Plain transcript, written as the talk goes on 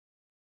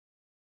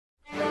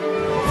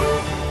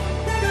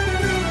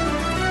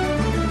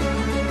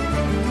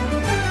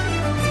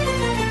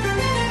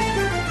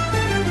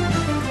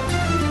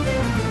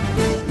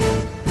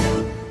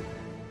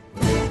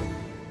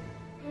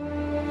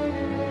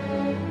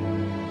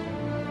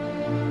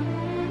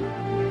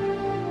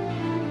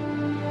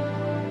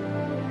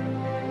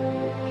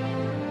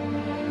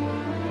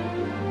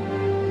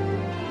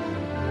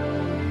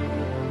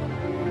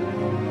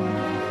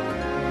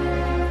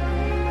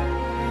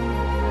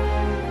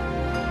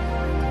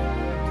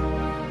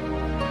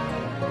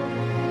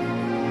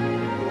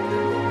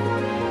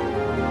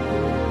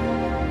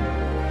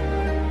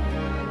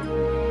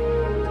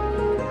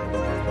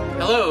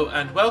Hello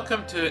and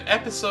welcome to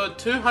episode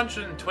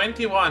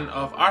 221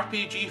 of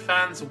RPG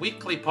Fans'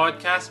 weekly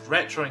podcast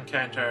Retro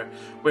Encounter,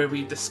 where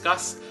we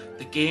discuss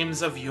the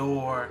games of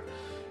yore.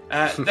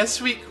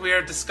 This week we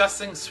are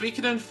discussing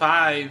Suikoden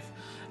 5.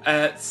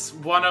 It's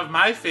one of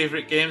my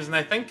favourite games, and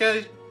I think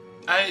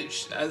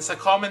it's a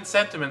common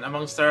sentiment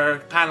amongst our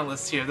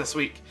panelists here this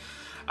week.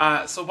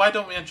 So why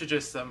don't we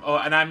introduce them? Oh,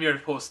 and I'm your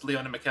host,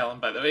 Leona McKellen,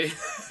 by the way.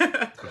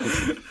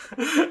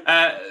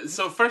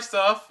 So first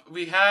off,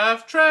 we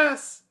have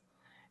Tress.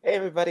 Hey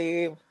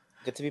everybody,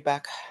 good to be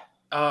back.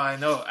 Oh, I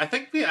know. I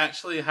think we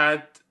actually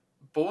had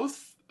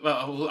both.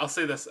 Well, I'll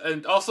say this.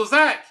 And also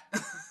Zach.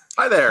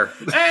 Hi there.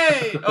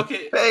 Hey!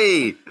 Okay.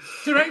 Hey!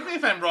 Correct me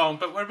if I'm wrong,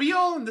 but were we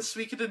all in the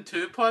Suikoden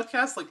 2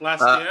 podcast like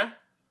last year?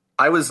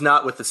 I was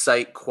not with the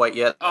site quite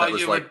yet. Oh, that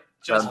was you like were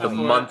just the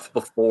before. month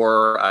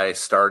before I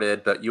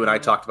started, but you and I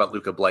talked about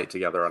Luca Blight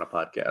together on a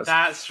podcast.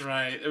 That's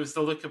right. It was the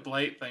Luca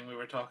Blight thing we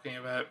were talking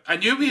about. I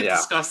knew we had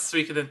discussed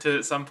Suikoden 2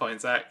 at some point,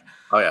 Zach.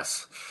 Oh,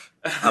 yes.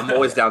 I'm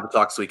always down to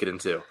talk Suikoden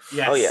 2.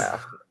 Yes. Oh yeah,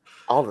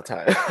 all the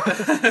time.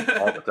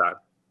 All the time.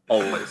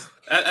 Always.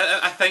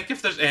 I think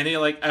if there's any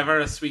ever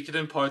a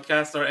Suikoden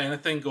podcast or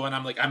anything going,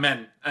 I'm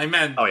in.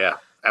 Oh yeah,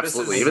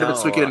 absolutely. Is Even if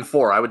it's Suikoden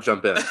 4, I would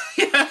jump in.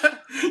 Yeah.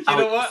 You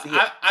know what?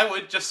 I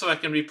would, just so I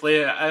can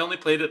replay it. I only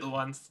played it the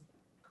once.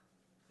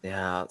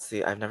 Yeah,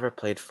 see, I've never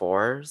played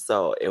 4,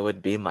 so it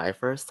would be my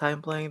first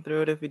time playing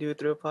through it if we do it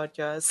through a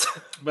podcast.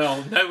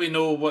 Well, now we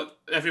know what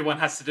everyone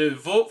has to do.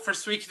 Vote for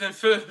Suikoden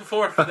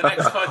 4 for the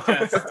next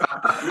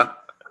podcast.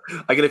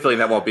 I get a feeling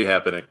that won't be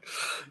happening.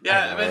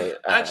 Yeah,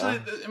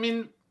 I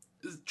mean,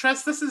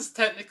 Tress, this is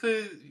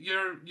technically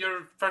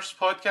your first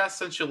podcast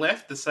since you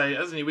left the site,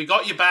 isn't it? We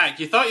got you back.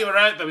 You thought you were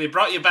out, but we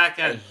brought you back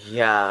in.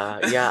 Yeah,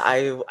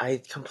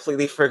 I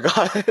completely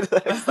forgot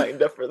that I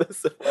signed up for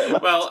this.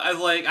 Well,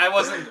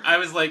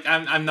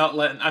 I'm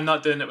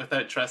not doing it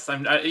without Tress.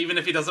 Even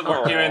if he doesn't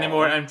work here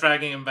anymore, I'm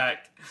dragging him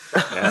back.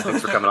 Yeah,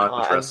 thanks for coming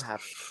on, Tress.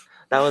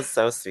 That was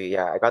so sweet.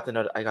 Yeah, I got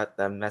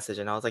the message,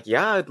 and I was like,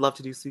 "Yeah, I'd love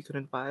to do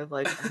Suikoden 5.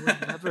 Like, I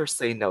would never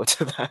say no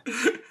to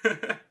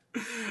that."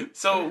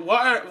 So,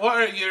 what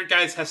are your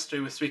guys' history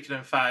with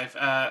Suikoden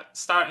 5?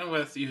 Starting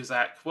with you,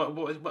 Zach.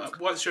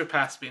 What's your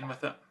past been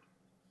with it?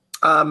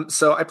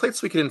 So I played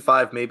Suikoden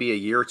 5 maybe a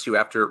year or two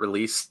after it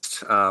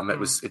released.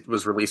 It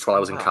was released while I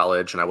was in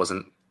college, and I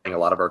wasn't playing a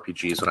lot of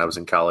RPGs when I was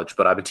in college.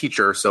 But I'm a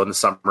teacher, so in the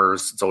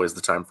summers, it's always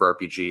the time for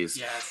RPGs.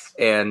 Yes.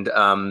 And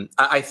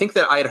I think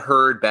that I had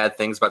heard bad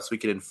things about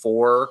Suikoden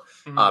 4,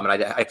 and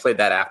I played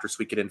that after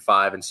Suikoden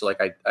 5, and so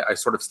I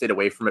sort of stayed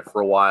away from it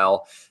for a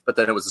while. But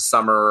then it was the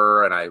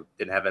summer, and I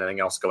didn't have anything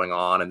else going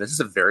on. And this is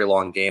a very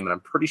long game, and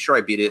I'm pretty sure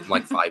I beat it in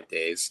like 5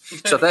 days.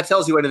 So if that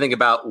tells you anything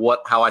about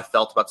how I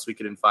felt about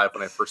Suikoden 5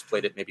 when I first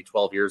played it maybe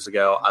 12 years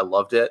ago, I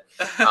loved it.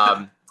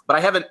 But I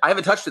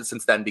haven't touched it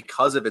since then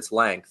because of its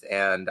length,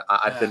 and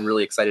I've been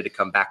really excited to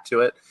come back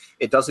to it.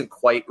 It doesn't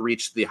quite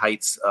reach the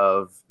heights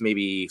of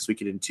maybe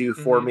Suikoden 2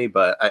 for me,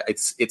 but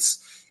it's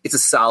a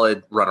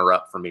solid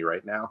runner-up for me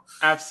right now.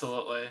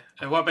 Absolutely.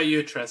 And what about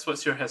you, Triss?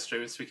 What's your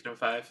history with Suikoden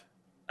 5?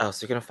 Oh,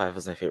 Suikoden 5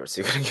 was my favorite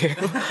Suikoden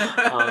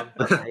game.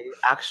 But I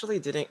actually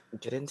didn't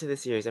get into the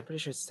series. I'm pretty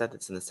sure I said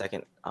this in the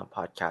second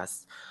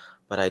podcast.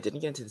 But I didn't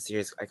get into the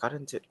series. I got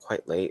into it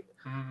quite late,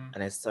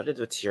 and I started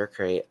with Tier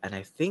Crate, and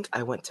I think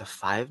I went to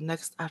 5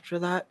 next after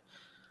that.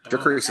 Tier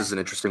Crate is an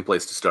interesting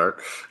place to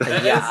start.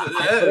 Yeah,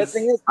 but the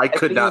thing is, I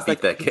could not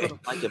beat that game.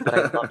 Like it, but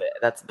I love it.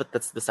 That's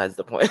besides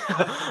the point.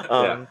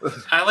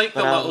 I like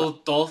the little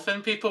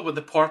dolphin people with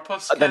the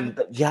porpoise skin.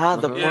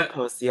 The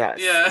porpoise. Yes.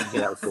 Yeah,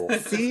 that was cool.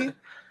 See,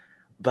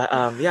 but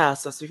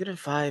so Suikoden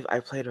 5,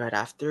 I played right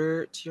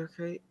after Tier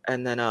Crate,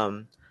 and then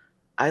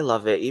I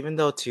love it. Even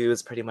though 2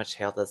 is pretty much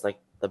hailed as like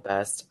the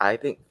best, I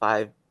think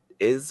 5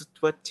 is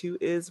what 2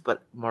 is,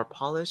 but more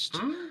polished.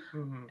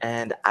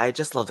 And I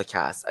just love the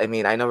cast. I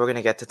mean, I know we're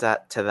gonna get to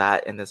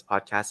that in this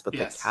podcast, but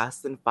the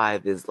cast in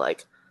 5 is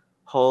like,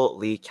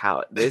 holy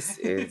cow! This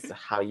is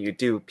how you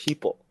do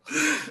people.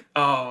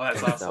 Oh,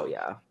 that's awesome. So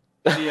yeah.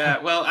 Yeah,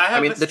 well,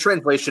 the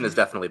translation is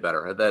definitely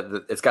better.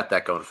 It's got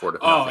that going for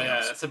it.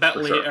 It's a bit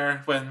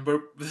later when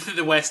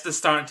the West is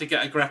starting to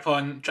get a grip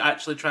on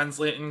actually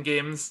translating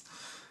games.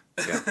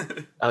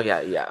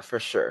 Yeah. yeah, for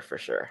sure.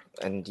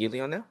 And you,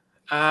 Leona?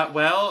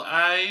 Well,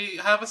 I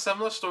have a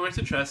similar story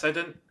to Triss. I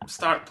didn't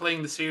start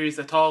playing the series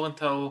at all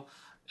until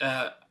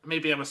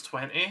maybe I was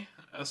 20.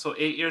 So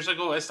 8 years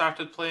ago I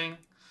started playing.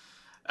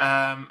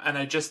 And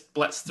I just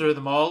blitzed through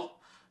them all.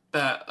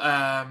 But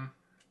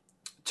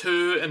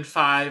 2 and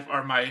 5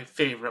 are my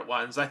favourite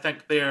ones. I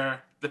think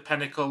they're the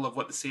pinnacle of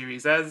what the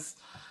series is.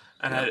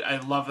 And I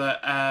love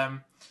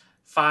it.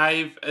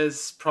 5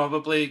 is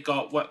probably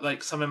got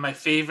some of my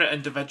favourite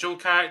individual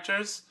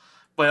characters,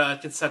 but I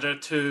consider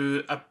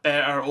 2 a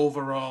better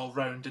overall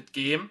rounded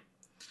game.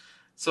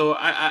 So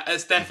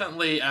it's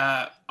definitely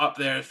up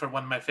there for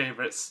one of my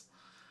favourites.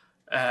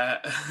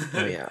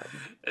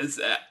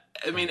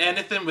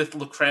 Anything with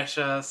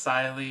Lucretia,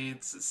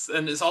 Siledes,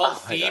 and it's all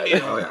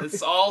female.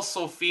 It's all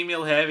so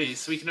female heavy.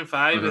 Suikoden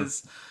 5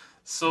 is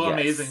so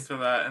amazing for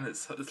that, and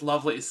it's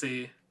lovely to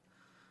see.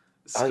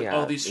 Oh all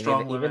yeah, these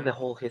strong even women. the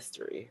whole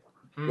history.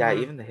 Yeah,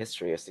 Hmm. even the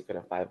history of Secret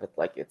of Five, with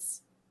like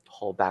its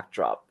whole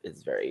backdrop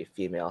is very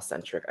female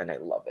centric, and I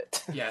love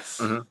it. Yes.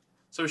 Mhm.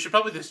 So we should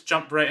probably just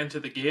jump right into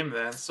the game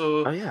then. Oh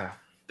So yeah.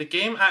 the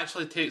game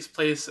actually takes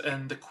place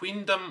in the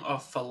Queendom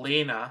of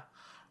Falena,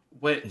 Mhm.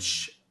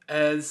 which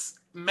is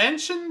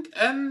mentioned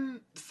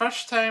in the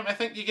first time. I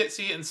think you get to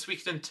see it in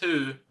Suikoden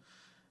 2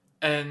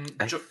 in,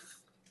 I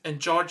in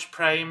George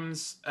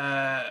Prime's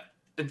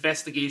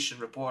investigation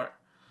report.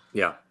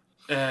 Yeah.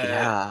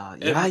 Yeah,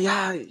 It,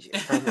 yeah.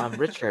 From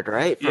Richard,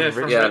 right? Yeah, From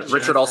from Richard. Yeah, Richard.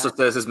 Richard also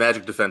says his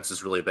magic defense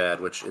is really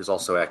bad, which is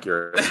also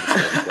accurate.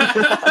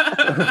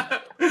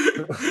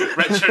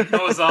 Richard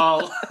knows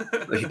all.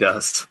 He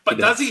does. But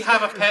does he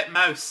have a pet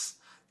mouse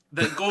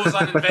that goes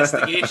on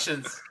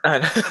investigations?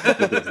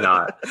 He does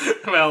not.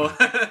 Well,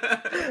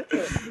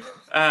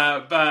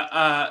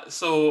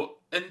 so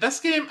in this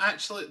game,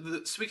 actually,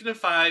 the Suikoden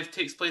 5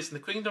 takes place in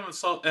the Kingdom of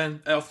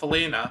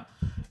Falena,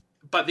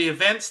 but the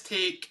events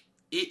take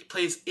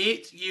place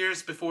 8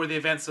 years before the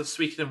events of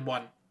Suikoden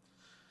 1.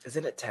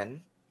 Isn't it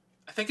 10?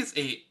 I think it's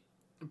 8,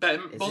 but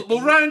Is we'll, it we'll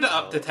 8? round it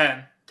up to Oh.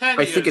 10. 10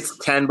 I years. think it's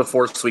 10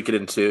 before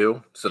Suikoden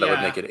 2, so that would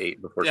Yeah. make it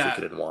 8 before Yeah.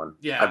 Suikoden 1.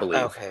 Yeah. I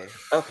believe.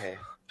 Okay.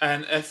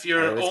 And if I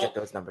you're always get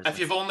those numbers. if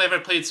you've only ever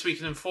played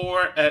Suikoden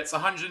 4, it's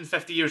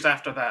 150 years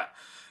after that.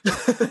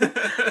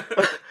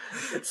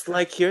 It's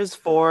like here's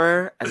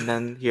 4, and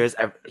then here's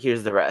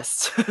the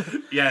rest.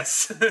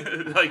 Yes.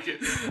 Like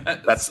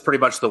That's pretty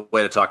much the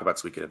way to talk about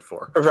Suikoden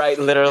 4. Right,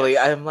 literally.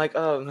 Yes. I'm like,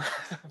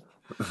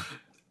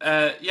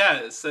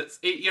 it's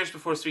 8 years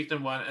before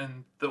Suikoden 1,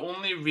 and the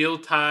only real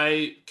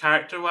tie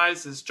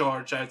character-wise is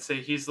George. I'd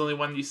say he's the only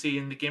one you see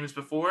in the games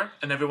before,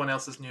 and everyone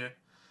else is new.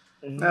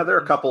 Now, there are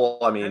a couple,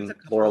 There's a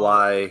couple.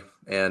 Lorelai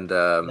and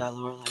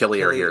Lorelai,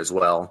 Killy are here as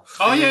well.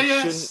 Oh And yeah, then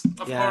yes, Shun-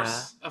 of yeah.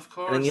 course, of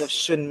course. And then you have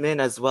Shun Min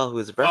as well,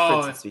 who's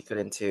referenced in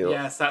Suikoden 2.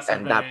 Yes, that's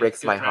and a that very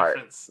breaks good my heart.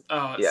 reference.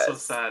 Oh, it's so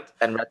Yes. sad.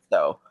 And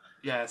Retso.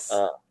 Yes.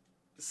 Uh,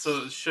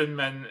 So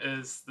Shunmin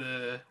is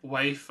the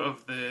wife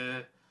of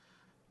the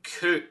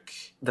cook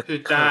The who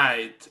cook.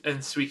 died in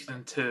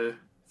Suikoden 2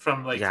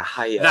 from like Yeah,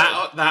 Hayo.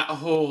 that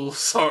whole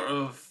sort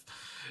of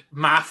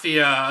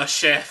mafia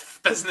chef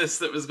business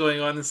that was going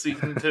on in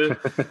Suikoden 2.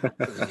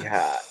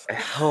 Yeah.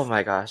 Oh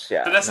my gosh,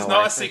 yeah. But this is No,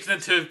 not I a think-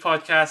 Suikoden 2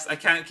 podcast. I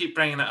can't keep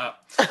bringing it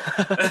up.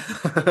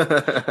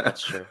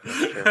 That's true.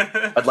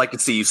 I'd like to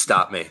see you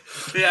stop me.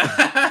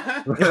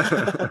 Yeah.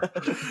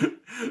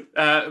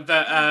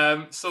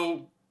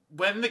 So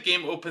when the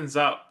game opens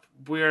up,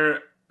 we're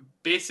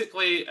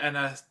basically in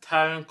a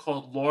town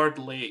called Lord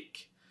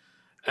Lake,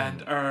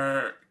 and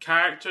our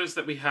characters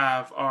that we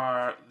have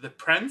are the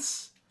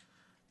prince.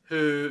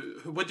 Who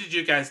what did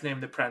you guys name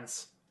the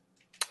prince?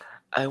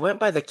 I went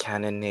by the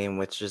canon name,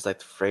 which is like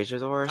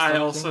Frasier or something. I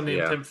also named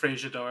Yeah. him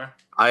Frasiador.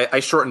 I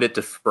shortened it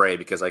to Frey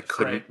because I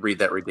couldn't read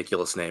that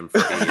ridiculous name for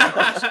 80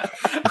 hours.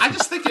 I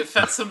just think it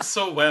fits him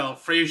so well,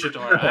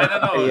 Frasiador. I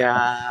don't know.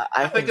 Yeah,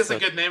 I think it's so. a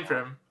good name for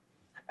him.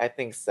 I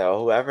think so.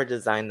 Whoever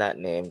designed that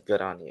name,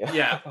 good on you.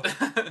 Yeah.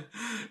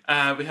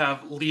 We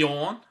have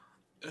Leon,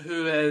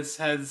 who is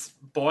his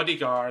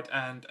bodyguard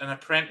and an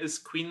apprentice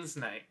Queen's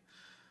Knight.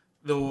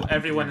 Though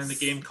everyone in the Yes.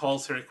 game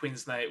calls her a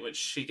Queen's Knight, which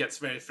she gets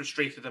very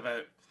frustrated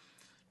about.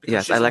 because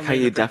Yes, she's I like how only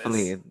an you apprentice.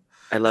 definitely.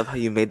 I love how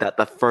you made that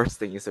the first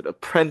thing you said.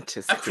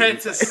 Apprentice.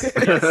 Apprentice.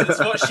 Queen. Yes, it's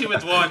what she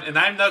would want, and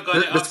I'm not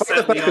going to Despite the upset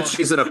fact Leon. that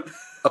she's an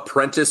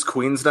apprentice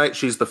Queen's Knight,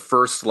 she's the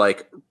first,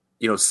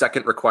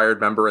 second required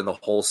member in the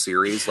whole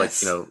series.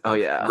 Yes. Oh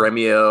yeah.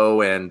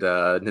 Remio and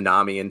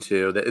Nanami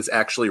into that is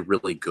actually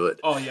really good.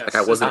 Oh yes. Like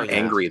I wasn't Oh, yeah.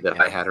 angry that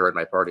Yeah. I had her in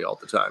my party all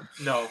the time.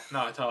 No,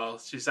 not at all.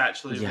 She's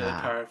actually really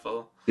Yeah.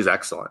 powerful. She's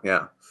excellent.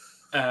 Yeah.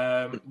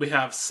 We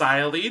have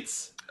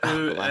Sialides,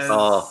 who bless. is.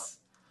 Oh.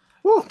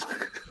 Woo.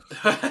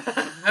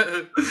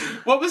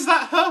 What was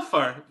that her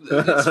for?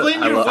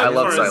 Explain I your lo- I vote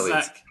love for us,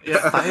 Sialides. Zach. Yeah.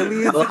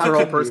 Sialides, I love how her whole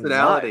can you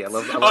personality. not? I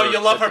love Oh, you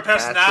love her sense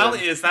of passion.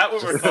 personality? Is that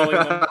what we're calling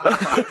them?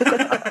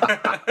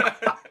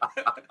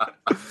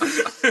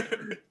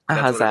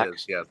 That's Zach. what it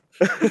is. Yeah.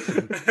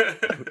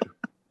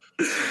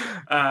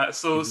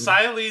 So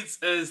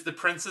Sialides is the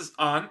prince's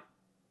aunt.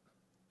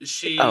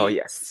 She. Oh,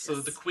 yes, So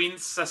yes. the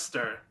queen's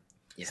sister.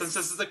 Yes. Since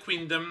this is a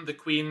queendom, the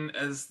queen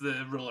is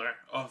the ruler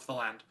of the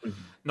land, Mhm.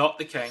 not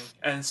the king.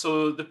 And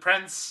so the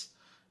prince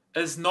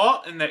is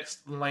not in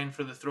next in line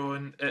for the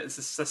throne, it is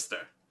his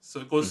sister. So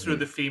it goes through Mhm.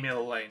 the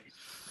female line.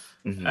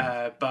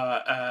 Mhm.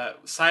 But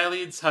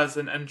Sialides has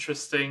an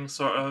interesting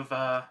sort of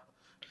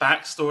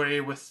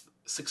backstory with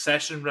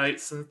succession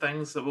rights and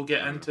things that we'll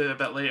get into a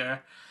bit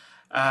later.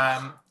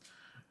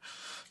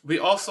 We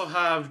also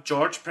have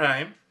George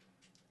Prime.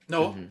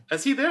 No, Mhm.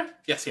 is he there?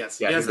 Yes, yes.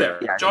 Yeah, he he's is there.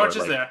 Yeah, George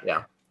Like, is there.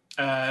 Yeah.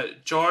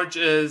 George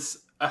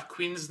is a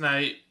Queen's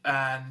Knight,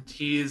 and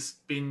he's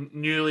been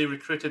newly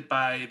recruited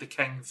by the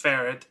King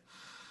Ferid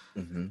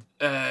Mhm.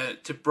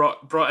 to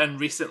brought in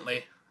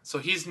recently. So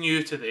he's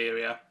new to the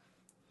area,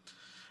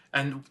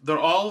 and they're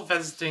all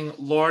visiting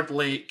Lord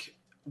Lake,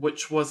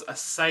 which was a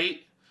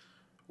site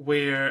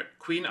where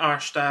Queen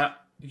Arshtat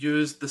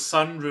used the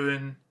Sun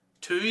Rune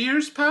 2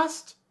 years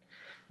past.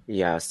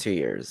 Yeah, it's 2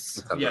 years.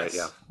 Sounds Yes. right,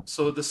 yeah.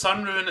 So the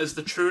Sun Rune is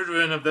the true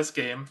rune of this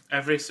game.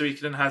 Every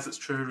Suikoden has its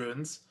true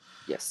runes.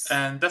 Yes.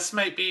 And this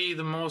might be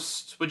the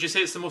most, would you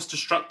say it's the most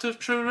destructive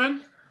true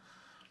rune?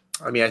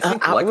 I mean, I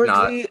think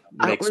Leknot makes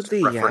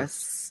outwardly,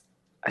 reference.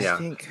 yes. Yeah. I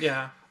think.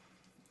 Yeah.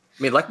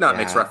 I mean, Leknot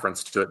makes Yeah.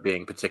 reference to it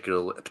being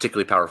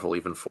particularly powerful,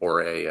 even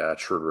for a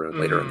true rune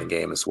later in the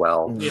game as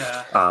well.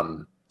 Yeah.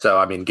 So,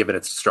 I mean, given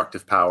its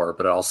destructive power,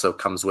 but it also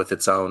comes with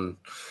its own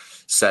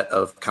set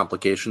of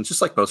complications,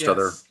 just like most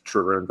other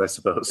true runes, I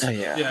suppose.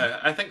 Yeah. Yeah,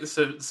 I think the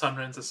Sun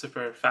Rune's a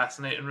super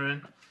fascinating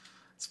rune,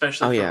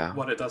 especially for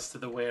what it does to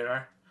the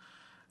wearer.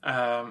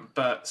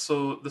 But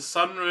so the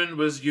Sun Rune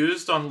was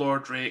used on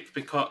Lord Lake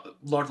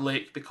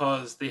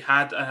because they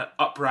had an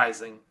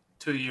uprising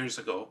 2 years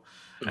ago,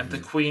 and the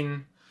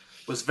Queen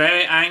was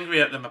very angry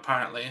at them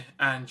apparently,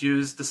 and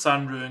used the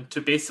Sun Rune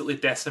to basically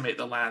decimate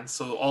the land.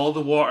 So all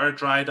the water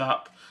dried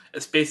up.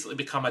 It's basically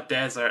become a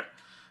desert.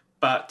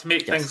 But to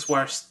make things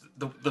worse,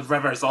 the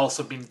river's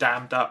also been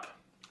dammed up,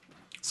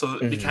 so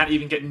they can't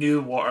even get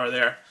new water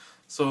there.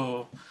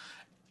 So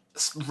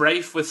it's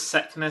rife with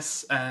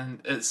sickness, and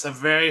it's a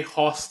very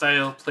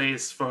hostile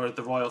place for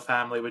the royal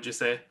family. Would you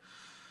say?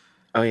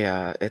 Oh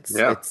yeah, it's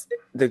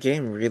the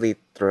game really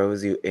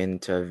throws you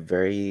into a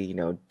very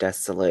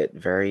desolate,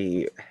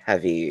 very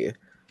heavy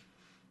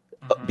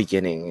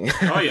beginning.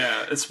 Oh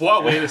yeah, it's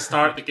what a way to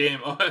start the game.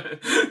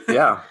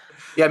 Yeah.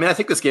 I mean, I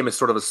think this game is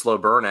sort of a slow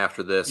burn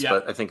after this,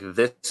 but I think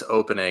this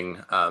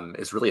opening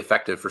is really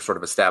effective for sort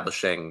of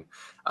establishing,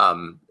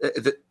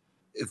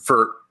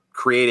 for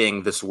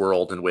creating this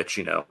world in which,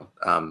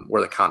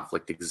 where the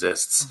conflict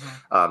exists.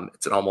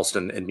 It's almost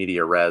an in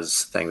media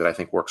res thing that I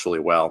think works really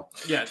well.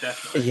 Yeah,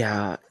 definitely.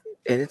 Yeah.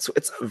 And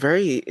it's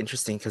very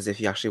interesting because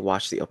if you actually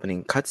watch the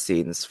opening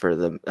cutscenes for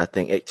the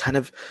thing, it kind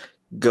of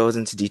goes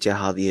into detail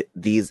how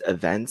these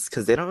events,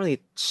 because they don't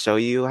really show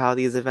you how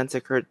these events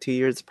occurred 2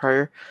 years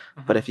prior,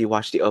 but if you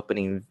watch the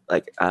opening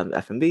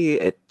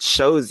FMV, it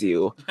shows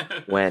you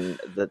when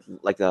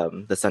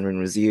the Sun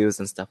Rune was used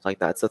and stuff like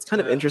that. So it's kind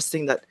of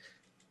interesting that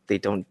they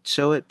don't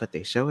show it, but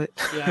they show it.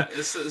 Yeah,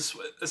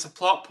 it's a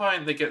plot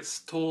point that gets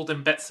told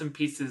in bits and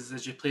pieces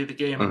as you play the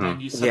game, and then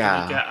you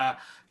suddenly get a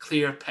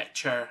clear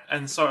picture.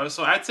 And so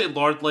I'd say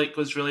Lord Lake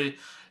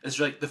is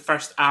like the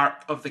first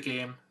arc of the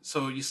game.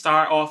 So you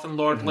start off in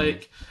Lord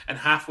Lake, and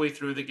halfway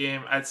through the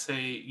game, I'd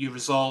say you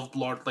resolved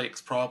Lord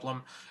Lake's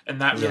problem, and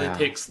that really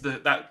takes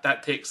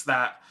takes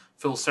that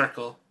full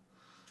circle.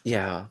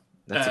 Yeah,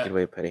 that's a good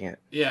way of putting it.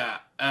 Yeah.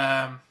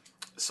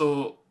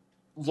 So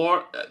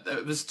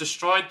it was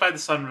destroyed by the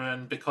Sun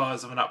Rune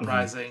because of an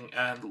uprising,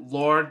 and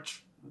Lord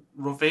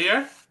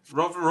Rovery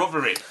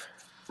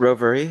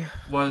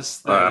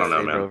was the I don't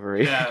know, man.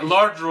 Rovery. Yeah,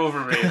 Lord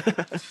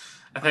Rovery.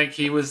 I think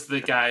he was the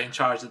guy in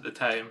charge at the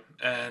time,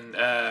 and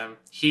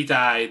he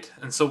died.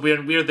 And so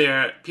we're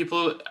there.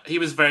 He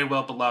was very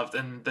well beloved,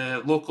 and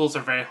the locals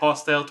are very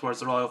hostile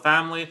towards the royal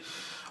family,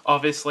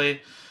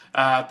 obviously,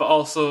 but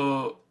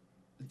also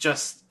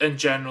just in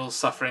general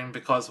suffering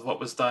because of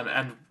what was done.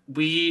 And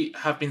we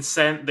have been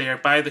sent there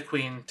by the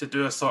Queen to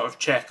do a sort of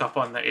checkup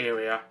on the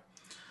area.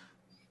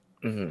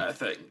 I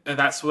think, and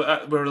that's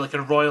what we're like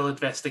a royal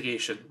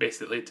investigation,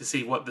 basically, to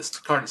see what the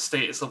current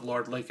status of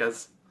Lord Lake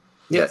is.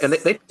 Yeah, and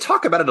they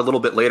talk about it a little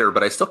bit later,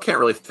 but I still can't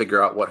really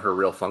figure out what her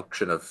real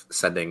function of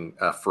sending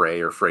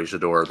Frey or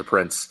Freyjador, the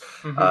prince,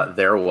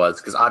 there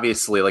was. Because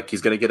obviously, like,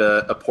 he's going to get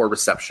a poor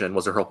reception.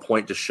 Was her whole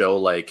point to show,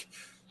 like,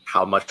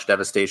 how much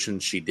devastation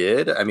she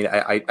did? I mean,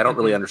 I don't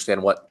really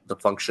understand what the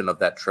function of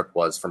that trip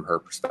was from her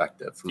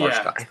perspective, from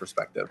Arshkat's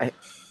perspective.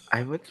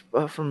 I would,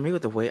 for me,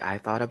 the way I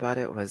thought about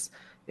it was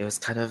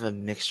kind of a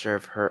mixture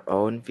of her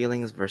own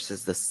feelings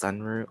versus the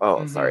Sun Rune.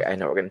 Oh, sorry, I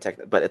know we're going to take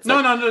that, but it's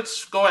no,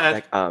 just go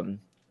ahead.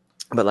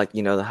 But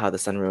how the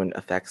Sun Rune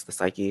affects the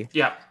psyche.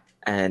 Yeah.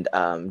 And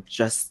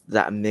just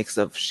that mix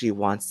of she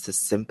wants to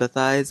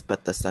sympathize,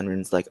 but the Sun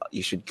Rune's like,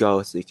 you should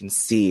go so you can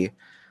see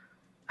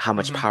how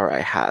much power I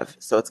have.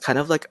 So it's kind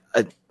of like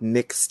a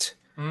mixed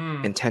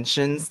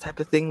intentions type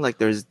of thing. Like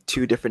there's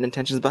two different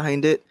intentions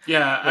behind it.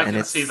 Yeah, I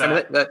can see that. I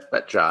mean,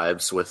 that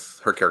jives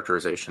with her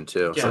characterization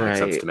too. So it makes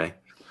sense to me.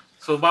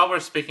 So while we're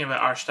speaking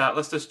about Arshtat,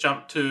 let's just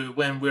jump to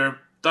when we're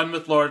done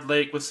with Lord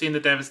Lake. We've seen the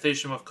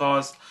devastation we've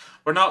caused.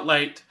 We're not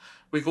light.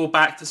 We go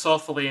back to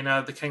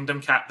Sophelena, the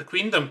Queendom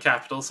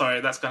capital. Sorry,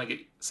 that's going to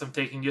get some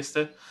taking used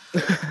to.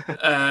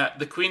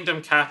 The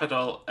Queendom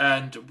capital,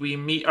 and we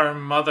meet our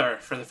mother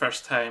for the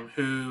first time,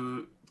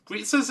 who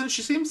greets us, and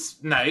she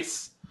seems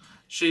nice.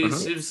 She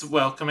seems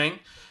welcoming.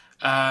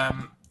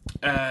 But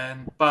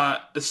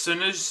as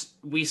soon as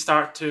we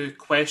start to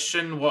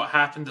question what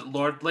happened at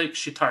Lord Lake,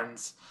 she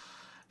turns.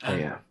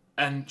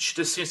 And she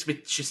just seems to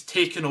be, she's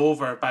taken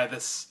over by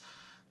this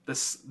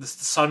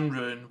Sun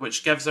Rune,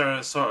 which gives her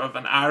a sort of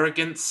an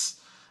arrogance,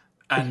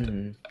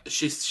 and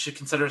she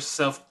considers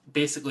herself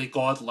basically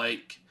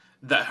godlike,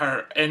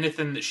 that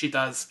anything that she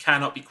does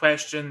cannot be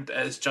questioned.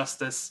 It is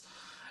justice.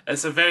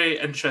 It's a very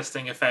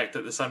interesting effect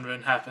that the Sun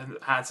Rune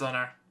has on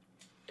her.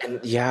 And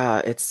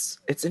yeah, it's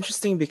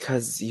interesting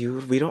because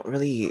we don't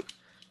really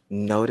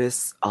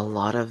notice a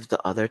lot of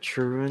the other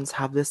true runes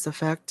have this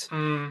effect.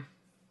 Mm,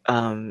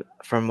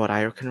 From what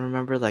I can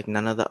remember, like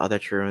none of the other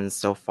true runes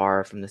so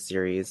far from the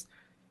series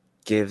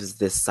gives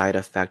this side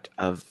effect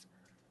of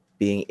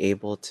being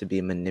able to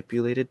be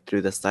manipulated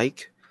through the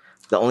psyche.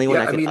 The only one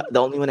Yeah, I mean,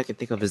 the only one I can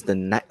think of is the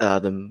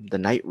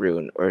night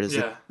rune, or is it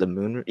yeah. the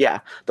moon? Yeah,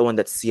 the one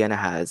that Sienna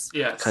has,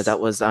 Yes. because that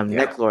was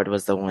Necklord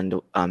was the one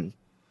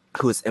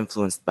who was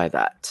influenced by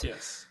that.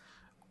 Yes.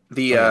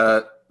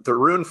 The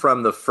rune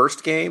from the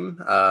first game,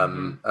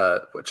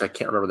 which I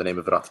can't remember the name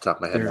of it off the top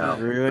of my head now.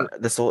 Rune,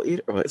 the Soul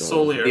Eater. The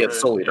Soul Eater. Yeah, the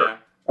Soul Eater. Yeah.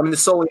 I mean, the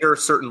Soul Eater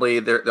certainly.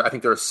 I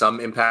think there is some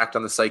impact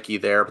on the psyche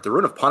there, but the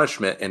Rune of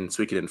Punishment in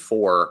Suikoden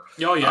 4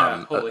 Oh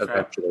yeah, holy crap.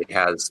 eventually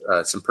has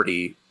some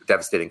pretty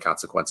devastating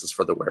consequences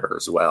for the wearer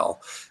as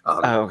well.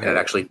 And it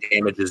actually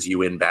damages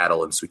you in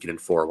battle in Suikoden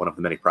 4, one of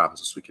the many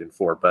problems of Suikoden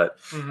 4. But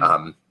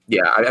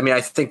yeah, I mean,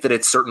 I think that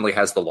it certainly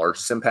has the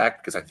largest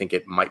impact because I think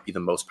it might be the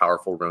most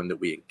powerful rune that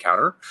we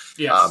encounter.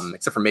 Yes.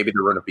 Except for maybe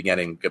the Rune of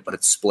Beginning, but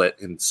it's split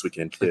in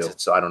Suikoden 2,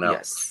 so I don't know.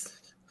 Yes.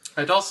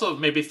 I'd also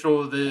maybe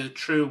throw the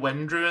True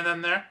Wind rune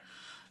in there.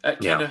 It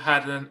kind of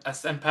had an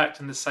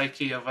impact on the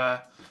psyche of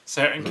a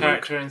certain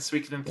character in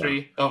Suikoden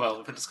 3. Oh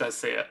well, we're just going to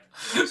say it.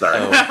 Sorry.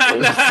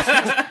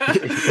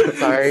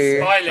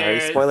 Sorry.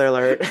 Spoiler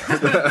alert.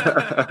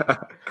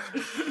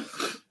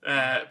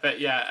 But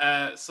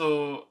yeah,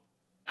 so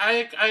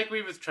I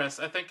agree with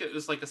Triss. I think it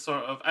was like a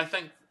sort of... I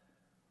think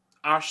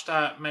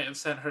Arshtat might have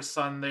sent her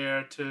son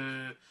there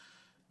to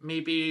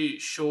maybe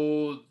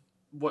show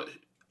what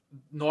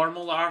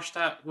normal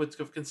Arshtat would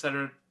have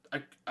considered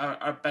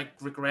a big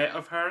regret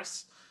of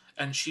hers,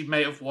 and she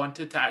might have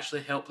wanted to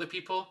actually help the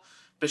people,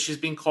 but she's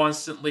been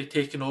constantly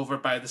taken over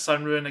by the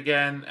Sun Rune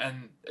again,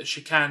 and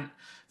she can't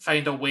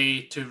find a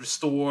way to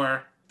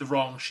restore the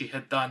wrong she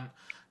had done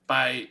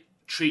by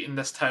treating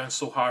this town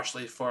so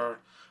harshly for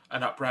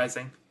an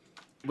uprising.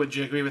 Would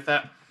you agree with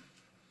that?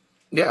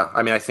 Yeah,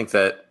 I mean, I think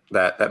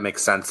that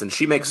makes sense, and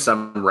she makes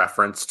some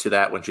reference to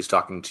that when she's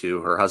talking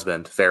to her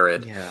husband,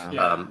 Farid,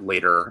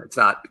 later. It's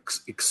not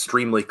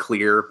extremely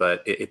clear,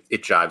 but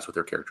it jives with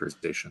her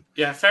characterization.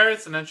 Yeah,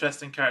 Farid's an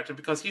interesting character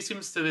because he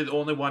seems to be the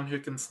only one who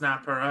can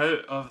snap her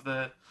out of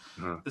the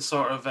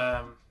sort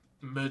of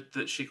mood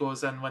that she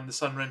goes in when the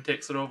Sun Rune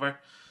takes her over.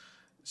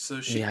 So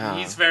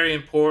he's very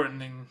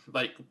important, and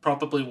like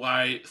probably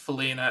why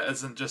Felina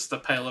isn't just a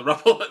pile of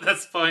rubble at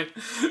this point.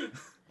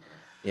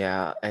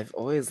 Yeah, I've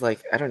always I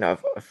don't know,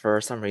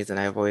 for some reason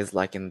I've always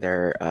likened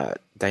their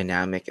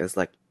dynamic as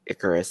like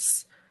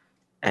Icarus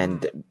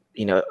and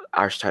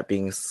Arshtat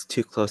being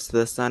too close to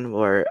the sun,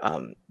 where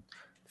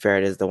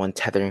Farid is the one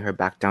tethering her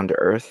back down to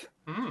earth.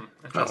 Oh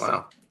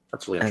wow,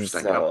 that's really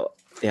interesting. And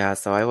so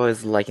so I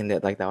always likened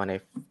it like that when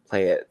I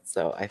play it,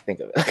 so I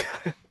think of it.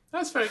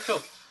 That's very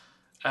cool.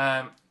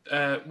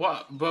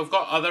 We've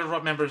got other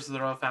members of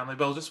the royal family.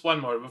 Well, just one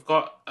more. We've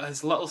got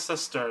his little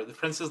sister, the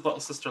prince's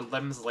little sister,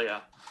 Limslea.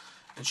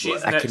 And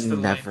she's I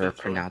can never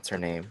pronounce her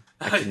name.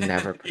 I can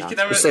never pronounce her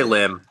name. Just say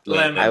Lim.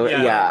 I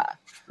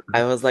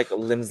was like,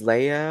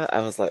 Limslea? I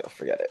was like,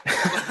 forget it.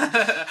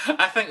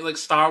 I think like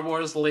Star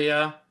Wars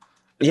Leia.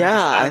 Yeah,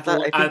 I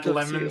add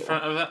Lim in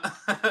front of it.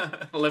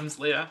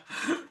 Limslea.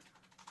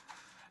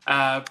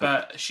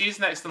 But she's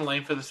next in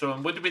line for the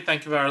throne. What do we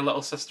think of our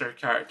little sister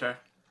character?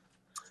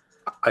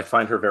 I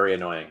find her very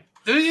annoying.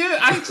 Do you?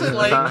 I actually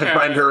like her. I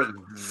find her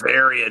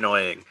very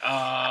annoying.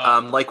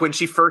 Like when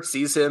she first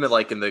sees him,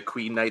 in the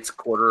Queen Knight's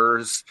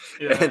quarters,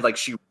 and like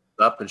she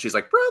up and she's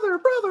like, brother.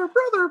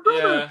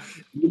 Yeah.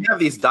 You have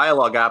these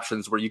dialogue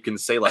options where you can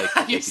say like,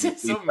 you say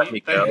so let me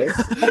go.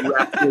 You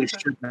actually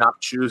should not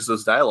choose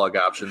those dialogue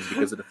options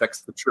because it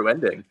affects the true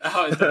ending.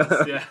 Oh, it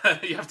does. Yeah,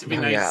 you have to be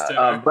nice to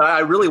her. But I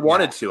really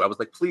wanted to. I was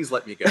like, please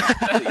let me go.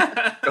 Please,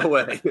 go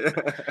away.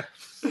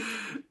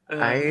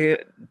 I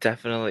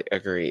definitely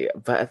agree.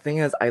 But the thing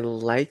is, I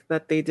like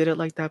that they did it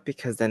like that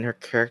because then her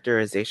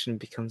characterization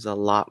becomes a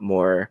lot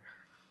more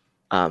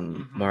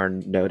more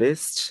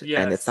noticed.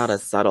 Yes. And it's not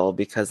as subtle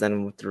because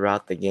then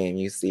throughout the game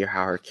you see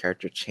how her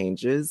character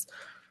changes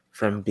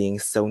from being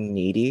so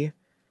needy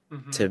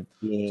to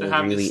being to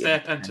have really to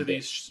step into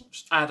these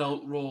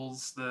adult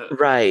roles that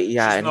she's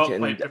not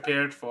quite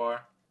prepared for.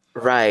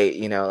 Right,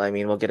 I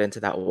mean, we'll get into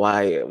that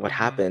what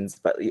happens,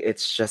 but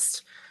it's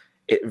just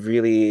it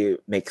really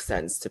makes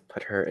sense to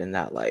put her in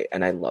that light,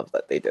 and I love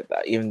that they did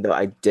that. Even though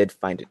I did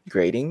find it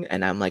grating,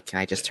 and I'm like, can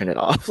I just turn it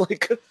off?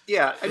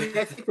 Yeah, I mean,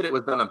 I think that it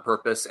was done on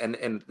purpose,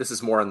 and this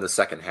is more in the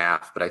second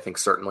half, but I think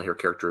certainly her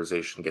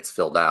characterization gets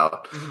filled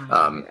out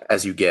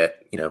as you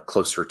get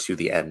closer to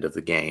the end of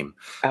the game.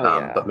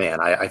 But man,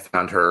 I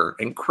found her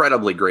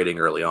incredibly grating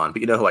early on. But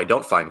you know who I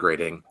don't find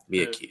grating?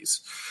 Miyakis.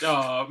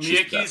 Oh,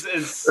 Miyakis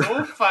is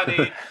so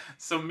funny.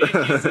 So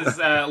Miyakis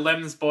is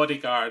Lim's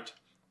bodyguard.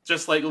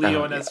 Just like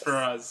Leon is for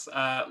us.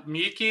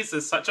 Miyakis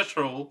is such a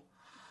troll.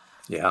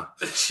 Yeah.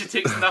 She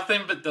takes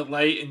nothing but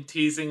delight in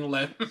teasing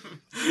Lim.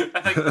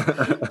 I think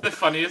the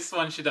funniest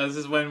one she does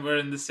is when we're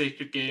in the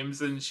Sacred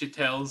Games and she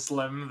tells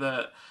Lim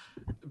that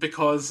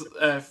because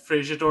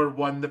Frasiador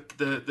won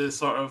the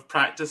sort of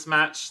practice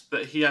match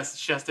that she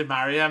has to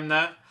marry him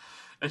now.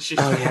 and she's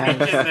Oh, yeah.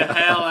 freaking the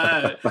hell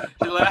out.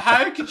 She's like,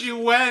 "How could you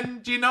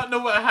win? Do you not know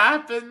what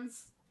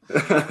happens?"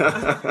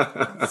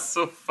 It's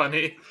so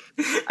funny.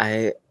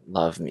 I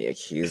love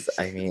Miyuki's.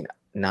 I mean,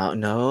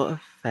 no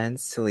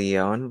offense to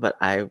Leon, but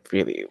I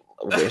really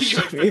wish You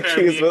would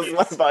prefer Miyuki's was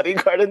Miyuki's. my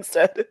bodyguard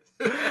instead.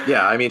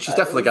 Yeah, I mean, she's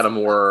definitely got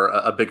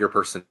was- a bigger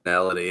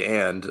personality,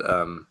 and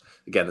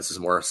again, this is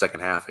more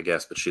second half, I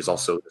guess, but she's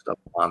also just a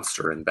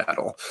monster in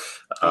battle.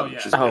 Oh, yeah.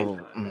 She's great.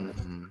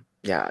 Oh,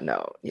 yeah,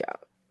 no, yeah.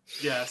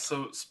 Yeah,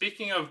 so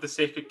speaking of the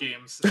Sacred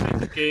Games, the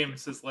Sacred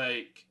Games is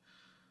like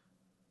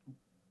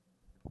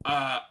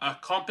a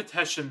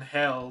competition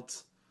held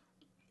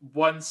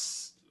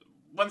once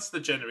the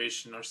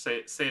generation, or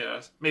say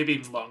maybe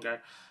even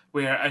longer,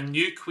 where a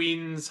new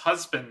queen's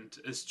husband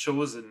is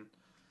chosen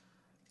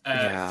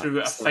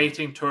through a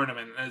fighting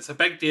tournament. And it's a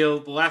big deal.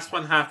 The last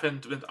one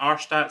happened with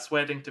Arstad's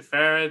wedding to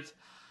Ferid,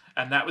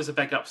 and that was a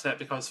big upset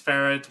because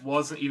Ferid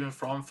wasn't even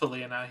from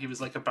Felena. He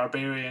was like a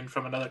barbarian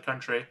from another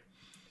country.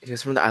 He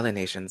was from the Island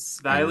Nations.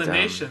 The Island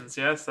Nations,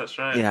 yes, that's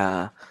right.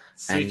 Yeah.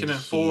 Suikoden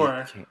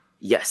 4.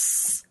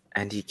 Yes.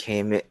 And he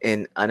came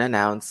in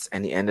unannounced,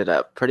 and he ended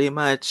up pretty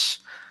much,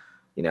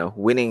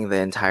 winning the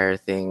entire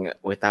thing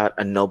without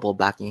a noble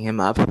backing him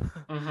up.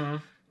 Mm-hmm.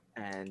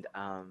 And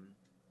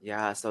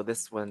so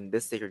this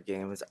Sacred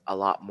Games, a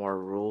lot more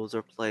rules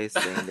are placed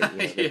saying that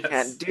they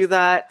can't do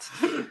that.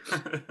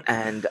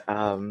 And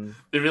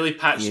they really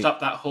patched up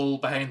that hole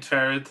behind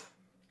Ferid.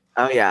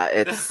 Oh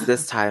yeah,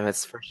 this time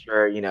it's for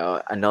sure,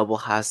 a noble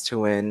has to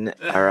win,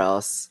 or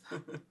else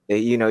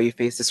you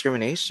face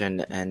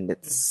discrimination, and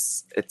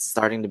it's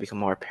starting to become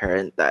more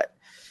apparent that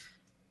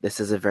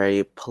this is a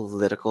very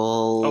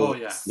political,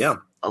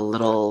 a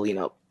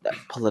little,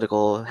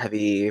 political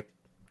heavy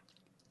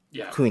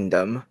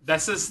queendom.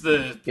 This is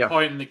the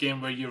point in the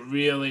game where you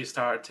really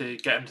start to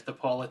get into the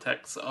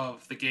politics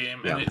of the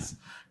game, and it's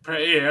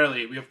pretty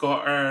early. We've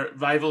got our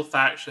rival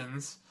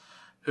factions,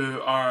 who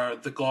are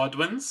the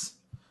Godwins,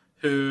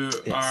 who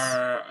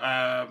are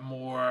a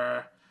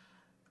more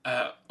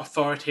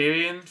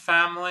authoritarian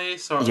family,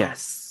 sort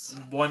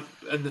of one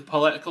in the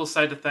political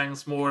side of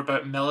things, more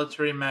about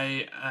military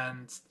might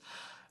and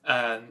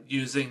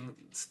using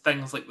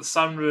things like the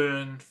Sun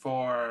Rune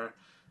for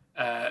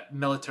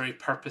military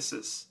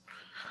purposes.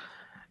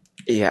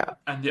 Yeah.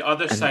 And the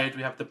other side,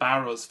 we have the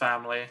Barrows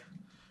family,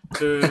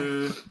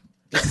 who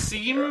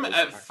seem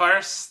at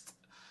first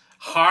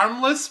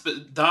harmless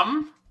but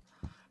dumb,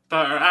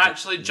 but are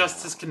actually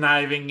just as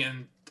conniving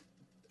and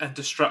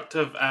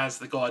destructive as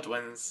the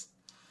Godwins.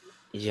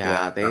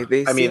 Yeah,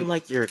 they seem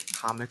like your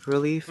comic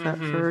relief at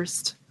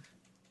first,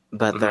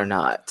 but they're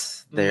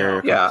not.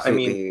 They're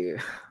completely...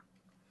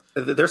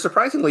 They're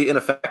surprisingly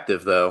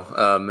ineffective, though.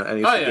 And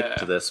you get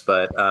to this,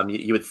 but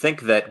you would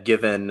think that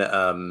given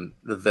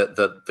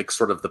the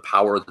sort of the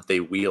power that they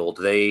wield,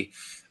 they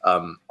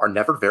are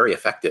never very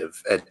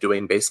effective at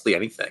doing basically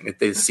anything.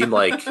 They seem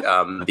like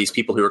these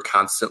people who are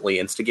constantly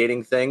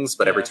instigating things,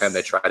 but every time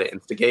they try to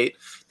instigate,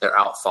 they're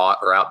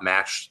outthought or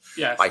outmatched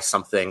by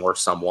something or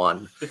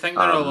someone. They think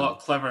they're a lot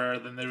cleverer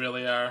than they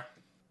really are.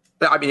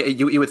 I mean,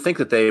 you would think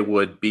that they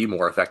would be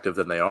more effective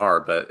than they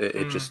are, but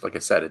it just, like I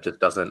said, it just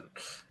doesn't.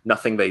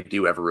 Nothing they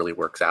do ever really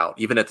works out,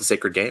 even at the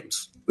Sacred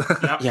Games.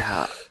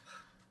 Yeah,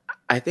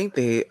 I think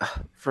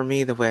for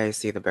me, the way I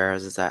see the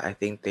Barrows is that I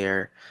think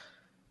they're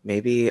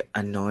maybe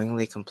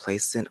annoyingly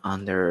complacent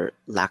on their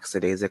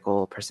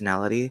lackadaisical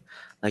personality.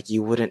 Like,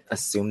 you wouldn't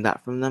assume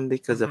that from them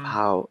because of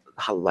how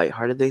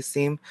lighthearted they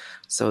seem.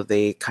 So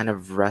they kind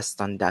of rest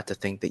on that to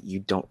think that you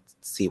don't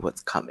see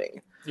what's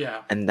coming.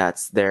 Yeah. And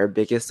that's their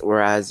biggest,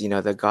 whereas,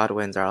 the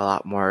Godwins are a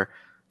lot more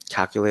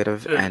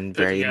calculative and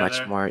very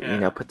much more,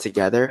 put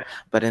together.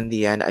 But in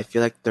the end, I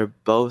feel like they're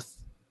both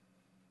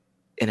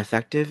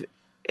ineffective.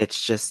 It's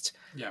just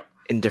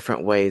in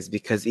different ways,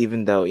 because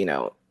even though,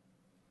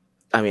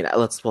 I mean,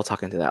 we'll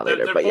talk into that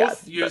later. They're but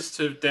both used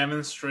to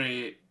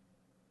demonstrate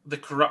the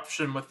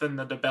corruption within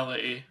the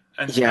nobility,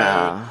 and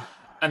how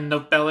a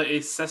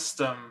nobility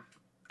system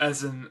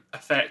isn't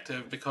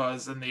effective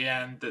because in the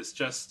end it's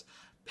just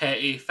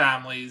petty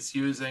families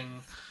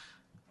using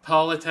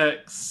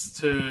politics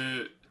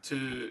to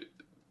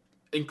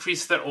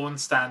increase their own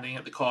standing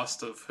at the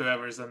cost of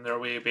whoever's in their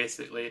way,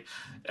 basically.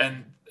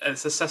 And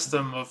it's a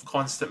system of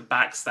constant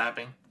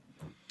backstabbing.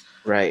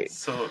 Right.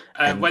 So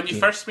when you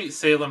first meet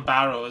Salem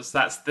Barrows,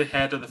 that's the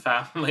head of the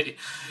family.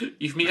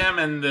 You meet him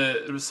in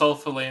the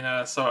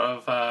Solfelena sort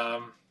of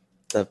I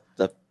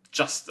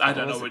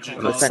don't know what you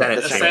call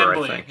it.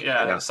 Assembly.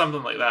 Yeah,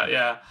 something like that,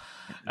 yeah.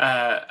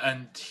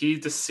 And he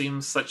just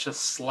seems such a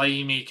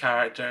slimy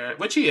character,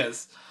 which he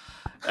is.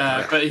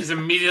 But he's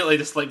immediately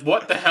just like,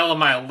 what the hell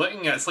am I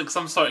looking at? It's like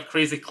some sort of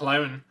crazy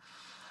clown.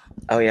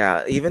 Oh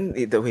yeah, even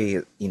the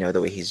way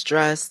the way he's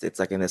dressed, it's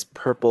like in this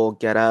purple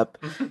getup.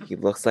 He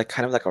looks like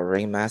kind of like a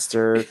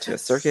ringmaster to a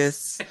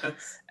circus,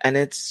 and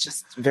it's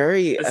just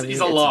very. It's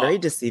very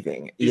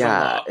deceiving. He's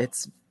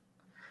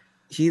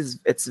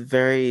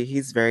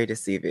very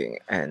deceiving,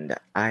 and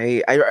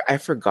I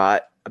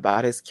forgot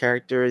about his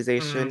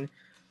characterization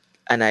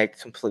And I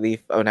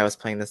completely, when I was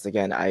playing this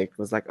again, I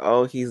was like,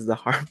 oh, he's the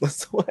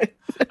harmless one.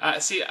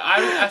 See,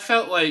 I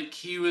felt like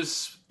he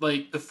was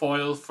like the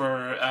foil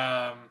for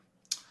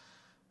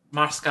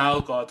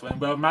Marscal Godwin.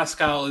 Well,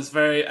 Marscal is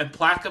very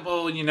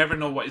implacable and you never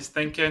know what he's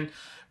thinking.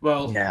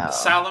 Well, Yeah.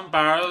 Salem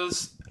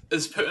Barrows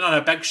is putting on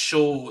a big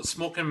show,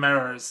 smoke and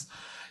mirrors.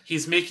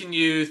 He's making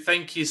you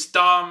think he's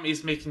dumb.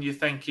 He's making you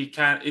think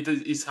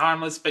he's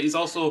harmless, but he's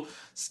also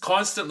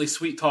constantly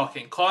sweet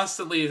talking,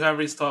 constantly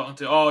whoever he's talking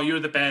to. Oh, you're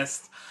the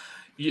best.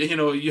 You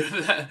know, you're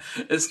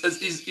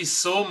he's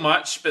so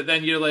much, but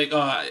then you're like,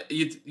 oh,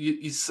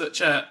 he's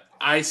such a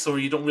eyesore.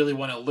 You don't really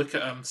want to look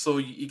at him, so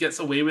he gets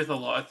away with a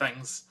lot of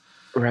things.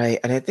 Right.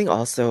 And I think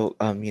also,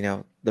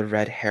 the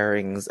red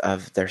herrings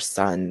of their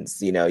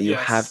sons, you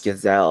Yes. have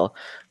Gazelle,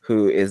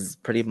 who is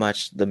pretty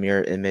much the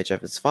mirror image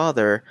of his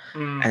father.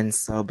 And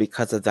so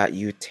because of that,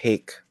 you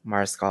take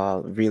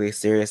Marscal really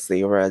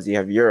seriously, whereas you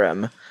have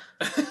Urim,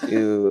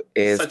 who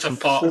is Such a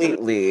flop.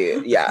 completely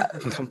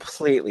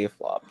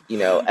flop,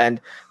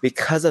 and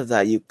because of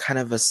that, you kind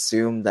of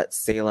assume that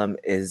Salem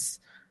is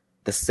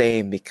the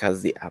same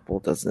because the apple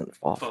doesn't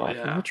fall far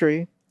from the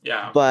tree.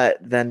 Yeah. But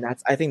then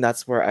I think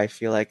that's where I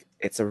feel like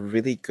it's a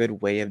really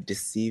good way of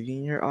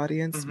deceiving your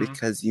audience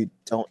because you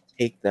don't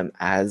take them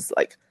as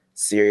like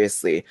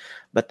seriously.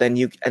 But then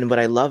and what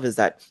I love is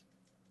that,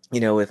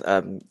 with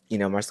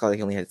Marscal,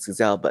 he only has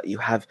Gazelle, but you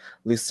have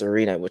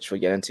Lucerina, which we'll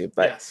get into.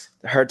 But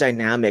her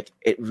dynamic,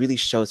 it really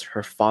shows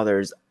her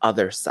father's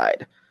other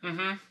side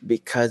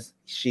because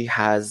she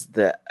has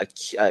the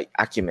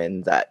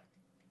acumen that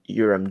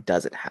Urim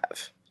doesn't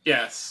have.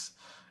 Yes.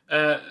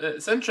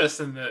 It's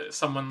interesting that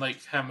someone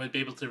like him would be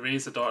able to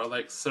raise a daughter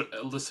like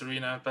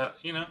Lucerina, but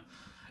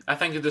I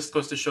think it just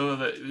goes to show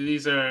that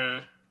these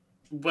are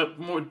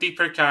more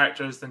deeper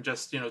characters than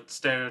just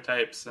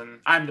stereotypes. And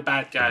I'm the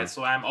bad guy,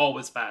 so I'm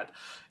always bad.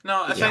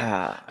 No,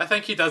 I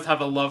think he does have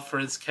a love for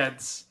his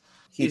kids.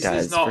 He's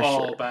not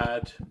all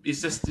bad.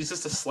 He's just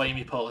a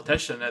slimy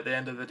politician at the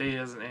end of the day,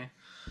 isn't he?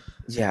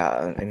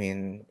 Yeah, I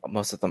mean,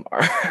 most of them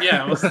are.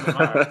 Yeah, most of them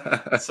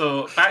are.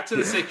 So, back to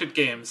the Sacred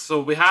Games.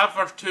 So, we have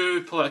our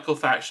two political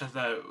factions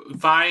now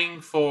vying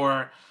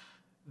for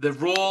the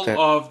role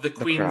of the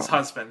Queen's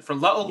husband. For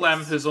Little Lim,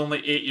 who's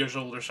only 8 years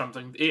old or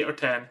something, 8 or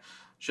 10,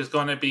 she's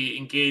going to be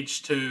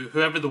engaged to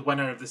whoever the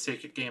winner of the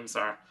Sacred Games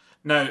are.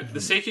 Now,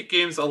 the Sacred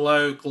Games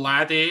allow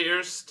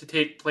gladiators to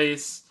take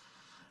place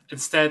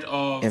instead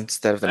of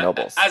the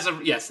nobles.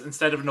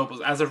 Instead of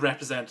nobles, as a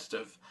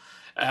representative.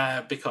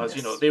 Because,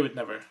 they would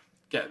never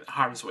get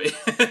harm's way.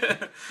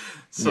 Of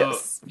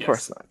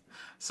course not.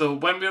 So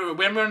when we're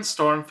in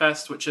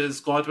Stormfest, which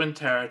is Godwin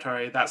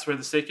territory, that's where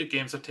the Sacred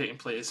Games are taking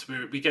place.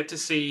 We get to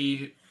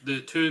see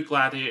the two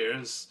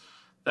gladiators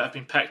that have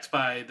been picked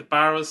by the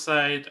Barrows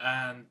side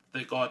and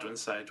the Godwin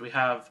side. We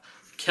have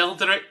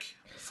Kildrick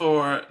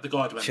for the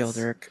Godwins.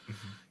 Kildrick.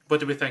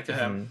 What do we think of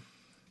him?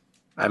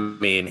 I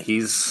mean,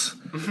 he's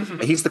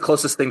the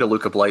closest thing to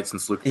Luca Blight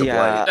since Luca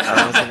Blight.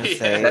 I was going to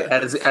say,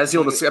 as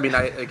you'll see. I mean,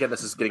 again,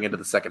 this is getting into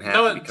the second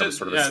half. He becomes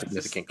sort of a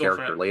significant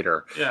character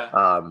later.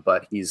 Yeah.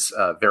 But he's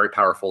very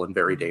powerful and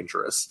very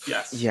dangerous.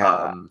 Yes.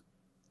 Yeah.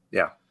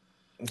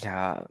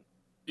 I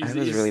was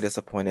really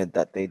disappointed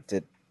that they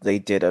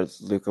did a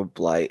Luca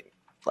Blight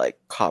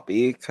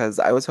copy because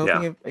I was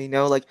hoping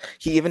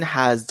he even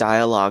has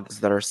dialogues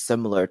that are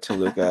similar to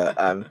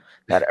Luca.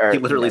 He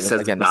literally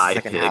says "die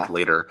pig"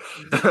 later.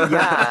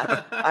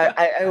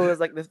 I was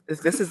like, if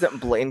this isn't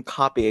blatant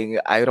copying,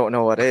 I don't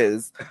know what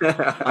is.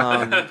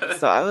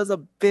 So I was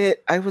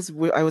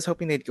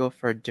hoping they'd go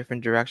for a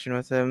different direction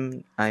with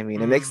him. I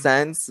mean, it makes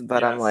sense,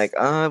 but I'm like,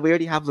 we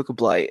already have Luca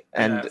Blight,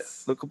 and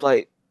Luca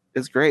Blight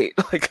is great.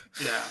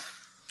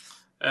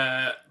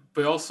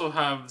 We also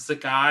have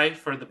Zagai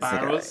for the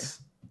Barrows.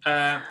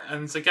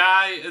 And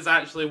Zagai is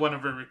actually one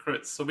of our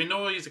recruits, so we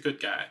know he's a good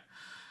guy.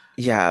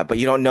 Yeah, but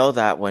you don't know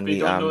that when we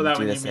do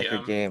the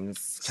Sacred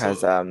Games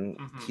because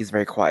he's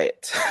very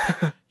quiet.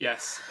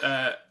 Yes,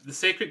 the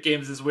Sacred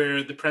Games is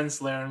where the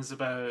prince learns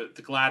about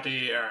the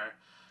gladiator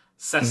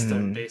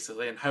system,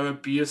 basically, and how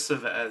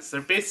abusive it is.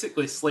 They're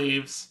basically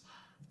slaves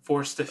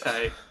forced to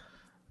fight.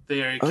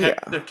 They're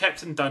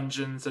kept in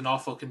dungeons in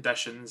awful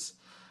conditions.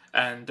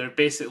 And they're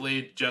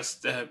basically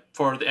just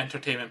for the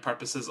entertainment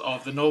purposes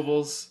of the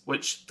nobles,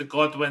 which the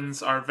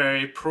Godwins are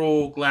very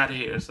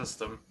pro-gladiator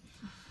system.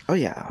 Oh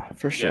yeah,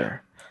 for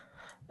sure.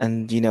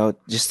 And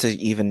just to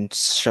even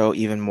show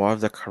even more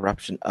of the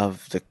corruption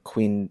of the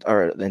queen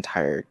or the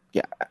entire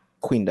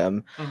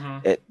queendom,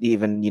 it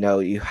even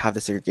you have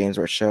the Sacred Games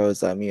where it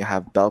shows you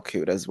have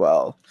Belkut as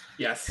well.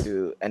 Yes,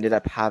 who ended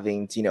up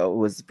having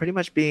was pretty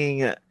much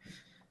being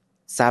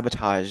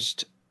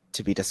sabotaged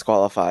to be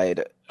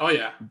disqualified. Oh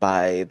yeah,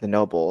 by the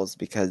nobles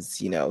because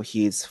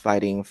he's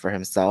fighting for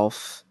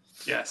himself.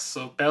 Yes,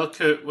 so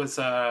Belkut was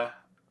a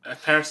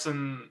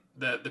person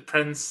that the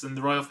prince and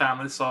the royal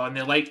family saw, and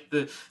they liked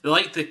the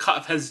cut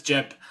of his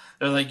jib.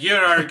 They're like,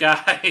 "You're our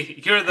guy.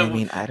 You're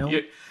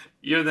the.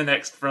 You're the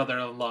next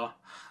brother-in-law."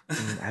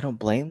 I don't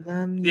blame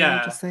them.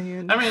 Yeah. Just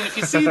saying. I mean, if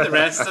you see the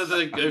rest of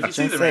the Just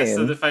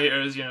saying.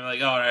 fighters,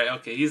 like, all right,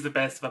 okay, he's the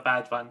best of a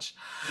bad bunch.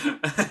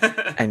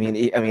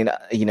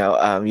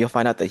 You'll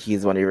find out that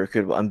he's one of your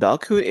recruitable, and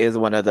Belkut is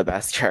one of the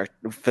best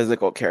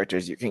physical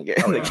characters you can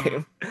get in the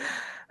game.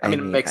 I mean,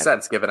 it makes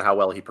sense given how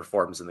well he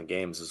performs in the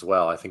games as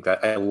well. I think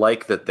that I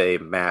like that they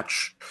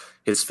match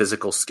his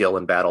physical skill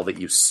in battle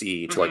that you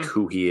see to like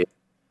who he is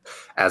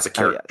as a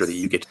character that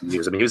you get to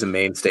use. I mean, he was a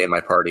mainstay in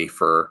my party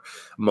for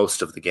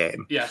most of the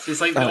game. Yes, he's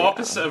like the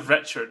opposite of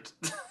Richard.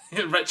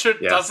 Richard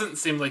doesn't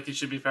seem like he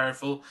should be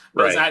powerful,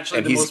 but he's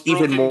actually the most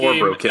broken. Even more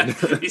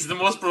broken. He's the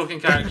most broken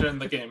character in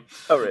the game.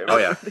 Oh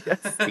yeah.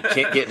 He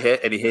can't get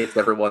hit, and he hits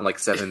everyone like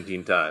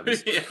 17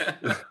 times.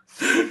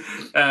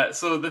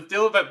 So the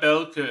deal about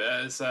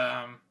Belkut is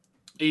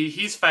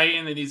he's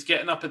fighting and he's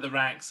getting up at the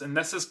ranks, and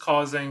this is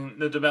causing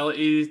the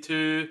nobility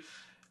to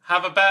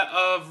have a bit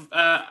of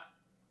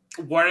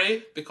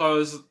worry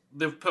because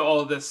they've put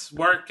all this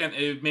work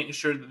into making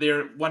sure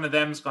that one of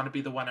them is going to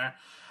be the winner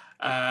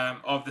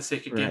of the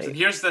Sacred Games. And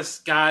here's this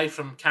guy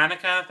from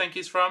Kanaka, I think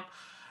he's from,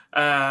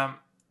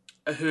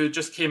 who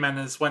just came in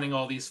as winning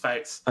all these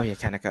fights. Oh yeah,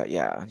 Kanaka,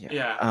 yeah.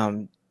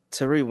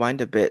 To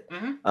rewind a bit,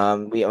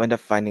 we end up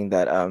finding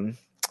that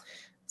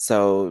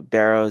so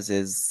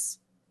Barrows'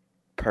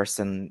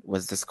 person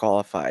was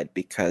disqualified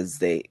because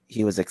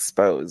he was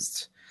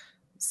exposed,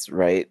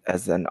 right,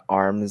 as an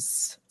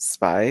arms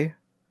spy.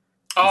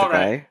 Oh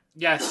right.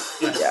 Yes.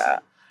 Yeah.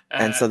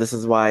 And so this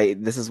is why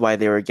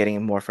they were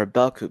getting more for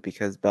Belkut,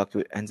 because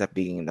Belkut ends up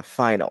being in the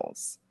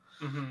finals.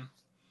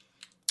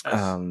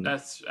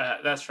 That's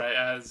right.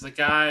 As a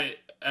guy,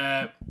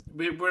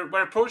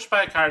 we're approached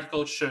by a character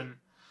called Shun,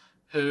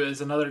 who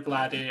is another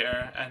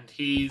gladiator, and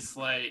he's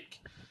like,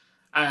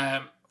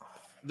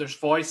 there's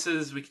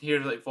voices. We can hear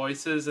like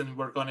voices, and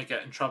we're going to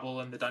get in trouble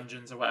in the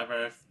dungeons or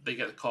whatever if they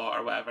get caught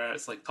or whatever.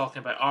 It's like talking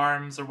about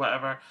arms or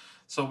whatever.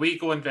 So we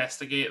go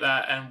investigate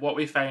that, and what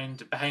we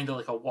find behind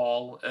like a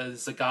wall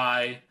is a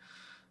guy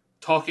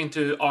talking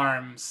to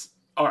armies.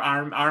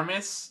 I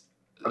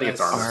think it's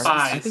arms.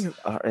 I think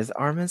is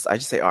arms. I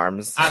just say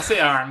arms. I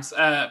say arms,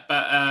 but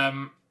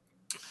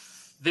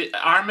the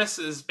Armis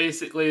is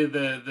basically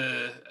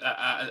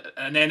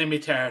an enemy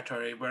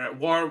territory. We're at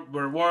war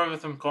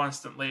with them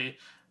constantly.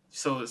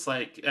 So it's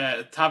like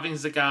having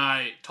the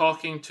guy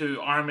talking to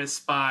Armis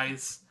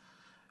spies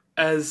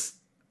is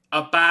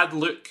a bad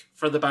look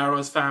for the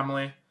Barrows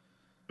family.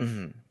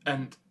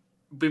 And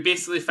we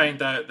basically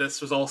find out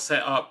this was all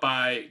set up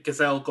by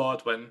Gazelle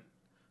Godwin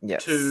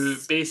to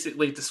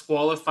basically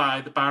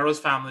disqualify the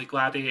Barrows family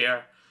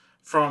gladiator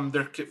from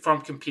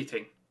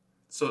competing.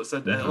 So it's a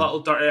little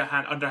dirty,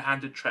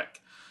 underhanded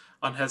trick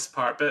on his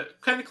part, but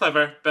kind of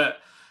clever, but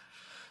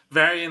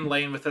very in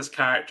line with his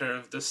character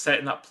of just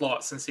setting up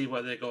plots and see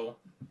where they go.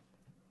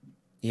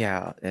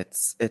 Yeah,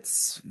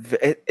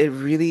 it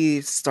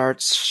really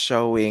starts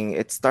showing.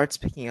 It starts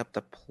picking up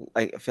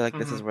I feel like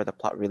this is where the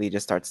plot really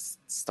just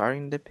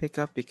starting to pick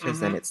up, because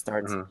then it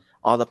starts.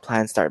 All the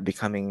plans start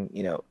becoming,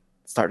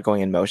 start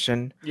going in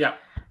motion. Yeah.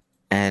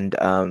 And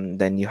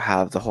then you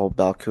have the whole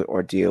Belkut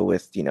ordeal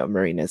with,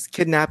 Marina's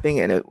kidnapping,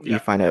 and you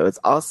find out it was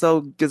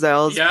also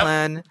Gazelle's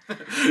plan.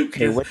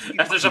 Okay,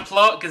 if there's a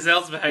plot,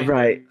 Gazelle's behind.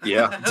 Right.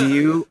 Yeah.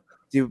 Do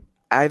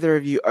either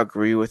of you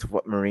agree with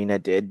what Marina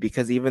did?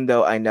 Because even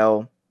though I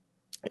know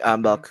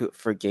Belkut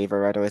forgave her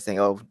right away, saying,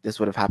 "Oh, this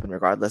would have happened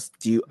regardless."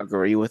 Do you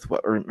agree with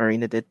what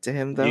Marina did to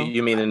him, though?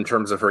 You mean in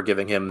terms of her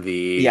giving him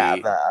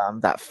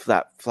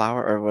that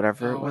flower or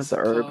whatever it was, the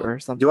herb or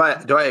something? Do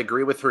I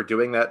agree with her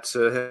doing that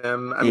to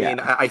him? I mean,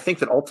 I think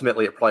that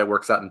ultimately it probably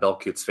works out in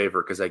Belkut's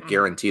favor, because I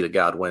guarantee the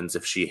Godwins,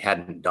 if she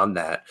hadn't done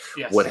that,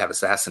 would have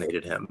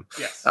assassinated him.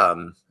 Yes. I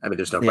mean,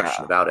 there's no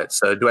question about it.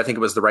 So, do I think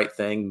it was the right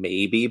thing?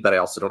 Maybe, but I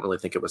also don't really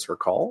think it was her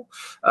call.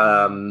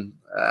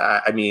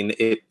 I mean,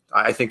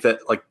 I think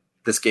that like,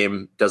 this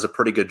game does a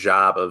pretty good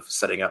job of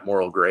setting up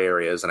moral gray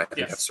areas, and I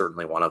think that's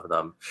certainly one of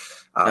them.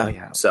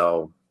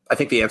 So I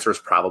think the answer is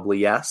probably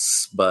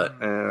yes, but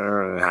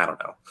I don't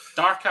know.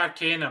 Dark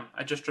Arcanum.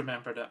 I just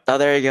remembered it. Oh,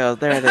 there you go.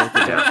 There it is.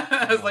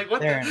 I was like,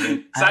 what?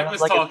 Zach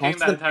was talking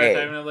that entire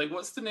time, and I'm like,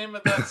 what's the name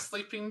of that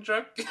sleeping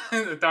drug?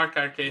 The Dark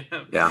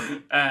Arcanum. Yeah.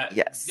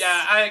 Yes.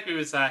 Yeah, I agree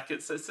with Zach.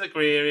 It's a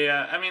gray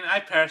area. I mean,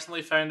 I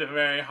personally found it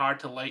very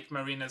hard to like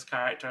Marina's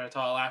character at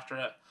all after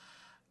it.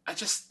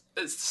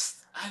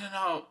 I don't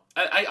know.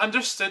 I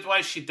understood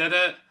why she did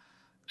it,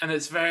 and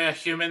it's very a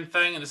human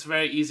thing, and it's a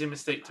very easy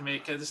mistake to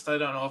make. I don't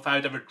know if I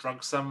would ever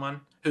drug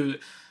someone who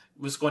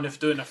was going to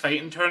do in a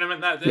fighting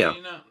tournament that day.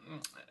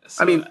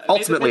 So I mean,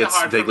 ultimately,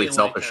 it's vaguely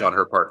selfish on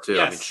her part too.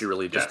 I mean, she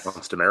really just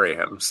wants to marry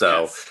him,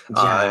 so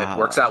it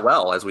works out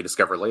well, as we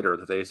discover later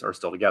that they are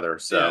still together.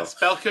 So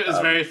Belkut is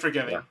very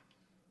forgiving.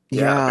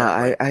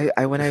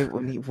 I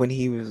when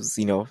he was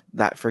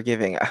that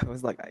forgiving, I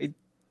was like,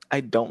 I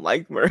don't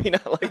like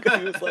Marina. Like,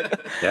 he was like,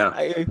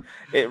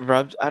 it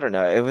rubbed. I don't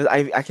know. It was.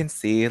 I can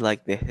see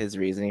like his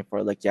reasoning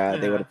for like,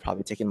 they would have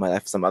probably taken my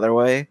life some other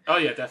way. Oh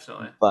yeah,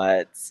 definitely.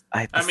 But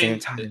at the same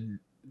time,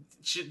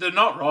 they're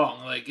not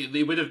wrong. Like,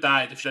 they would have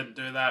died if she didn't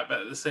do that,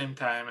 but at the same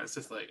time, it's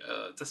just like,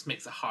 it just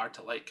makes it hard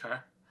to like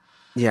her.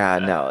 Yeah,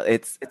 no,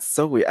 it's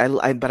so weird.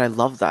 But I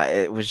love that.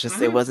 It was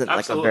just it wasn't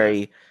like a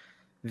Absolutely.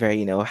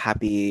 very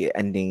happy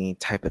ending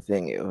type of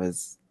thing. It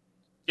was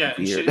Yeah,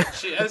 and weird.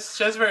 she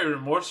is very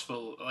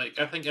remorseful. Like,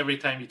 I think every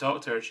time you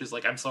talk to her, she's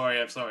like, I'm sorry,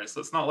 I'm sorry.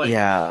 So it's not like the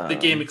Yeah.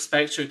 game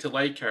expects you to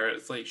like her.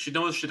 It's like she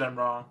knows she done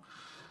wrong.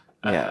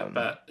 Yeah.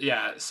 But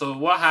yeah, so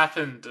what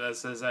happened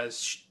is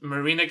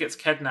Marina gets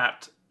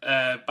kidnapped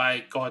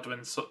by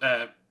Godwin's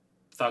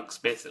thugs,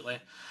 basically.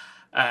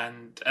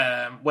 And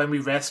when we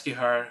rescue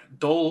her,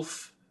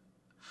 Dolph,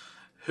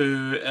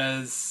 who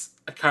is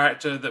a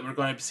character that we're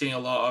going to be seeing a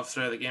lot of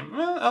throughout the game,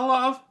 well, a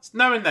lot of,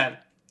 now and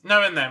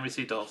then we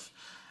see Dolph.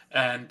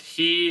 And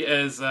he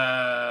is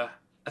a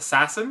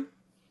assassin,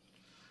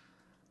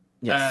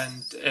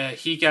 Yes. and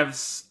he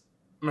gives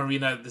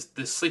Marina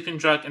the sleeping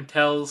drug and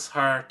tells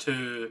her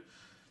to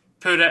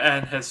put it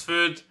in his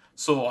food.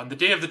 So on the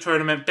day of the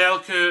tournament,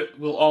 Belku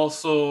will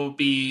also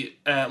be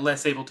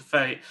less able to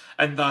fight,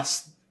 and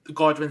thus the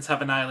Godwins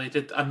have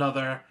annihilated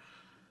another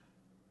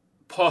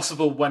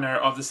possible winner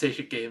of the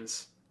Sacred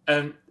Games,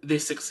 and they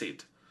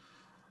succeed.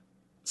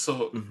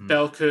 So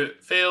Belku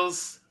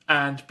fails,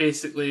 and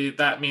basically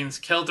that means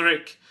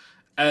Kildrick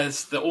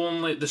is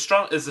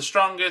the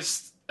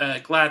strongest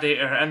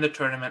gladiator in the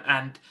tournament,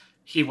 and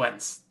he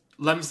wins.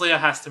 Limslia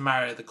has to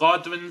marry the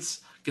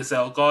Godwins,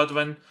 Gazelle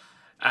Godwin,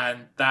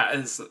 and that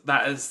is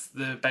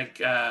the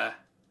big.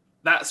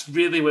 That's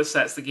really what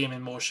sets the game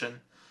in motion.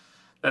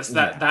 That's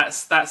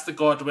the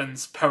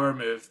Godwins' power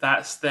move.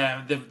 That's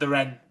them. They're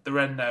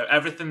in now.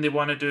 Everything they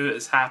want to do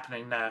is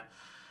happening now.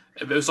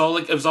 It was all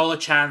a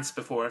chance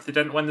before. If they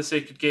didn't win the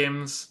Sacred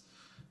Games,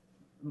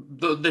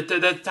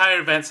 the entire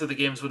events of the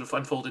games would have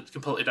unfolded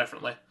completely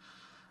differently.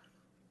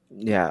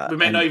 Yeah. We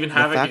might not even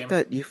have the a fact game.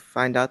 that you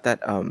find out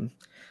that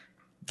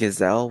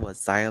Gazelle was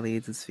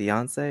Xyleid's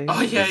fiance.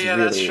 Oh yeah,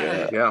 was that's really,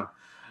 right. Yeah.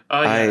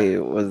 Oh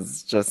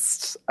yeah.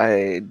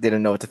 I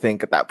didn't know what to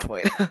think at that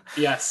point.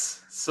 Yes.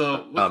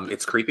 So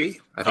it's creepy,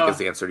 I think is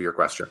the answer to your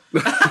question.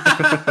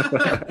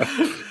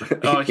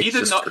 He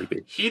did not.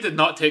 Creepy. He did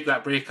not take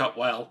that breakup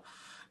well.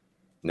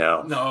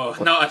 No, not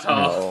at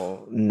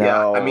all. No.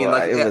 Yeah, I mean,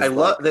 I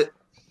love like... that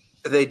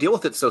they deal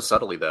with it so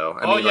subtly, though.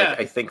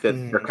 I think that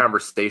their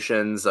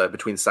conversations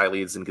between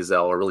Xyleid's and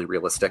Gazelle are really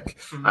realistic.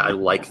 Mm-hmm. I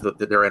like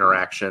their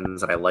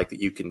interactions, and I like that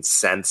you can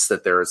sense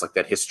that there is like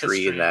that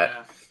history and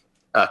that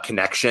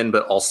connection,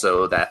 but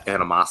also that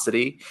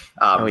animosity.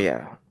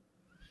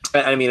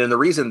 I mean, and the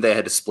reason they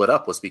had to split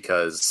up was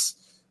because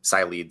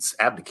Xyleid's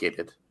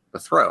abdicated the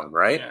throne,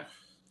 right?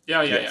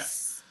 Yeah.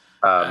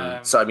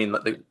 So I mean,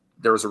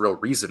 there was a real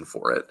reason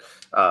for it,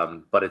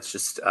 but it's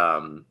just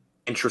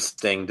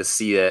interesting to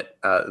see it,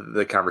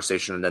 the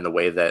conversation, and then the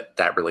way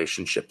that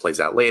relationship plays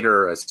out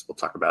later, as we'll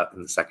talk about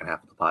in the second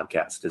half of the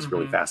podcast, is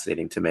really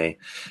fascinating to me.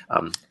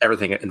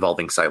 Everything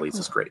involving Xyleid's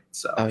is great.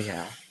 So,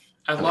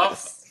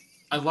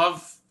 I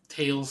love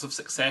tales of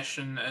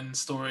succession and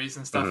stories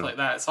and stuff like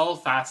that. It's all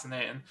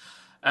fascinating,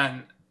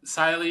 and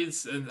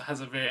Xyleid's has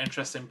a very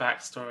interesting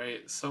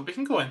backstory. So we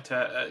can go into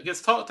it. It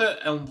gets talked to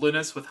in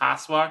Lunas with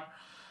Haswar,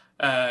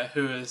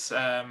 who is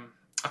a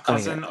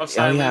cousin of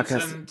Xyleid's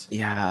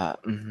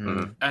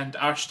and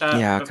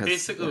Arshtat. But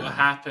basically what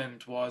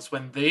happened was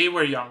when they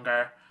were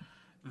younger,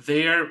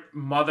 their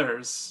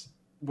mothers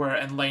were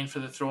in line for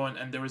the throne,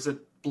 and there was a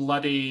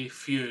bloody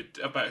feud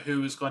about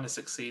who was going to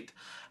succeed.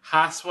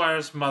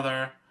 Haswar's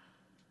mother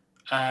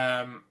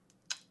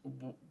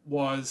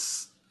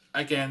was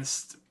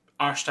against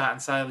Arshtat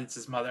and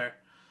Xyleid's mother.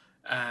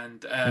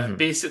 And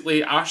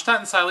basically, Arshtat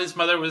and Xyleid's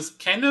mother was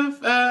kind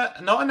of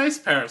not a nice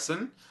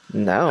person.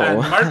 No.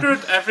 And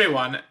murdered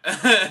everyone,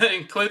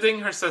 including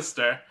her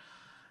sister.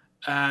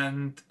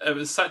 And it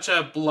was such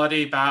a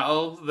bloody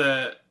battle.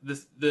 The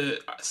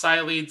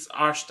Xyleid's,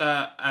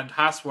 Arshtat, and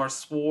Haswar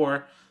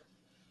swore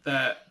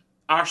that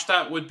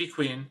Arshtat would be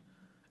queen,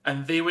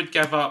 and they would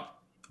give up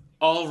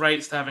all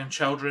rights to having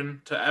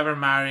children, to ever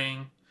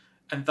marrying,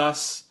 and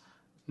thus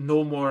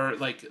no more,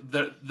 like,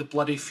 the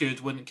bloody feud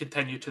wouldn't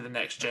continue to the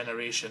next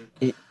generation.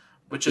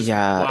 Which is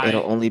why,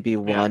 it'll only be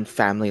one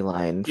family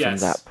line from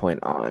that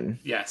point on.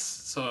 Yes,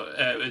 so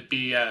it would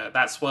be,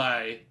 that's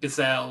why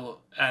Gazelle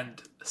and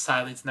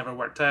Xyleid's never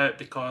worked out,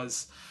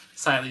 because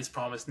Xyleid's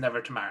promised never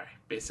to marry,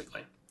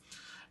 basically.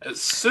 It's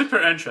super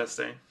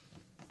interesting.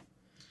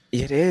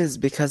 It is,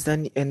 because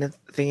then, and the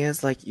thing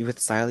is, like, with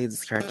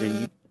Xyleid's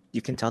character,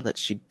 you can tell that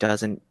she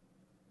doesn't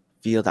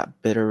feel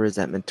that bitter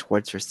resentment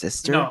towards her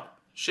sister. No,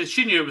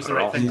 she knew it was the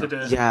right thing to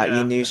do. Yeah,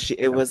 you knew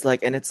it was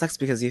like, and it sucks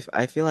because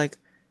I feel like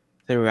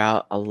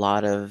throughout a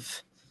lot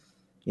of,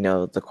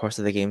 the course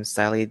of the game,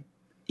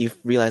 you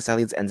realize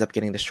Xyleid's ends up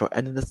getting the short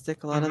end of the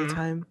stick a lot of the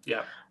time.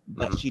 Yeah.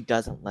 But she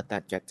doesn't let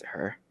that get to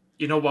her.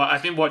 You know what?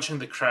 I've been watching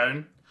The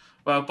Crown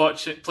while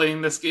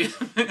playing this game.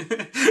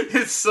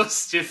 It's so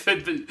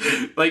stupid, but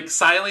like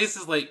Xyleid's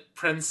is like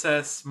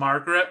Princess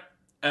Margaret,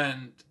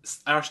 and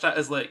Arshtat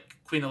is like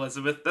Queen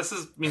Elizabeth. This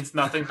means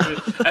nothing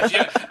to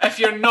if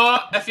you're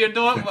not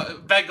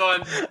big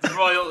on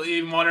royalty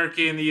be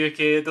monarchy in the UK.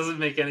 It doesn't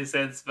make any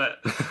sense, but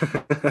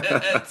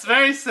it's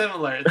very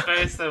similar. It's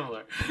very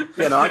similar.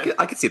 Yeah, no,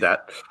 I could see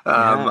that.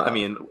 I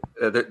mean,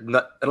 I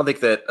don't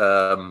think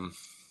that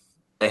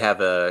they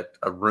have a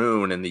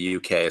rune in the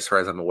UK, as far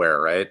as I'm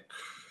aware, right?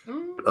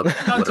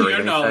 Not to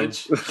your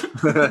knowledge.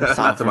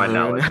 Not to my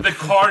knowledge. The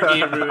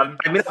Corgi rune.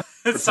 I mean,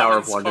 the Tower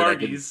of London, I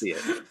didn't see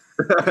it.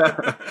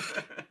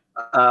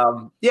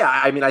 Yeah,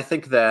 I mean, I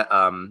think that,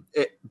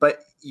 but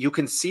you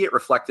can see it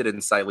reflected in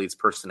Cylee's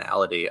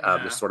personality,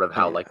 just sort of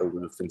how like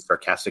aloof and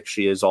sarcastic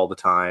she is all the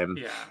time,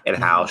 and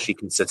how she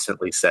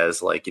consistently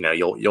says, like, you know,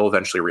 you'll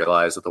eventually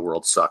realize that the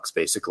world sucks,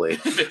 basically,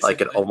 like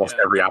at almost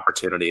every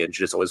opportunity, and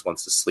she just always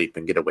wants to sleep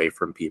and get away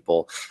from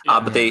people.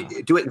 But they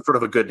do it in sort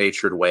of a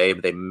good-natured way.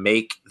 But they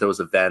make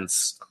those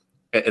events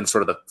and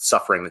sort of the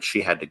suffering that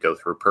she had to go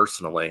through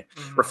personally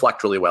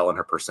reflect really well in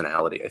her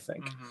personality, I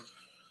think.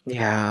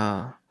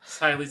 Yeah.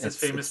 Cylee's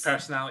famous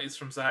personalities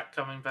from Zach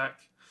coming back.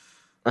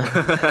 Can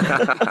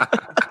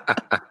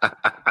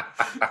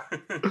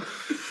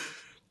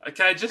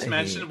I just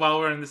mention, while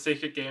we're in the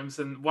Sacred Games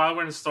and while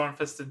we're in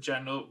Stormfist in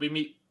general, we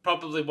meet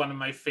probably one of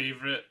my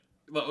favorite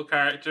little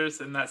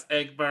characters, and that's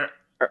Egbert.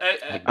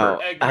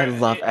 Egbert. I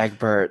love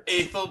Egbert.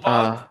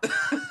 Aethelbald.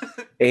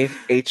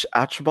 H.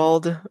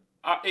 Archibald?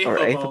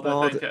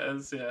 Aethelbald, I think it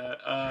is,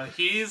 yeah.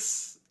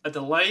 He's a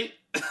delight.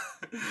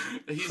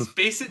 He's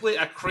basically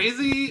a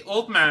crazy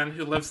old man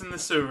who lives in the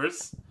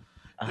sewers,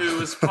 who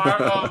was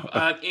part of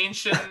an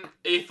ancient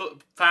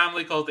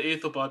family called the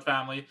Aethelbald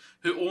family,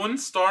 who owned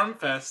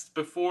Stormfist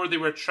before they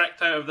were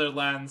tricked out of their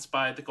lands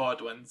by the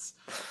Godwins.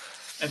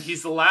 And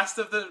he's the last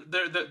of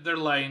their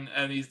line,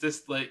 and he's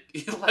just like,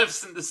 he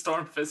lives in the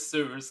Stormfist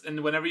sewers, and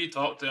whenever you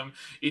talk to him,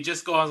 he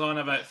just goes on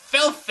about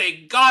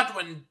filthy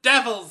Godwin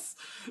devils.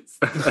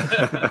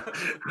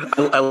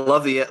 I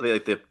love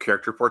the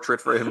character portrait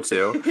for him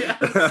too.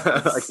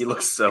 Like, he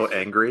looks so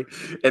angry,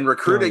 and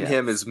recruiting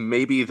him is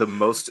maybe the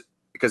most,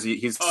 because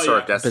he's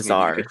sort of destined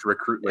to get to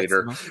recruit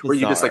later, where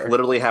you just like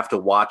literally have to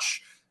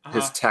watch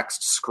his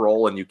text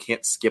scroll and you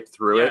can't skip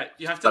through it.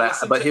 You have to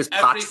listen but to his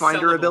every Pathfinder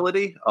syllable.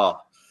 ability,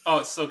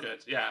 it's so good.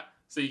 Yeah,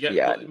 so you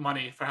get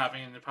money for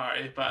having in the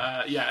party,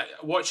 but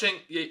watching,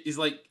 he's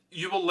like,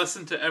 you will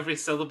listen to every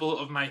syllable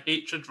of my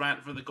hatred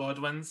rant for the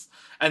Godwins,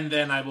 and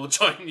then I will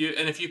join you.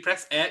 And if you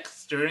press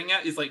X during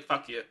it, he's like,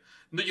 fuck you.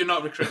 No, you're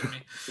not recruiting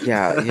me.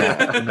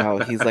 No,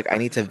 he's like, I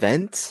need to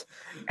vent,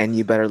 and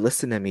you better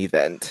listen to me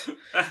vent.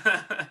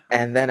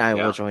 And then I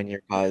will join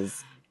your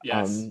cause.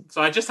 Yes.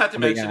 So I just had to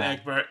mention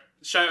Egbert.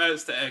 Shout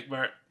outs to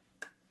Egbert.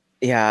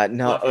 Yeah,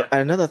 no,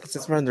 another,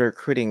 since we're on the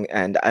recruiting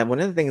end, one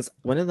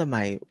of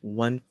my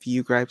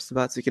few gripes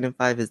about Suikoden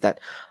 5 is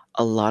that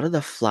a lot of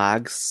the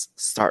flags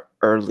start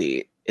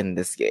early in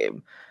this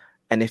game.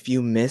 And if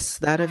you miss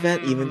that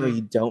event, even though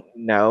you don't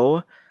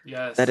know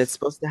that it's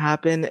supposed to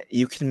happen,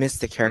 you can miss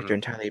the character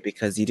entirely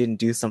because you didn't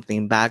do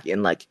something back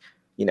in, like,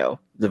 you know,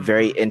 the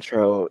very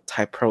intro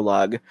type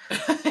prologue.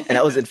 And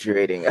that was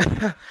infuriating.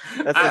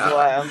 That's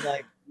why I'm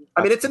like,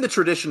 I mean, it's in the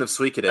tradition of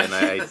Suikoden.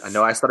 I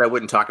know I said I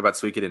wouldn't talk about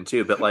Suikoden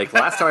 2, but like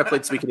last time I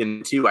played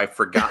Suikoden 2, I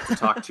forgot to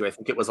talk to, I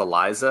think it was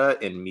Eliza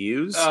in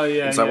Muse. So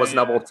I wasn't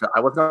able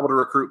to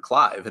recruit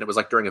Clive, and it was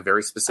like during a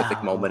very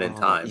specific moment in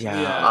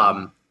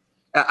time.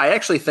 I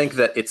actually think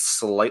that it's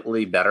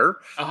slightly better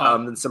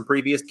than some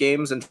previous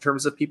games in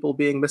terms of people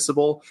being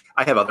missable.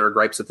 I have other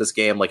gripes with this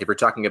game, like if you're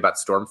talking about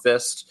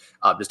Stormfist,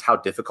 just how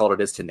difficult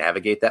it is to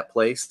navigate that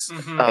place.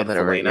 And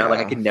Helena, like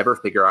I could never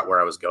figure out where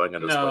I was going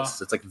in those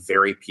places. It's like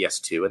very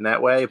PS2 in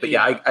that way. But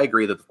I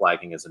agree that the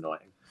flagging is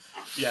annoying.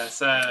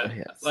 Yes,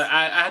 like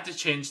I had to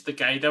change the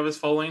guide I was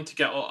following to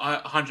get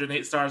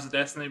 108 stars of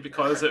Destiny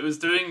because it was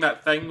doing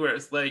that thing where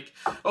it's like,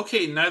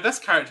 okay, now this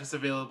character's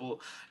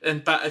available,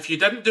 but if you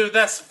didn't do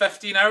this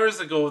 15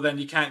 hours ago, then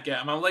you can't get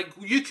him. I'm like,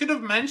 you could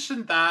have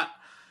mentioned that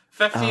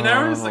 15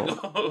 hours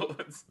ago.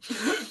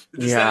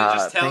 Instead of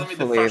just telling me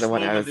the first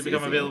moment they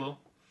become available.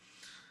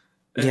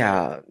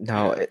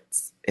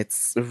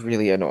 It's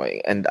really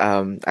annoying, and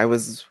I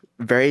was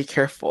very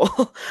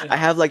careful. I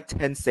have like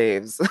 10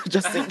 saves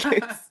just in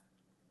case.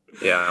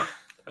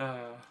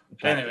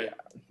 Anyway,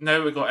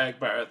 now we got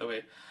Egbert out of the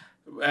way.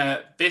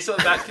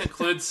 Basically, that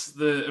concludes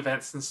the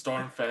events in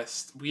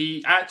Stormfist.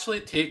 We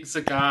actually take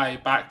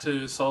Zagai back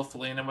to Sol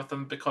Falena with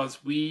him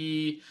because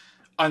we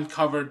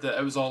uncovered that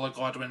it was all a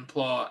Godwin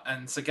plot,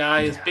 and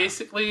Zagai is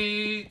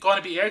basically going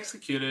to be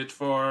executed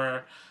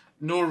for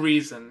no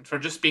reason, for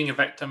just being a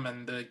victim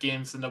in the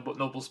games the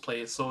Nobles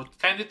play. So,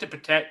 kind of to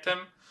protect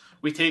him,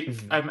 we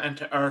take him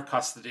into our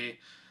custody,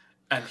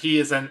 and he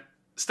is in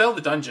still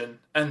the dungeon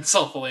in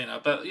Sol Falena,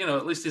 but you know,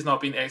 at least he's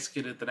not being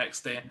executed the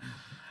next day.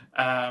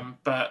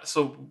 But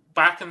so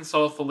back in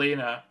Sol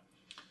Falena,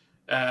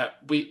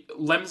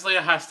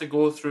 Limslia has to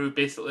go through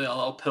basically a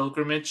little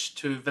pilgrimage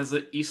to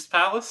visit East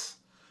Palace,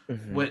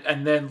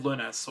 and then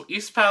Lunas. So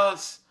East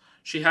Palace,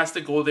 she has to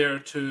go there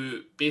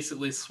to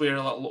basically swear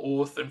a little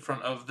oath in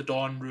front of the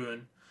Dawn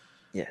Rune.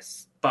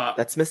 Yes, but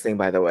that's missing,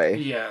 by the way.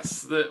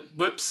 Yes, the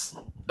whoops,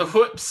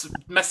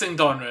 missing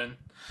Dawn Rune.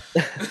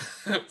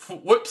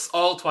 Whoops,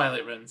 all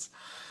Twilight runes.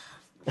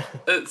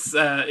 It's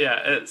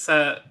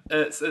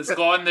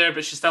gone there,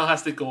 but she still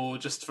has to go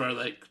just for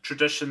like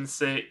tradition's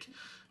sake.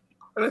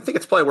 And I think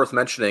it's probably worth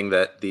mentioning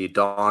that the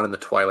Dawn and the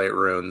Twilight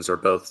runes are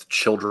both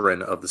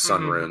children of the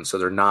Sun rune, so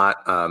they're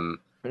not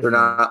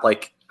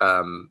like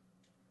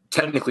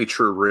technically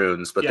true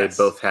runes, but Yes.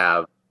 they both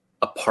have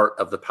a part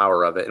of the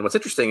power of it. And what's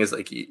interesting is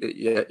like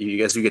you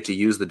guys do get to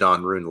use the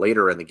Dawn rune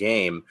later in the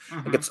game.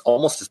 I think it's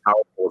almost as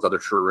powerful as other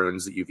true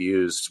runes that you've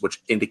used,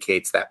 which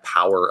indicates that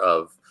power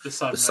of The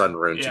Sun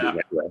rune to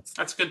begin with.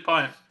 That's a good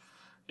point.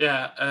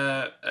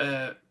 Yeah,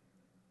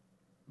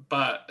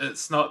 but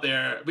it's not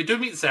there. We do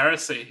meet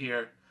Cersei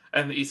here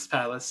in the East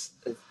Palace.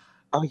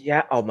 Oh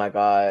yeah! Oh my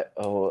god!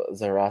 Oh,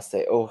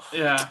 Zarase! Oh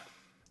Yeah,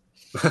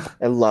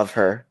 I love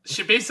her.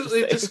 she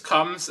basically just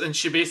comes and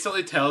she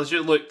basically tells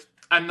you, "Look,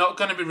 I'm not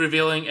going to be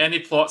revealing any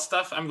plot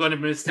stuff. I'm going to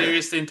be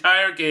mysterious the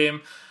entire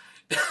game,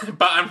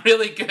 but I'm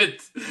really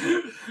good.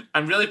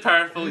 I'm really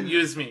powerful.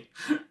 Use me."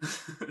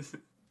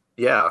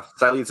 Yeah,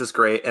 Xylene's is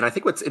great, and I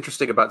think what's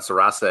interesting about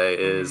Zarase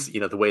is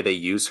the way they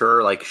use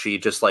her. Like she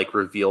just like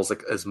reveals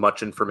like as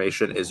much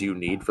information as you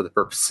need for the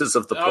purposes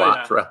of the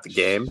plot throughout the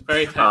game.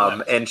 Very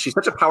and she's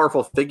such a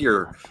powerful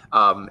figure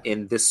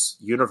in this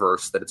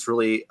universe that it's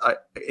really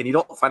and you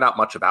don't find out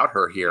much about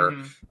her here.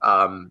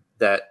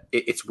 That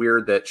it's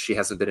weird that she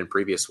hasn't been in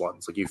previous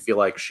ones. Like you feel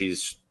like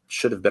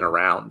should have been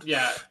around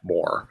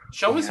more.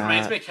 She always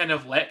reminds me kind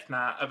of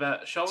Leknat a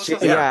bit. I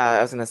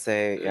was gonna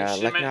say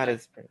Leknat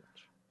is pretty much.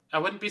 I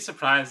wouldn't be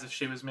surprised if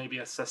she was maybe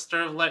a sister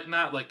of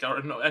Leknat, like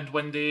and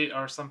Wendy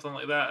or something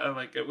like that.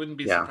 Like it wouldn't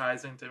be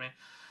surprising to me.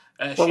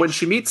 When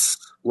she meets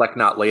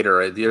Leknat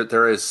later,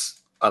 there is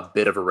a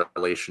bit of a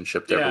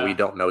relationship there, but we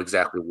don't know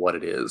exactly what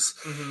it is.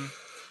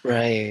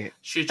 Right.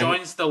 She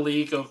joins the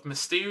League of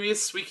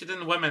Mysterious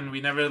Suikoden Women we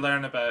never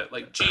learn about,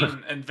 like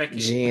Jean and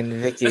Vicky.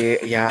 Vicky,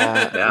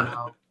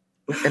 yeah.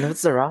 And with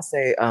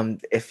Zarase,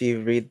 if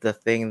you read the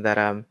thing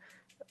that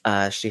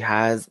she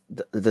has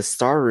the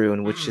Star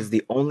Rune, which is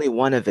the only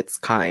one of its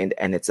kind,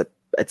 and it's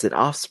an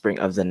offspring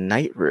of the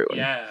Night Rune.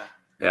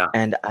 Yeah.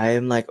 And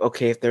I'm like,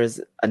 okay, if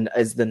is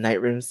the Night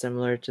Rune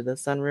similar to the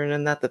Sun Rune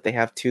in that they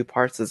have two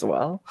parts as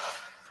well?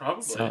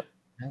 Probably. So,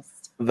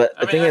 but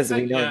the thing is,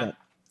 we know that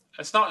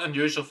it's not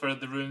unusual for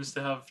the runes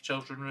to have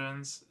children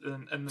runes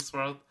in this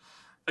world.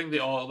 I think they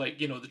all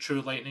the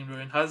true Lightning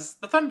Rune has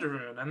the Thunder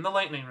Rune and the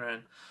Lightning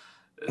Rune.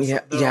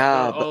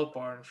 They're all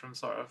born from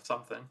sort of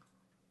something.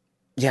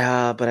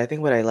 Yeah, but I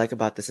think what I like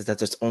about this is that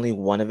there's only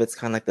one of its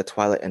kind, like the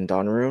Twilight and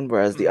Dawn Rune,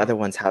 whereas the other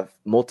ones have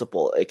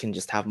multiple. It can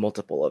just have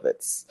multiple of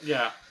its.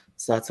 Yeah.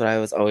 So that's what I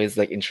was always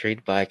like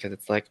intrigued by, because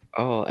it's like,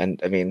 oh, and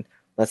I mean,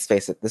 let's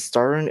face it, the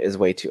Star Rune is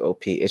way too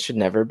OP. It should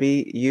never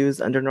be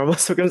used under normal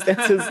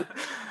circumstances.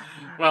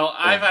 Well,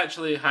 I've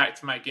actually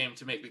hacked my game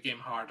to make the game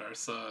harder,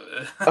 so...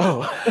 I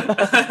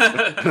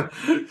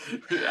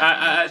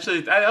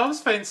always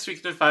find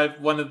Suikoden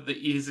 5 one of the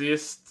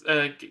easiest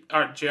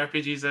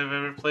JRPGs I've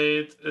ever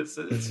played. It's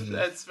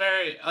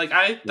very... Like,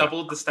 I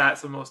doubled the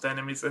stats of most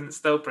enemies, and it's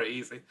still pretty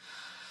easy.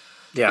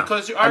 Yeah,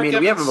 because we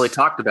haven't really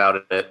talked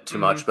about it too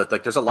much, but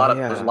like there's a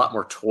lot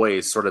more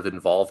toys sort of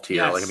involved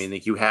here. Yes. Like, I mean,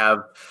 like, you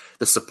have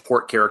the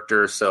support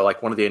characters. So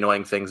like one of the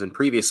annoying things in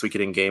previous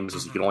Suikoden games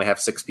is you can only have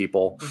 6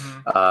 people,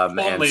 and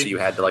so you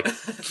had to like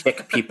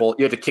kick people.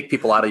 You had to kick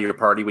people out of your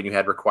party when you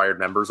had required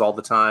members all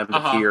the time.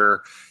 But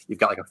here you've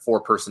got like a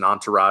 4-person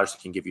entourage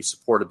that can give you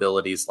support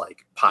abilities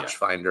like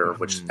Potchfinder,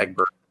 which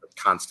Egbert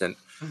constant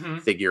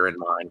figure in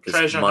mind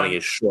because money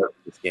is short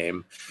in this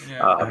game.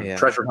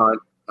 Treasure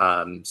Hunt.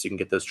 So you can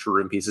get those true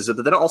rune pieces.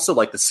 But then also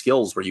like the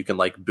skills where you can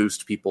like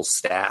boost people's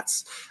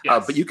stats.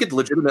 But you could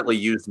legitimately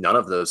use none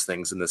of those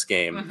things in this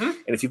game.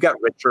 And if you've got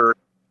Richard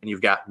and you've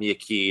got Mia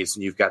Keys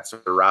and you've got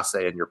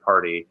Zarase in your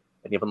party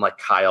and even like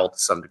Kyle to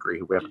some degree,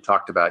 who we haven't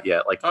talked about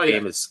yet, like the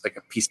game is like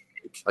a piece of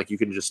cake. Like you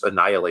can just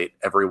annihilate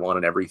everyone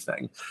and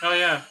everything. Oh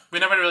yeah. We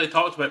never really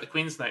talked about the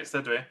Queen's Knights,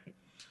 did we?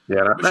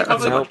 Yeah, not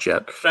much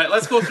yet. Right,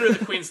 let's go through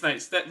the Queen's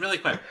Knights really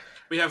quick.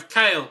 We have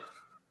Kyle.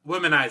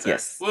 Womanizer.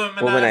 Yes.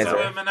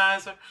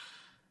 Womanizer.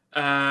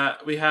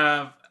 We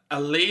have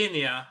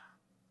Alenia.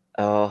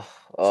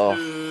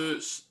 Who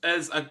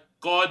is a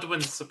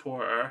Godwin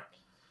supporter.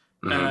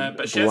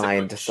 But she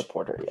blind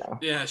supporter,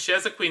 Yeah, she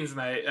has a Queen's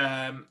Knight.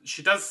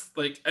 She does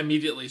like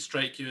immediately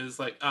strike you as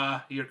like,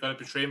 you're gonna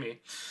betray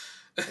me.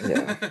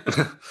 Yeah.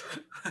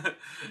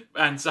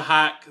 And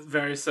Zahak,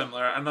 very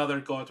similar, another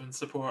Godwin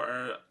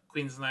supporter,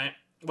 Queen's Knight.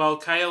 Well,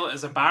 Kyle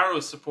is a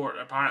Barrows supporter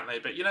apparently,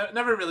 but it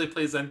never really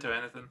plays into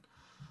anything.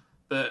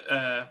 But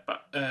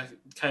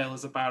Kyle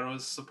is a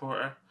Barrows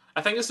supporter.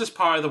 I think it's just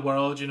part of the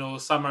world,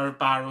 some are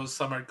Barrows,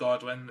 some are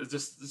Godwin. It's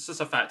just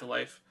a fact of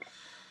life.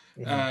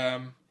 We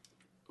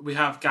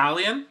have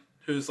Galleon,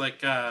 who's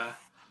like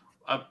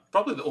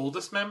probably the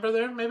oldest member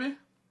there, maybe.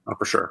 Oh,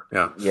 for sure,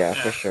 yeah,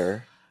 for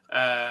sure.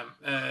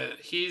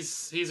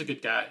 He's a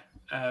good guy.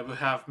 We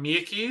have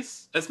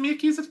Miyakis. Is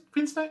Miyakis a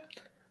Queen's Knight?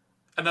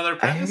 Another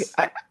apprentice?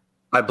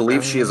 I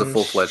believe she is a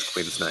full-fledged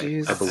Queen's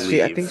Knight. I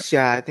believe. I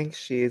think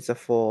she is a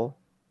full.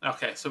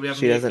 Okay, so we have.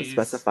 She doesn't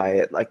specify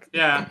it. Like,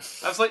 I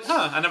was like,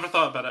 I never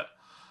thought about it.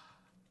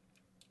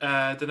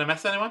 Did I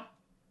miss anyone?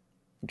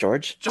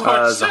 George? George.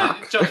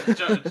 Zahak.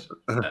 George.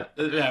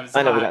 Yeah, it was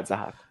I know we Zahak.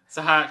 got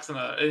Zahak.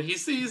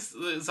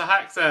 Zahak's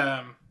Zahak's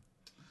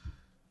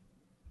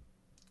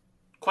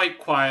quite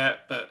quiet,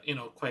 but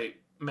quite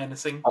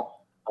menacing.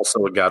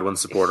 Also a Godwin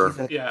supporter. He's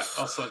a- Yeah,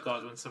 also a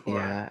Godwin supporter.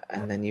 Yeah,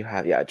 and then you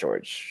have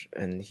George,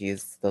 and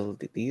he's the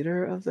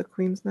leader of the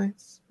Queen's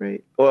Knights,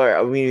 right? Or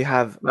I mean, you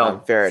have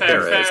No, Farrah.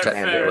 Farrah the is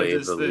commander. technically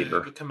is the leader.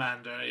 the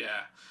commander.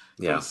 Yeah,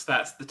 Yeah.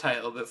 that's the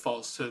title that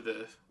falls to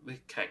the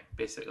king,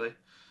 basically,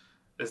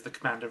 is the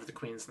commander of the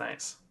Queen's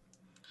Knights,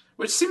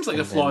 which seems like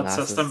And a flawed then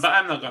last system, is- but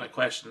I'm not going to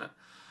question it.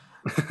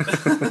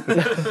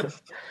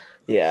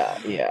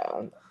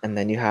 Yeah. And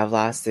then you have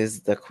last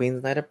is the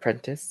Queen's Knight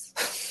Apprentice.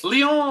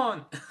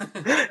 Leon.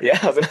 Yeah,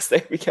 I was gonna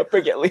say we can't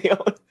forget Leon.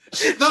 Not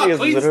She is Queen's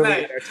literally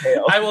Knight. in her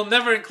tail. I will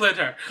never include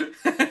her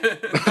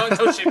not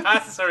until she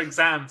passes her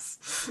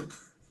exams.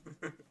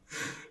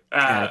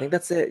 Yeah, I think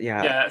that's it.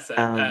 yeah, Yeah. that's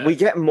it. We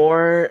get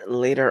more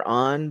later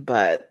on,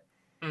 but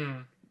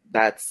mm,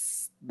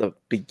 that's the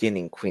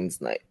beginning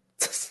Queen's Knight.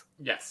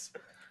 yes.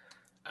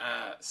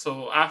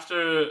 So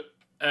after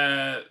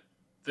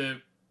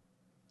the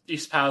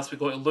East Palace, we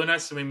go to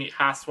Lunas and we meet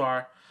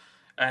Haswar,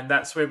 and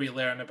that's where we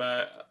learn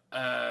about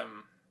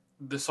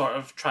the sort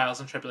of trials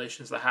and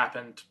tribulations that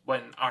happened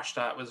when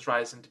Arshtat was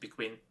rising to be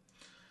queen.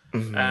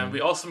 Mhm.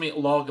 We also meet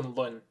Log and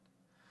Lun.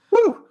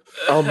 Woo!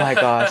 Oh my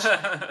gosh.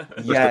 They're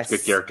Yes. such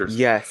good characters.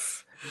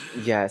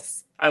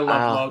 Yes. I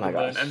love Oh Log my and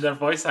Lun, gosh. and their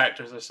voice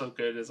actors are so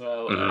good as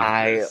well.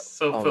 Mhm. They're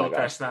so oh full my of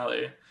gosh.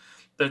 personality.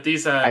 They're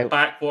these I-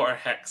 backwater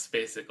hicks,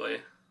 basically.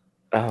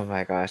 Oh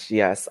my gosh.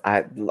 Yes.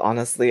 I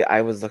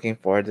was looking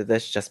forward to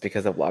this just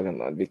because of Log and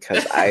Lun,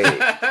 because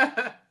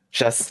I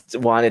just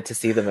wanted to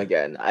see them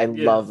again. I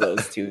love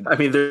those two. I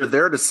mean, they're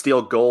there to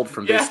steal gold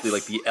from basically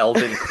Yes. like the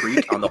Elven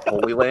Creek on the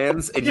Holy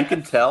Lands, and you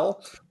can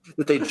tell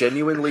that they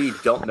genuinely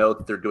don't know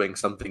that they're doing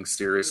something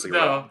seriously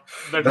wrong.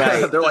 No, they're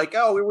Right. They're like,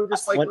 oh, we're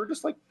just like What-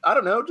 I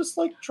don't know, just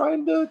like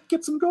trying to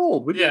get some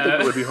gold. We didn't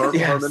think it would be hard to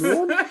harm Yes.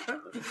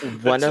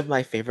 anyone. One of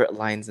my favorite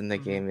lines in the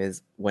Mhm. game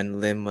is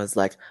when Lim was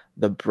like,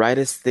 "The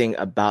brightest thing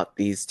about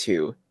these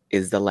two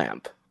is the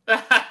lamp."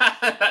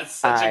 That's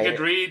such a I good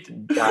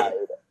read. Died.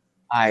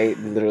 I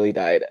literally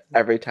died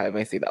every time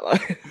I see that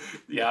line.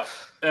 Yeah.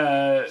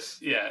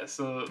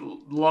 So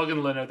Log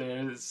and Lun are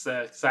there, as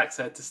Zach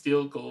said, to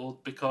steal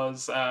gold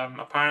because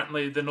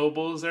apparently the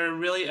nobles are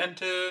really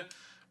into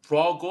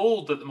raw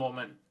gold at the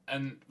moment.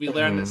 And we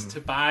learn it's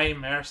to buy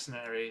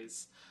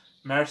mercenaries.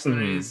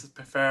 Mercenaries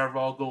prefer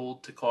raw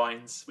gold to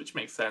coins, which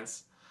makes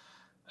sense.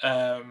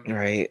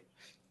 Right.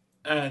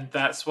 And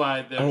that's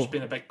why there's Oh.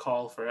 been a big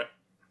call for it.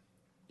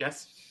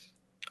 Yes?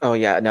 Oh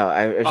yeah, no,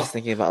 I was just Oh.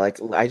 thinking about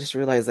I just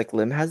realized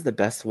Lim has the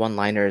best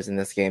one-liners in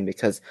this game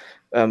because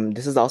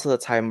this is also the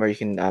time where you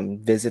can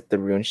visit the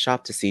rune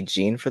shop to see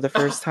Jean for the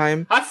first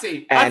time.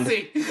 Hussy! And-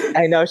 Hussy!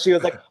 I know she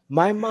was like,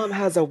 "My mom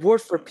has a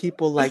word for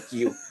people like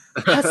you,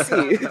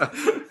 hussy."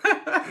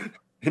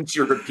 And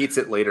she repeats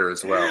it later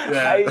as well.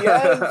 Yeah.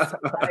 Yes.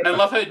 I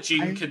love how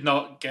Jean I- could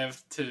not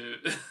give to.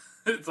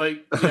 It's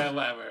like, yeah,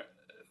 whatever.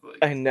 Like,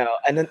 I know.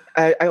 And then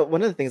I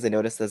one of the things I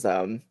noticed is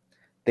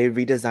they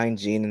redesigned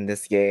Jean in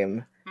this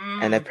game,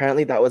 and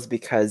apparently that was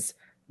because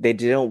they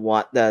didn't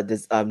want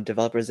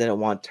developers didn't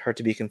want her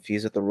to be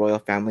confused with the royal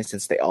family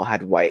since they all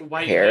had white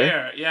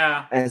hair.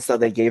 Yeah. And so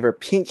they gave her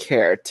pink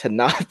hair to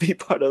not be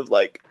part of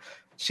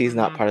she's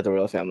not Mhm. part of the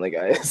royal family,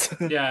 guys.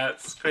 Yeah,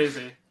 it's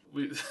crazy.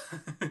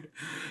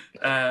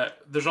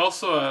 There's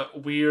also a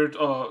weird,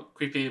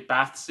 creepy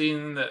bath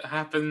scene that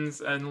happens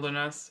in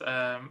Lunas.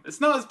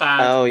 It's not as bad.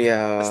 Oh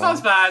yeah. It's not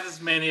as bad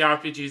as many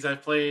RPGs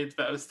I've played,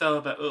 but it was still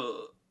a bit.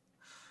 Ugh.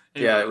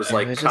 Yeah, it was It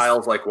like was just-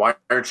 Kyle's like, why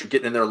aren't you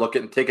getting in there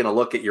taking a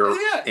look at your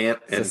Yeah. aunt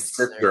and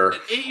Sister. sister? An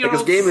 8-year-old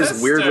Like, this game is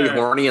sister. weirdly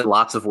horny in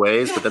lots of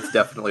ways, but that's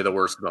definitely the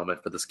worst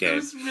moment for this It game.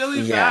 was really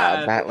Yeah,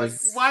 bad. that Like,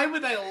 was- why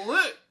would I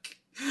look?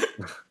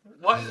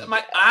 What?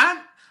 My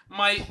aunt,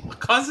 my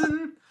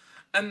cousin,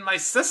 and my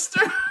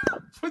sister?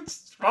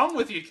 What's wrong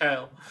with you,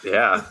 Kyle?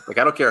 Yeah, like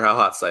I don't care how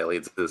hot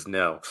Silene is.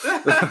 No.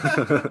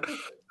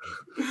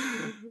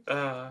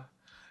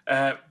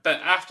 But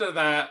after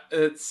that,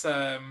 it's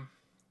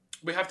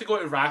we have to go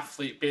to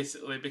Rathfleet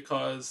basically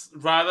because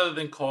rather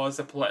than cause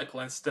a political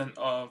incident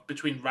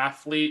between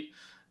Rathfleet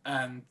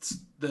and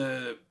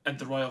the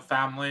royal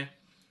family,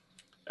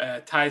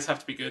 ties have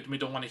to be good. And we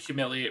don't want to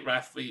humiliate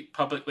Rathfleet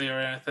publicly or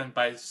anything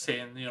by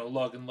saying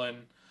Log and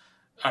Lun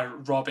are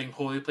robbing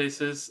holy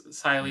places.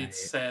 Silene Right.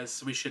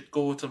 says we should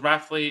go to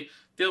Rathfleet,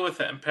 deal with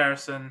it in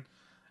person,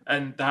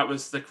 and that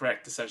was the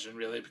correct decision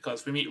really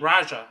because we meet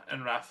Raja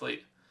in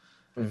Rathfleet.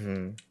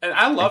 Mm-hmm. And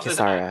I love And this.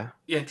 Kisara.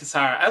 Yeah,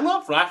 Kisara. I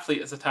love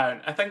Rathfleet as a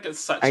town. I think it's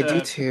such I do a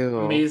too.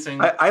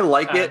 amazing. I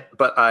like town. it,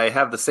 but I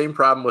have the same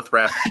problem with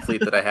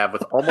Rathfleet that I have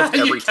with almost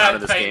You every town in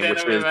can't this find game, which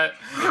anywhere is but-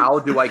 how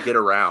do I get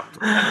around?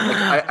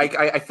 Like,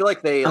 I feel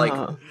like they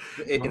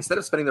instead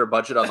of spending their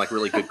budget on like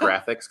really good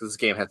graphics, because this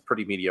game has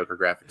pretty mediocre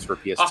graphics for a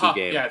PS2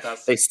 game, Yeah, it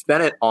does. they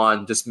spent it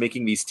on just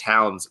making these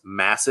towns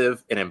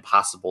massive and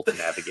impossible to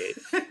navigate.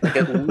 Like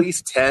at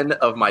least 10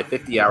 of my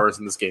 50 hours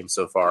in this game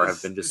so far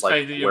have been just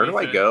like, where do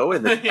I go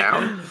in this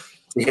town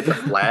to hit the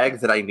flag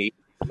that I need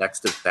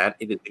next event?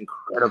 It is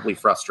incredibly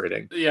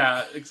frustrating.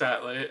 Yeah,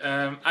 exactly.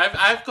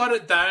 I've got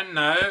it down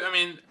now. I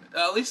mean,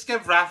 at least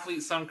give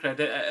Rathfleet some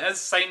credit. It is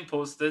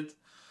signposted.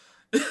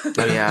 Oh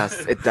yes,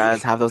 it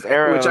does have those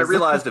arrows. Which I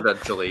realized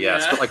eventually,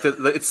 yes. Yeah. But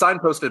like it's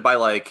signposted by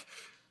like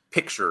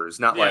pictures,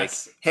 not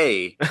Yes. like,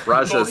 hey,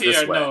 Raja's Go this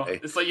here, way. no.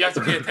 It's like you have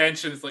to pay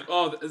attention. It's like,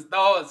 it's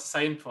a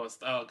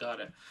signpost. Oh, got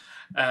it.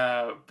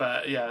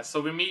 But yeah,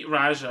 so we meet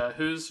Raja,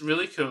 who's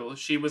really cool.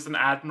 She was an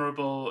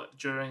admiral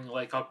during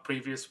like a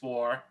previous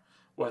war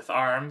with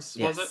arms.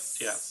 Was Yes.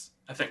 it? Yes,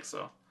 I think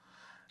so.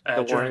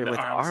 The during war with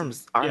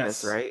arms,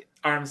 yes, right?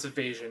 arms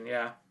invasion.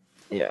 Yeah.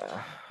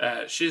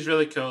 Yeah. She's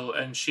really cool,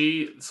 and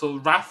so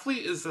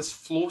Rathfleet is this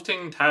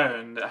floating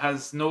town that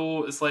has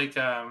it's like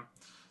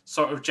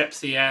sort of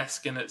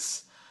gypsy-esque, and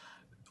it's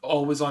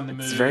always on the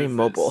move. It's very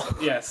mobile.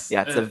 Yes.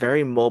 Yeah, it's a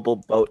very mobile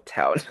boat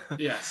town.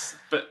 Yes,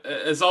 but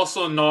it's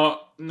also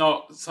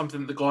not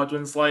something the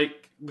Godwins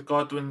like. The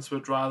Godwins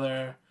would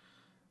rather,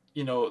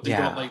 they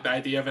don't like the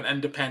idea of an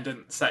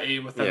independent city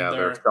within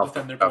their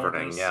self-governing,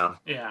 borders.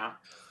 yeah.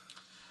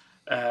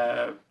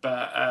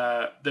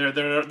 But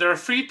they're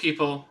free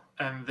people,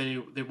 and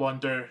they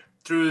wander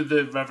through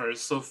the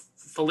rivers. So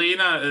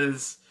Felina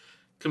is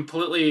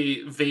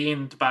completely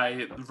veined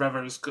by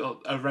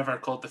a river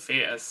called the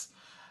Thetis,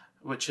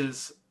 which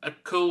is a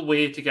cool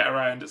way to get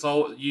around. There's a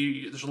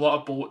lot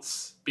of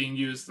boats being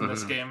used in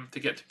this game to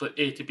get to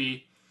A to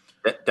B.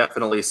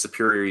 Definitely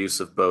superior use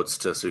of boats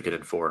to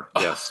Suikoden 4.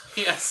 Yes.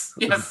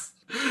 Yes.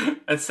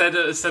 Instead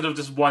of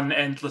just one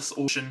endless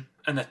ocean,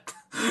 and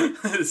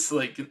it's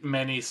like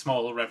many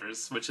small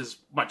rivers, which is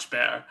much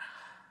better.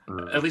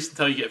 At least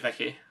until you get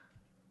Vicky.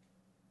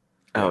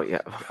 Oh yeah,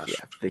 Gosh.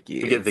 yeah. Vicky.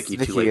 You get Vicky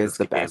too late. is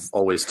the game. best.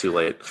 Always too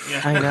late.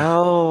 Yeah. I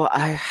know.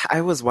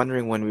 I was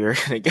wondering when we were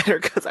gonna get her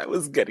because I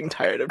was getting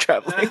tired of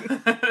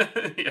traveling.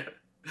 Yeah.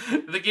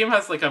 The game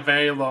has like a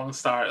very long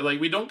start.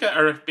 Like we don't get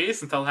our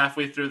base until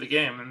halfway through the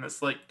game, and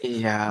it's like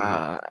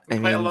Yeah, I quite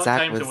a mean long Zach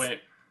time was. to wait.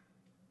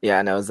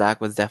 Yeah, no,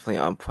 Zach was definitely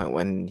on point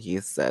when he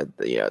said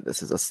that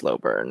this is a slow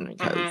burn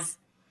because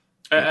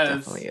it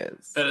definitely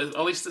is. But at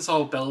least it's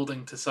all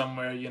building to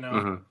somewhere,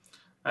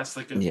 That's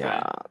the good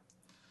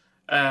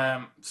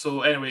point.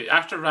 So anyway,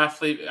 after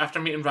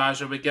meeting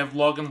Raja, we give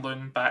Log and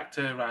Loon back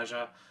to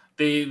Raja.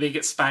 They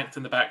get spanked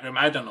in the back room.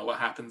 I don't know what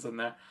happens in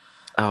there.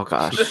 Oh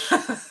gosh,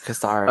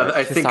 Kisara.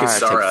 I think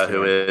Kisara,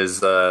 who is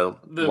The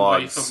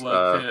Log's, wife of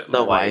Log.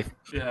 the wife.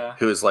 Yeah.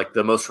 who is like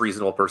the most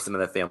reasonable person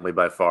in the family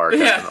by far,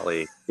 Yeah.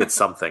 definitely gets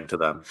something to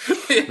them.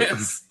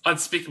 Yes,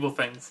 unspeakable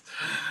things.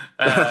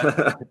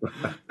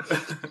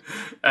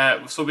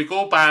 So we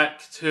go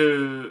back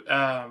to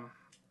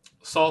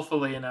Sol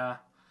Felina,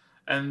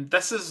 and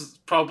this is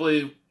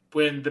probably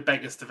when the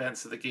biggest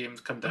events of the game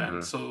come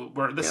down. So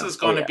this is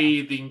going to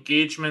be the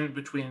engagement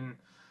between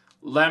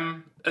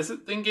Lim. Is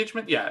it the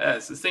engagement? Yeah, it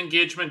is. It's the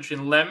engagement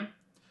between Lim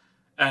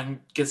and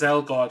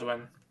Gazelle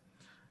Godwin.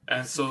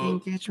 And The so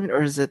engagement,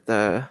 or is it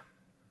the?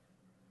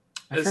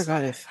 I It's-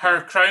 forgot if.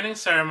 her crowning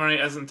ceremony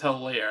isn't until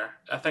later.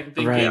 I think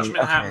the Right,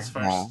 engagement okay, happens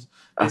first. yeah.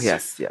 They Oh se-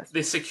 yes, yes.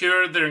 They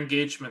secure their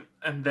engagement,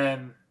 and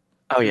then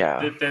Oh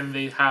yeah. then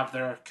they have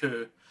their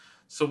coup.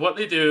 So what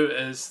they do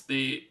is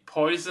they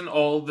poison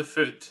all the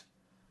food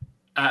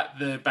at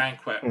the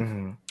banquet,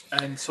 Mhm.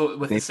 and so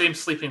with They- the same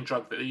sleeping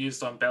drug that they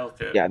used on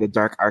Belku. Yeah, the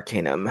Dark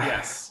Arcanum.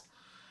 Yes,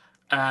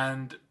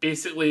 and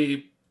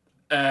basically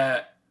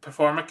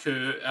perform a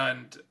coup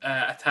and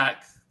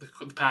attack the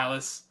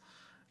palace,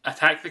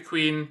 attack the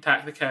queen,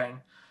 attack the king,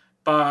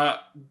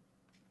 but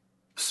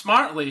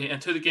smartly,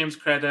 and to the game's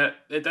credit,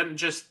 it didn't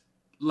just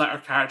let our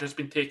characters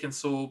be taken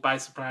so by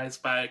surprise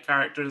by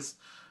characters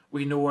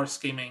we know are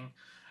scheming.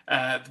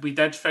 We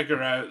did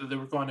figure out that they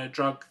were going to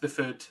drug the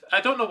food.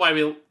 I don't know why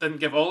we didn't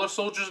give all our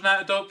soldiers an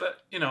antidote, but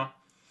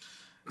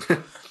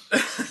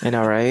I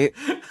know, right?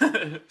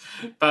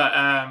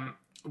 But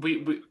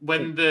we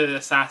when the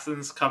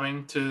assassin's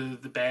coming to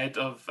the bed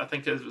of, I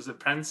think it was a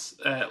prince,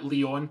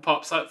 Leon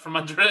pops out from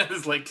under it.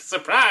 It's like,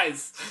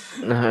 surprise.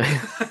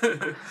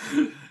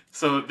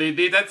 So they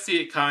did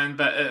see it coming,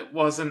 but it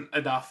wasn't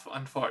enough,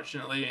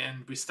 unfortunately,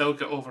 and we still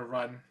get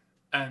overrun.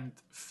 And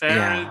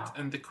Ferid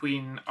and the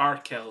Queen are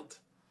killed,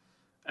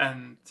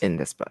 and In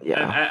this, but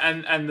yeah.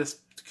 and this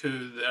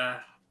coup,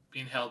 they're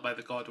being held by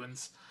the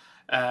Godwins.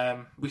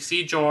 We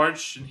see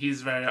George, and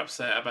he's very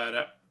upset about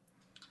it.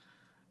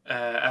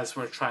 As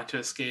we're trying to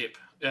escape,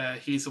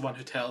 he's the one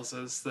who tells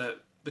us that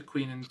the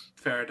Queen and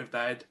Ferid have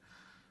died.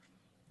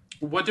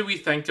 What do we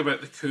think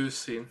about the coup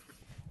scene?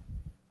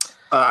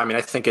 I mean,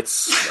 I think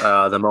it's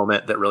the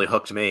moment that really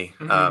hooked me.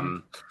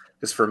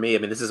 Because for me, I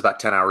mean, this is about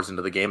 10 hours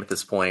into the game at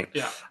this point.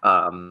 Yeah.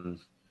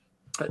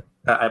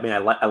 I mean,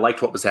 I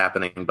liked what was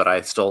happening, but I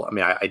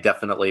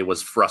definitely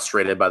was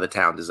frustrated by the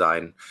town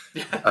design,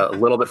 a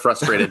little bit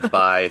frustrated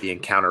by the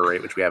encounter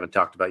rate, which we haven't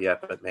talked about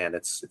yet. But man,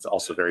 it's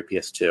also very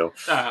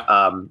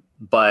PS2.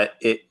 But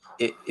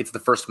it's the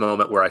first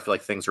moment where I feel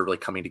like things are really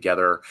coming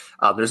together.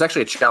 There's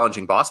actually a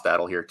challenging boss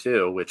battle here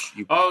too, which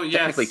you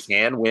technically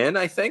can win.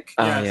 I think.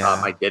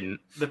 I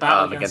didn't. The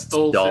battle against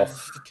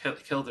Dolph and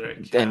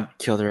Kilderic. And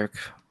Kilderic.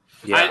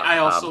 Yeah. I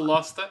also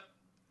lost it.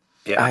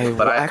 Yeah,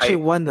 I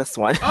won this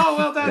one. Oh,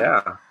 well done.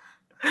 Yeah.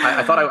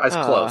 I thought I was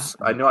close.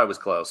 I know I was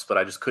close, but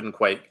I just couldn't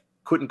quite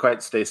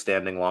stay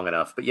standing long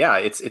enough. But yeah,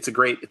 it's a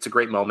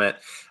great moment,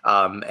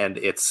 and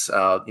it's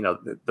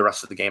the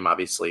rest of the game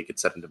obviously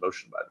gets set into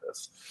motion by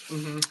this.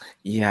 Mm-hmm.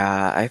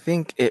 Yeah, I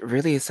think it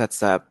really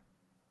sets up.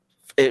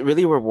 It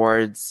really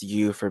rewards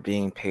you for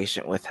being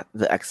patient with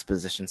the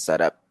exposition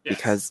setup,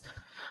 because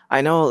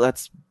I know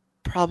that's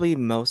probably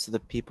most of the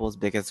people's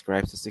biggest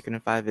gripes with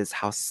Suikoden 5 is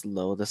how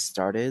slow the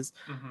start is,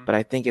 but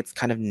I think it's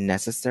kind of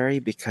necessary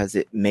because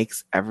it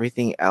makes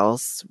everything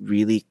else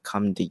really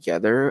come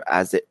together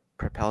as it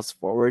propels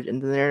forward in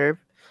the narrative.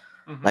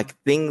 Like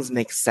things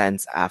make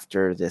sense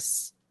after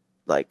this,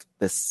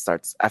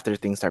 after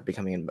things start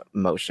becoming in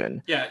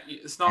motion. Yeah,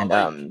 it's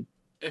not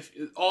if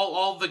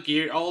all the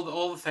gear,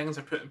 all the things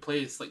are put in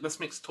place. Like this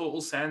makes total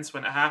sense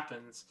when it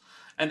happens.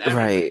 And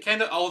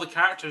kind of all the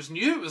characters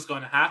knew it was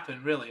going to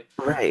happen, really.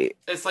 Right.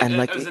 It's like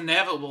it was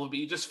inevitable, but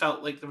you just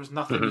felt like there was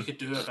nothing you could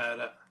do about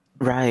it.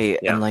 Right.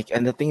 Yeah.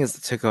 And the thing is,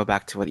 to go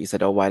back to what you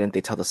said, why didn't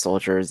they tell the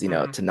soldiers,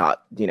 to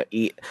not,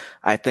 eat?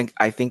 I think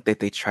that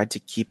they tried to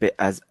keep it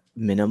as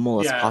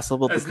minimal as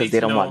possible because they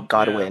don't want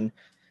Godwin.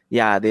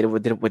 Yeah, they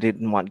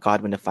didn't want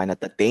Godwin to find out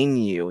that they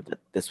knew that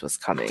this was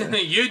coming.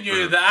 You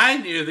knew that I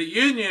knew that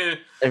you knew.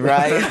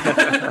 Right.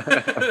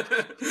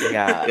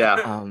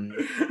 Yeah.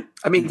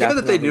 I mean, given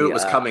that they knew it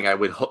was coming, I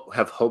would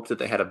have hoped that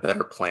they had a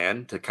better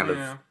plan to kind of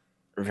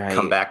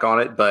come back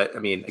on it. But I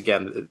mean,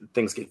 again,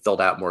 things get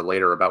filled out more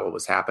later about what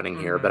was happening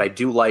here. But I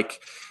do like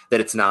that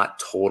it's not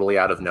totally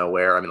out of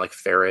nowhere. I mean, like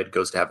Farid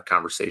goes to have a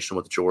conversation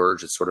with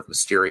George. It's sort of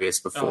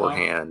mysterious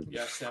beforehand.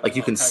 Like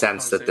you can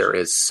sense that there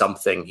is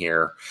something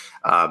here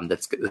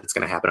that's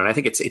going to happen. And I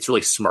think it's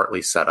really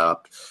smartly set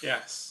up.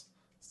 Yes.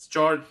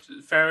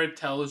 Farid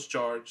tells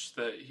George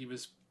that he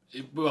was,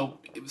 it was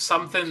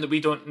something that we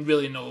don't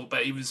really know,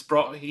 but he was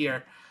brought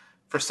here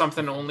for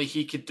something only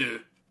he could do.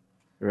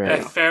 Right.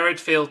 If Farid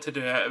failed to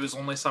do it, it was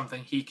only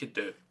something he could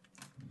do.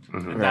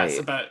 And that's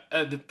about,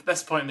 at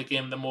this point in the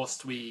game, the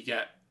most we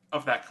get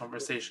of that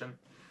conversation.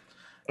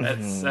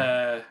 It's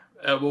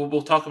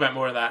we'll talk about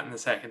more of that in the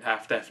second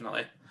half,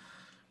 definitely.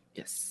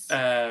 Yes.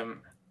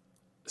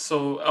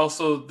 So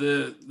also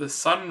the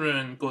sun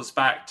rune goes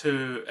back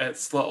to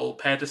its little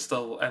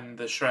pedestal in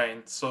the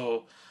shrine.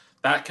 So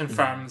that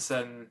confirms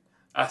in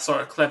a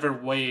sort of clever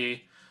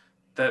way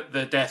that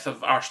the death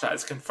of Arshtat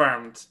is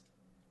confirmed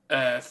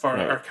for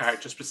our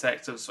characters'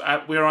 perspectives.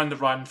 So we're on the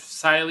run.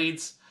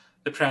 Sileeds,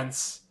 the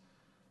prince,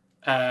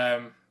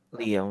 Leon,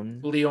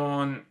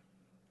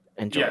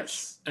 and George.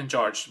 Yes, and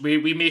George.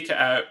 We make it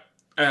out.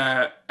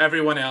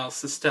 Everyone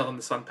else is still in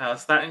the Sun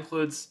Palace. That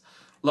includes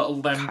little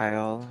Lim,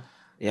 Kyle.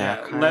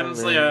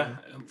 Lim's Leia,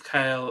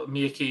 Kyle,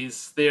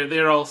 Miyake's.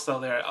 They're all still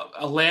there.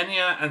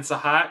 Alenia and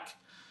Zahak,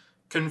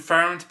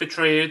 confirmed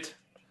betrayed.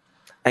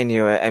 I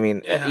knew it. I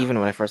mean, even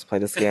when I first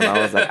played this game,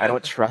 I was like, I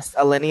don't trust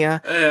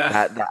Alenia.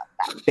 That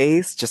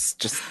face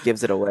just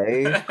gives it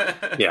away.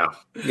 Yeah.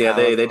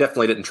 They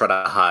definitely didn't try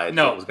to hide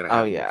what was going to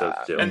happen with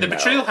those two. And the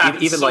betrayal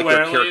happens even so like early.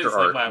 Their character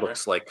art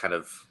looks like kind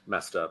of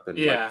messed up and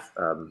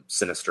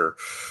sinister.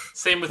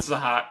 Same with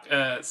Zahak.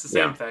 It's the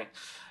same thing.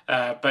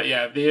 But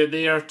yeah,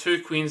 they are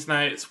two queens now.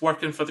 It's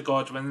working for the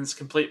Godwins.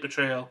 Complete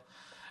betrayal.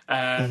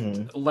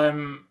 And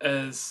Lim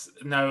is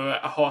now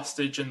a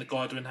hostage in the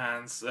Godwin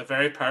hands. A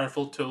very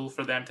powerful tool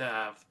for them to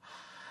have.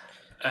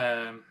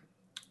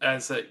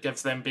 As it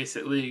gives them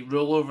basically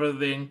rule over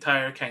the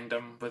entire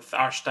kingdom with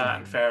Arshtat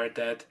and Farid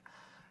dead.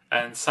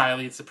 And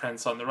Sileeds the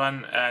prince on the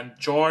run. And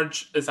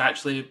George is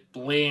actually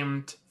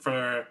blamed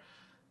for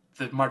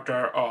the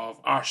murder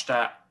of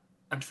Arshtat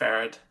and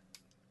Farid.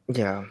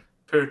 Yeah.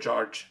 Poor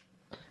George.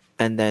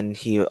 And then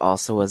he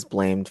also was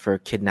blamed for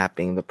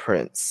kidnapping the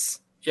prince.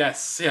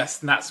 Yes,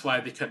 and that's why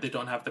they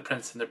don't have the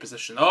prince in their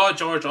position. Oh,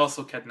 George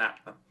also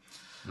kidnapped them.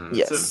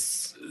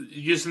 Yes. So,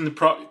 using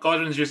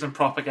Godwin's using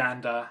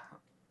propaganda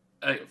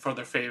for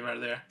their favor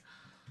there.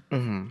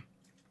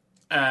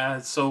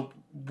 So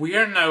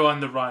we're now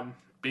on the run,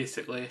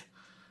 basically.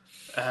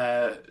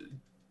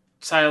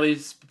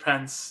 Sileeds, the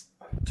prince,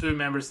 two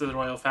members of the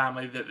royal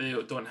family that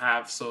they don't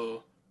have,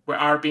 so we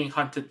are being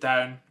hunted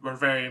down.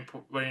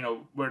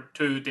 We're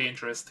too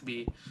dangerous to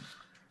be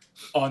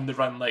on the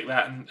run like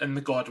that in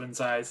the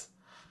Godwin's eyes.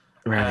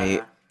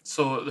 Right.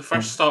 So the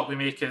first stop we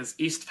make is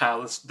East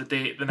Palace, the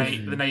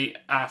night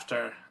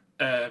after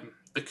the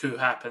coup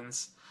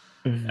happens.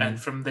 And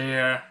from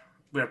there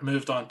we're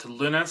moved on to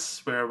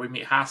Lunas, where we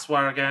meet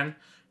Haswar again.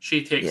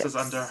 She takes us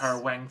under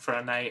her wing for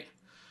a night,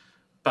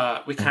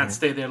 but we can't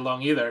stay there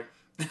long either,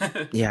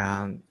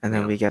 Yeah, and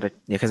then Yeah. we get it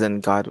because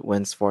then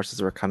Godwin's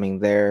forces were coming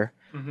there,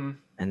 Hmm.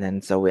 and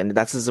then and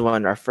that's just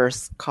when our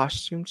first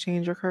costume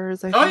change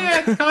occurs, I Oh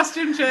yeah, think.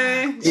 costume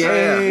change.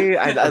 Yeah. Yay!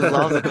 I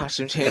love the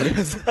costume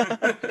changes.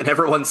 And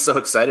everyone's so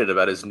excited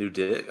about his new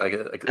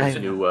like I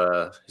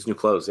his new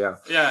clothes. Yeah.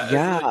 Yeah, it's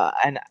like, Yeah,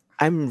 and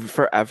I'm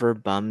forever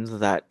bummed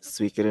that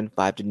Suikoden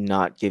 5 did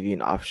not give you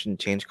an option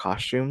to change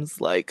costumes,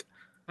 like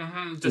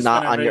just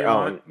not on whenever your you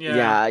want. own.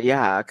 Yeah.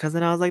 Yeah. Because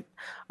then I was like,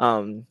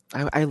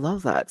 I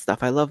love that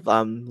stuff. I love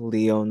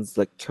Leon's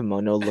like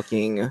kimono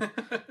looking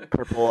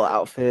purple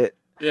outfit,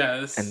 and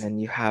Yes. then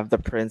you have the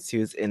prince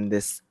who's in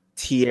this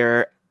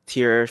tier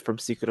from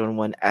Suikoden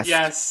 1 esque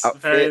Yes.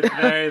 Very, outfit.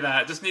 very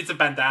that. Just needs a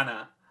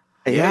bandana.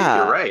 Yeah, you're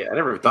Yeah, right. I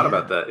never even thought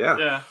about yeah, that. Yeah.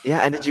 Yeah. yeah.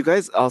 And did you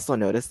guys also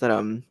notice that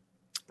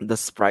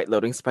the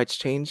loading sprites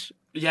change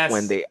when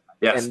Yes. they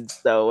Yes. and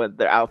so when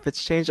their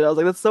outfits change? And I was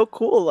like, that's so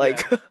cool.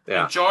 Like, Yeah.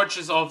 Yeah. And George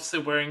is obviously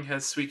wearing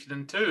his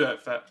Suikoden 2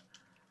 outfit.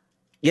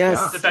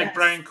 yes, The big yes,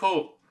 brown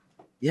coat.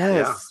 Yeah.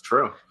 yes.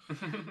 True.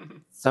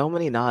 So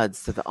many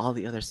nods to all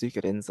the other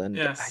Suikodens, and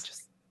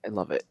Yes. I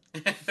love it.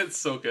 It's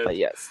so good. But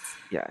yes,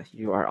 yeah,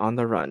 you are on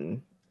the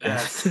run.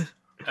 Yes.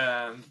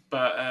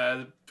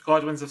 But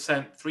Godwins have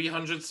sent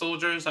 300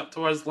 soldiers up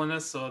towards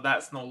Linus, so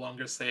that's no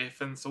longer safe.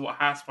 And so what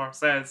Haspar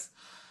says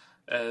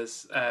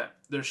is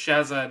she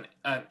has an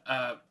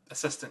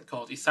assistant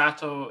called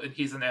Isato, and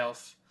he's an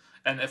elf.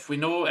 And if we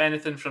know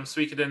anything from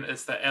Suikoden,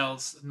 it's that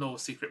elves know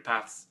secret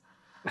paths.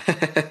 Oh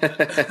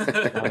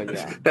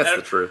yeah. That's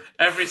the truth.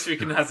 Every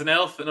Suikoden has an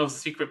elf that knows the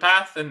secret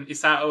path, and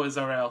Isato is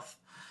our elf.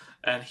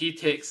 And he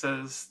takes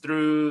us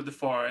through the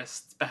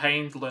forest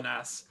behind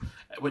Lunas,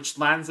 which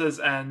lands us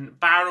in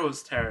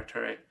Barrow's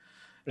territory.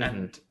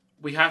 And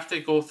we have to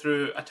go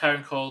through a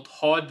town called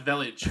Hod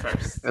Village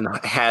first. And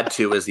had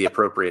to is the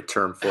appropriate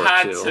term for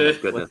Had it too. to. Oh, my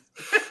goodness.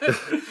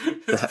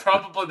 It's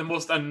probably the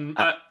most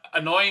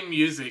annoying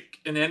music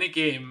in any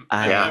game.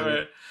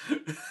 I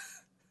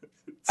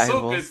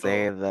So will good,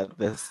 say though. that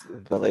this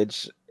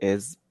village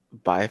is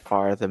by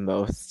far the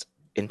most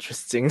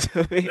interesting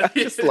to me. I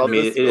just I love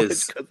mean, this it village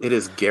is 'cause it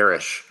is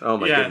garish. Oh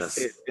my Yes. goodness.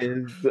 it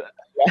is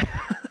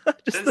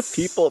just It's-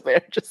 the people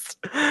there. Just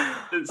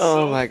It's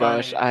oh so my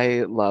gosh,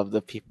 funny. I love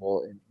the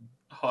people.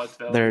 Hod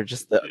Village. They're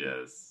just the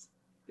Yes.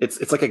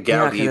 It's like a 'cause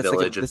Gaudi it's like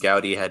village if this.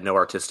 Gaudi had no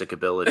artistic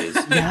abilities.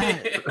 Yeah.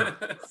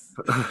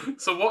 Yes.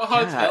 So what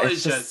Hod Yeah, Village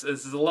it's just-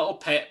 is a little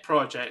pet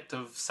project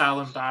of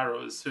Salem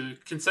Barrows, who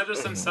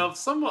considers himself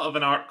somewhat of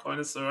an art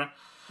connoisseur.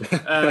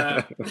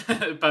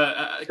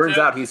 But Turns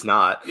out he's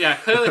not. yeah,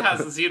 clearly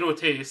has zero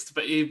taste.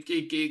 But he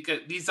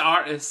get these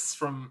artists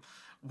from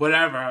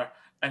wherever,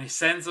 and he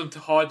sends them to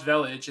Hod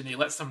Village, and he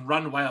lets them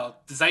run wild,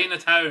 design a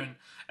town,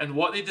 and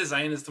what they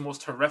design is the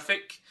most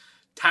horrific,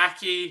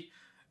 tacky,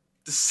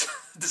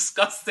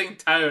 disgusting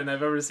town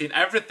I've ever seen.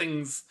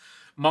 Everything's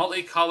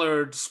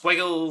multicolored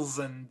squiggles,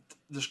 and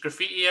there's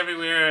graffiti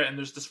everywhere, and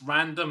there's just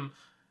random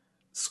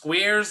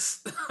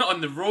squares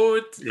on the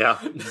road. Yeah.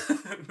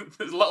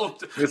 There's little.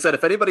 Like I said,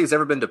 if anybody's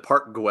ever been to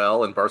Park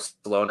Güell in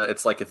Barcelona,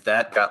 it's like if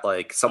that got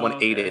like someone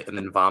ate Okay. it and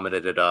then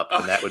vomited it up,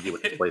 and that would be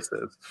what the place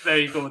is. There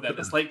you go. Then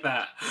it's like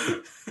that.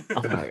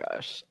 Oh my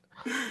gosh.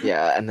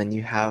 Yeah, and then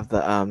you have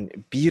the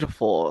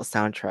beautiful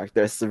soundtrack.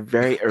 There's some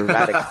very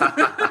erratic things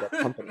that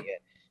accompany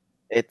it.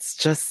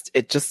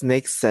 It just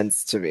makes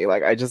sense to me.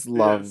 Like I just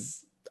love.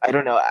 Yes. I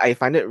don't know. I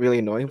find it really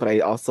annoying, but I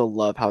also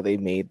love how they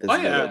made this Oh,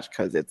 yeah. village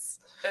because it's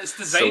It's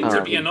designed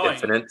to be annoying.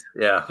 infinite.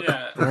 Yeah.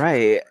 Yeah.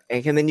 right.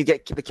 And then you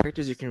get the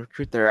characters you can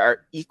recruit there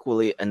are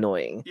equally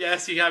annoying.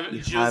 Yes, you have You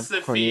have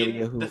Josephine,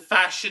 Cornelia who- the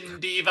fashion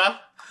diva.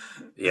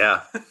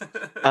 Yeah.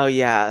 Oh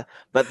yeah,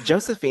 but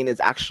Josephine is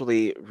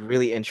actually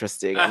really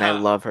interesting, and I Uh-huh.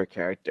 love her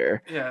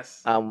character.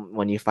 Yes.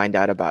 When you find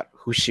out about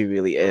who she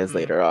really is Mhm.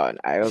 later on,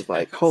 I was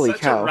like, holy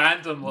Such cow! a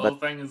random little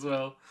But- thing as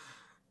well.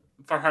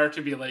 For her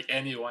to be like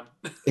anyone.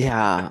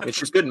 Yeah, I mean,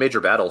 she's good in major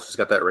battles. She's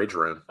got that rage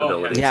rune Oh,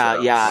 ability. yeah,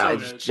 so, yeah. So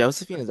good.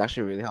 Josephine is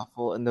actually really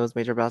helpful in those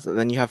major battles. And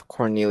then you have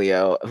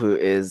Cornelio,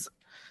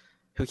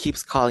 who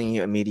keeps calling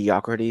you a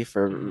mediocrity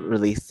for Mhm.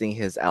 releasing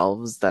his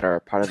elves that are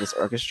part of this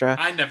orchestra.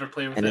 I never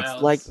play with And the it's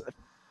elves. like,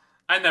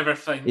 I never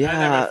find.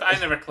 Yeah. I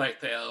never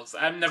collect the elves.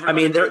 I'm never. I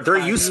mean, gonna they're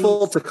do it.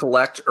 useful to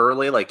collect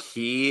early. Like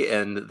he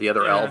and the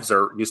other Yeah. elves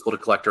are useful to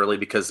collect early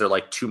because they're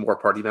like two more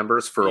party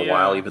members for a Yeah.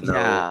 while. Even though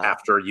Yeah.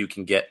 after you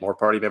can get more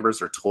party members,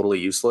 they're totally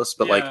useless.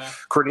 But like Yeah.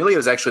 Cornelia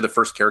is actually the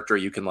first character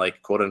you can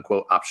like quote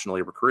unquote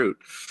optionally recruit,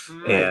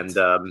 Mm,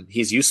 and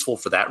he's useful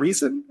for that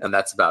reason, and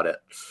that's about it.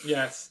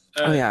 yes.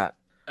 oh yeah,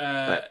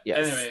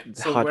 yes, Anyway,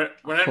 the so Hod-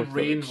 we're in Hod Village.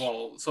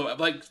 Rainwall. So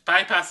like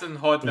bypassing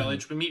Hod Mhm.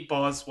 Village, we meet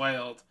Boz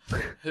Wild,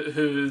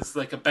 who's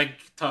like a big,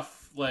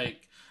 tough,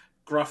 like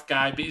gruff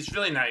guy, but he's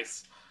really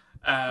nice.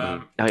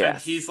 Oh, And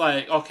yes. he's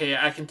like, okay,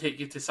 I can take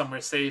you to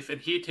somewhere safe,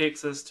 and he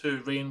takes us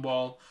to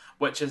Rainwall,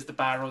 which is the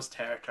Barrows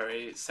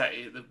territory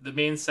city, the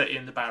main city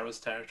in the Barrows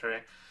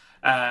territory.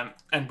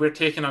 And we're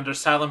taken under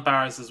Salem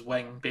Barrows'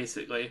 wing,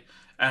 basically,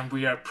 and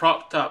we are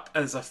propped up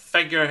as a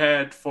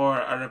figurehead for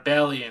a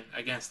rebellion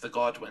against the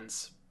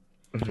Godwins.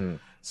 Mhm.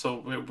 So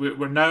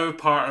we're now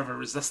part of a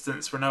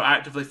resistance. We're now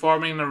actively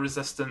forming a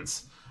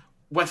resistance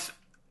with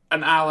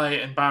an ally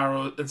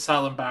in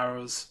Salem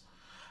Barrows,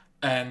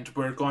 and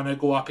we're going to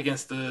go up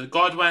against the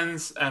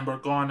Godwins, and we're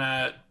going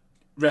to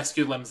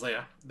rescue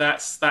Limslea.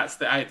 That's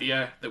the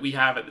idea that we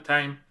have at the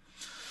time.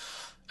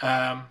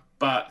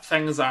 But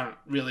things aren't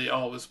really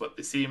always what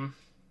they seem.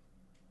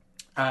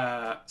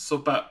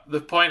 But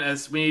the point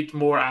is, we need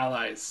more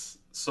allies.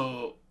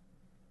 So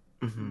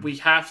we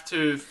have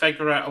to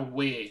figure out a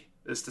way,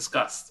 as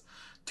discussed,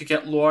 to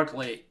get Lord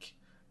Lake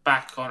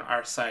back on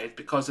our side.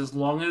 Because as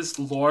long as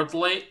Lord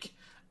Lake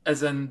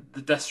is in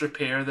the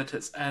disrepair that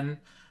it's in,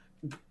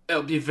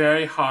 it'll be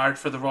very hard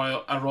for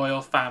a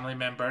royal family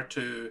member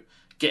to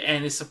get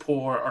any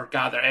support or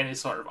gather any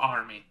sort of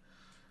army.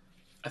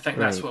 I think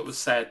that's what was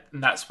said,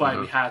 and that's why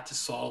we had to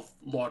solve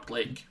Lord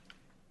Lake.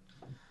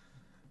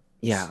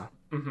 Yeah.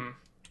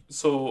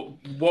 So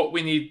what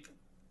we need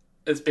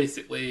is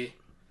basically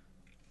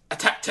a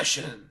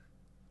tactician.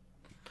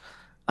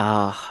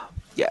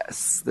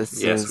 Yes.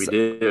 Yes, we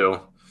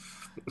do.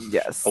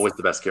 Yes. Always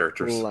the best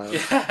characters.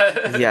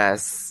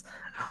 Yes.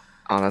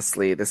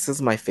 Honestly, this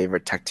is my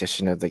favorite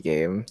tactician of the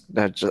game,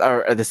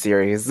 or the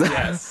series.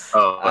 Yes.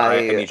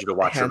 I need you to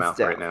watch your mouth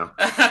right now.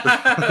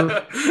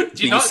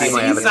 Do you not see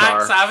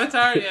Zach's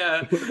avatar?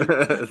 Yeah.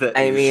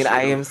 I mean,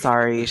 I am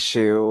sorry,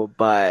 Shu,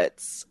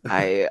 but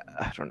I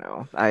don't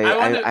know.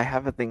 I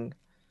have a thing.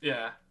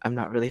 Yeah. I'm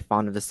not really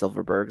fond of the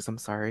Silverbergs. I'm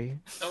sorry.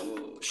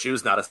 Oh.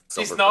 Shu's not a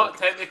Silverberg. He's not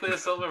technically a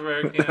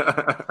Silverberg.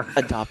 Yeah.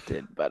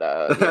 Adopted, but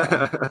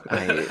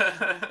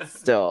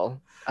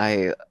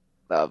I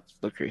love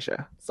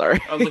Lucretia. Sorry.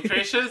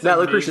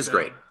 Lucretia's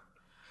great.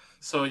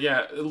 So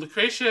yeah,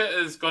 Lucretia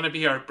is going to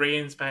be our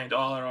brains behind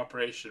all our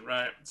operation,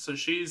 right? So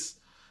she's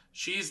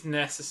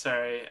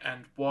necessary,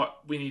 and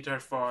what we need her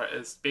for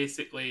is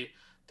basically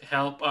to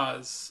help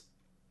us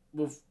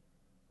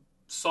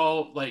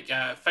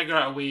figure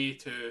out a way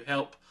to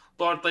help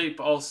Lord Lake,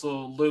 but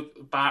also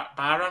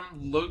Baron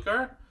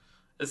Luger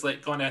is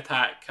going to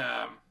attack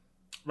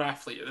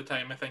Rathfleet at the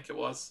time, I think it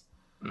was.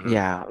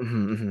 Yeah.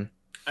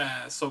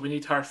 So we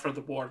need her for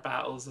the war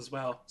battles as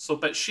well.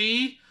 But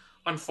she,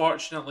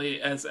 unfortunately,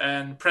 is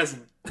in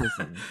prison.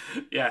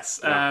 Yes.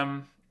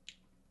 Yeah.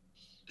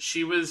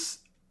 She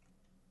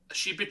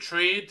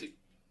betrayed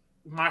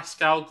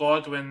Marscal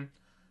Godwin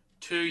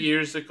 2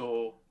 years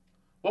ago.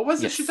 What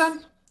was it she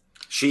done?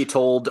 She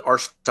told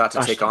Arshtat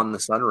to take on the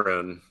Sun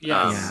Rune.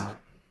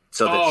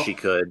 So that she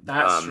could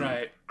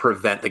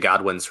prevent the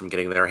Godwins from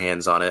getting their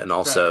hands on it, and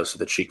also so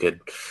that she could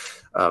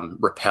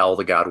repel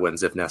the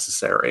Godwins if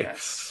necessary.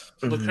 Yes.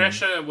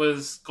 Lucretia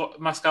was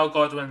Marscal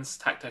Godwin's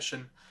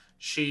tactician.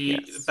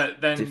 But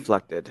then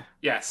deflected.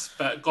 Yes,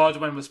 but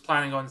Godwin was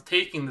planning on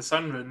taking the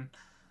Sun Rune,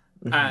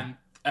 and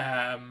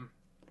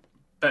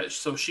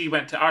so she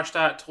went to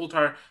Arshtat, told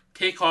her,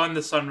 take on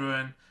the Sun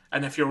Rune,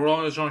 and if you're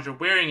as long as you're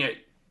wearing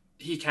it,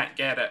 he can't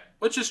get it,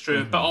 which is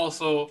true, but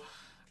also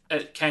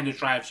it kind of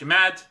drives you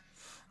mad.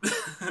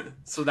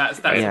 So that's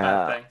a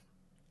bad thing.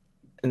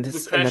 And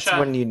that's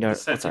when you know.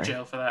 Sent to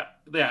jail for that.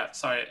 Yeah,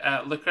 sorry.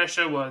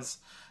 Lucretia was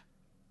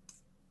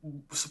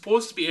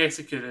supposed to be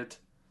executed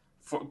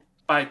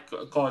by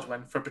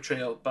Godwin for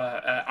betrayal,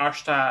 but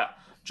Arshtat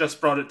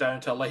just brought it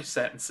down to a life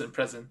sentence in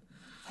prison.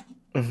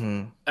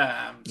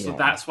 So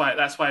that's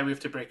why we have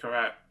to break her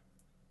out.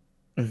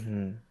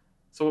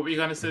 So what were you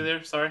going to say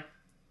there? Sorry.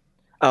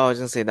 Oh, I was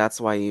gonna say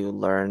that's why you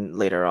learn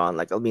later on.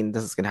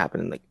 This is gonna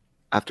happen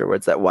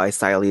afterwards. That why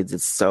Siledes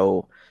is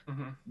so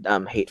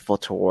hateful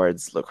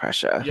towards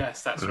Lucretia.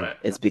 Yes, that's right.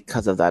 It's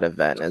because of that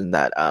event, and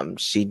that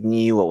she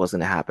knew what was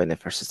gonna happen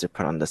if her sister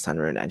put on the Sun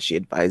Rune, and she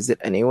advised it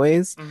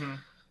anyways.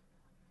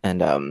 And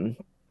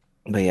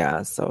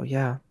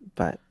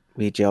but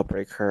we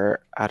jailbreak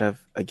her out of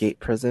a gate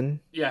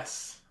prison.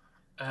 Yes.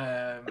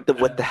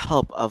 With the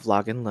help of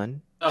Logan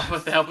Lund.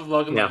 With the help of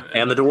Logan Lund.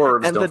 And the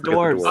dwarves. And the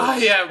dwarves. Oh,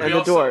 yeah.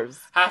 Dwarves.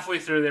 Halfway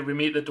through there, we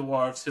meet the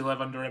dwarves who live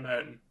under a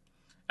mountain.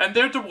 And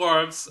they're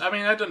dwarves. I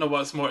mean, I don't know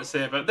what's more to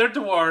say about it. They're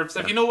dwarves.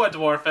 If you know what a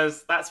dwarf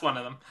is, that's one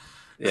of them.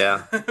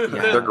 Yeah.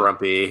 They're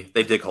grumpy.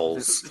 They dig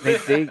holes. They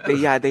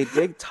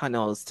dig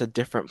tunnels to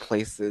different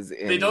places.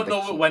 They don't know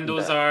what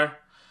windows are.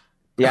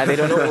 Yeah, they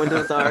don't know what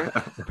windows are.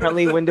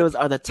 Apparently, windows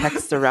are the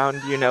text around,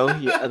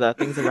 the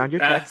things around your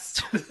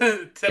text.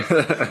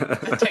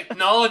 The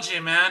technology,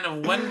 man,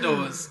 of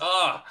windows.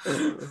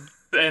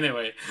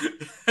 Anyway,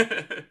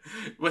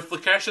 with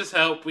Lucretia's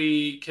help,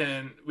 we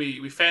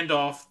fend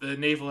off the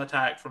naval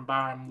attack from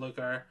Baron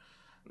Luger.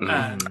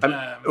 And,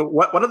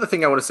 one other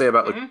thing I want to say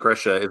about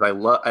Lucretia is I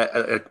love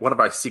one of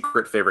my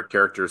secret favorite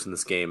characters in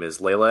this game is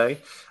Lele,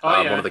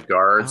 one of the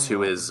guards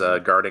who is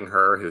guarding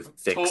her, who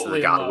thinks that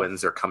the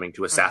Godwins are coming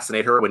to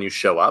assassinate her when you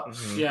show up.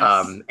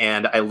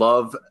 And I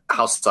love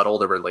how subtle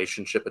the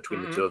relationship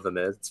between the two of them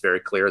is. It's very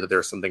clear that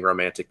there's something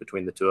romantic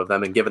between the two of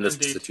them, and given this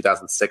is a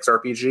 2006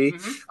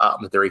 RPG,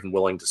 that they're even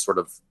willing to sort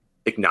of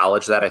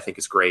acknowledge that, I think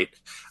is great.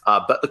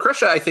 But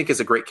Lucretia, I think, is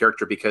a great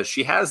character because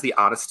she has the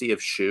honesty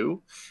of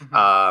Shu,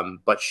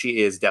 but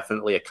she is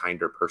definitely a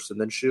kinder person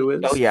than Shu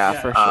is. Oh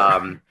yeah, for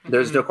sure.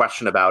 There's no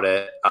question about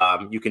it.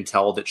 You can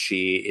tell that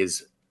she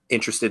is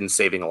interested in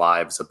saving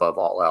lives above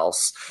all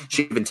else.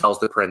 She even tells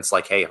the prince,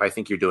 like, hey, if I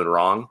think you're doing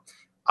wrong,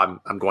 I'm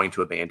going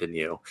to abandon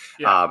you.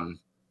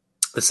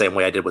 The same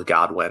way I did with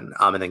Godwin.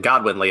 And then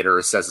Godwin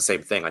later says the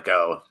same thing, like,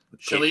 oh,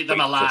 she'll eat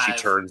them alive. She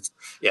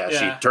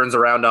turns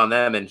around on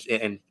them and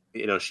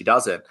she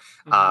doesn't.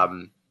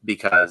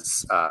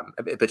 Because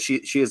but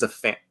she is a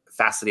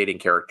fascinating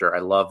character. I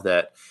love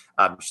that.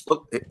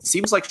 It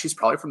seems like she's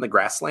probably from the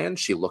grasslands.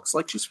 She looks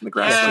like she's from the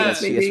grasslands.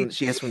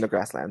 She is from the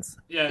grasslands.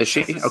 Yeah, is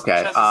she?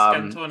 Okay.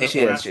 She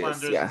is.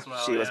 Yeah, well,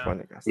 she was from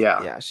the grasslands.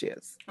 Yeah, she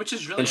is. Which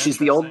is really and she's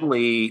the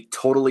only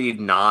totally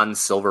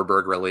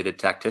non-Silverberg related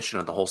tactician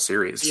of the whole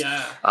series.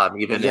 Yeah.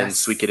 Even in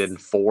Suikoden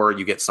 4,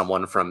 you get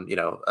someone from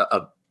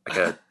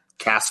a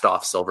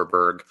cast-off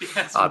Silverberg. You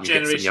get some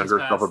younger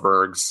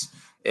Silverbergs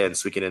in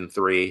Suikoden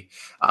 3.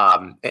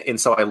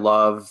 And so I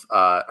love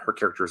her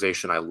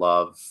characterization. I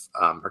love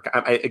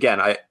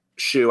her.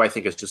 Shu, I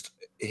think, is just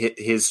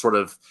his sort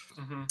of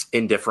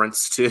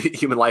indifference to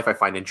human life I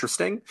find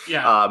interesting in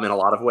a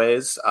lot of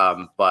ways.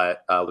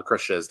 But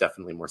Lucretia is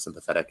definitely more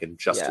sympathetic and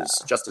just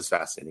as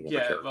fascinating of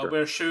a character. Well,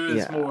 where Shu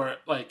is more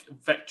like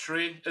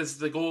victory is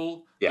the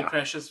goal.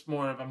 Lucretia's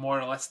more of a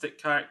moralistic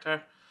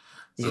character.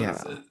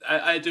 So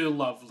I do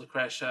love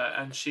Lucretia,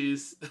 and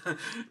she's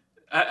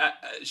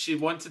she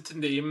wanted to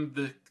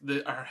name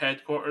her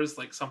headquarters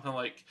like something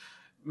like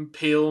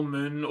Pale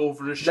Moon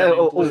over a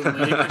shining blue lake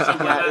or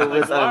something like that.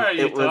 Like, what are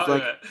you talking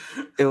about?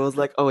 It was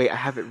like, oh wait, I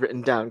have it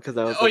written down because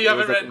I was. Oh, you have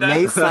it written down.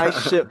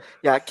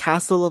 Meisai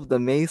Castle of the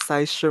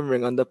Meisai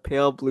shimmering on the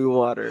pale blue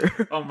water.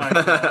 Oh my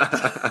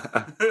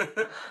god!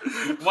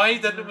 Why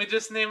didn't we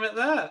just name it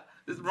that?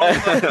 It's wrong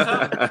like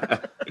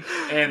that.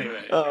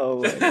 Anyway.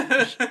 Oh my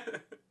gosh.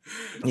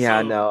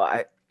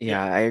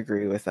 I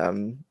agree with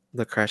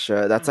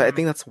Lucretia. That's I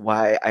think that's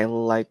why I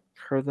like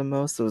her the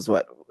most. It was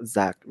what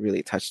Zach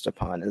really touched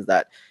upon, is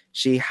that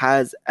she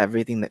has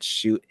everything that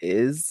Shu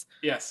is.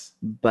 Yes.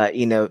 But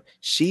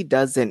she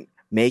doesn't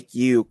make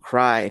you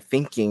cry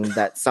thinking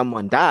that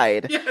someone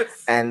died.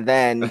 Yes. And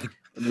then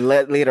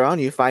later on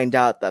you find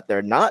out that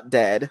they're not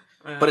dead.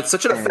 But it's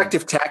such an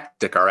effective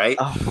tactic, all right?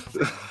 Oh.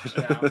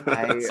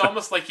 It's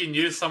almost like you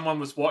knew someone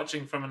was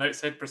watching from an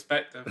outside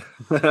perspective.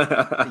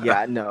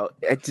 No,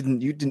 I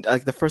didn't. You didn't.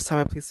 Like the first time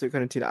I played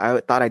Suikoden 2,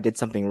 I thought I did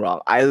something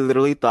wrong. I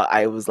literally thought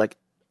I was like,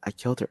 I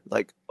killed her.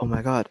 Like, oh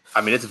my god.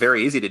 I mean, it's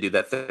very easy to do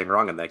that thing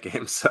wrong in that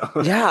game. So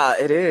yeah,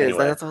 it is.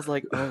 Anyway. That's why I was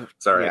like, oh.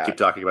 Sorry, I keep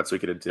talking about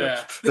Suikoden 2.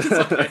 Yeah, it's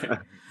okay.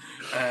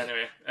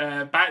 Anyway,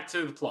 back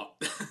to the plot.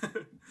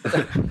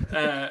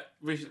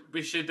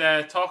 We should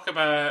talk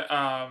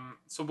about.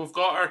 So we've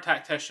got our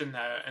tactician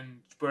now, and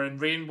we're in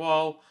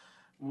Rainwall.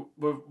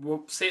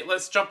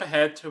 Let's jump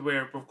ahead to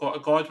where we've got a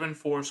Godwin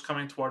force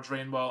coming towards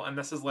Rainwall, and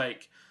this is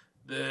like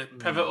the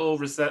pivotal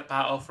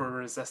battle for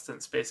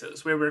resistance. Basically,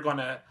 it's where we're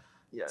gonna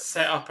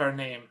set up our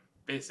name.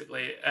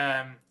 Basically,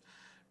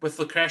 with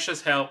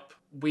Lucretia's help,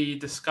 we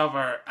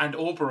discover, and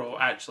Oboro,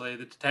 actually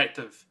the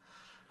detective.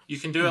 You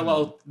can do a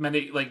little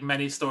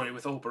mini story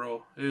with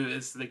Oboro, who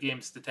is the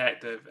game's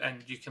detective,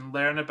 and you can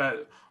learn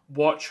about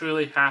what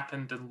truly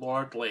happened in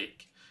Lord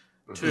Lake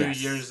 2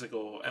 years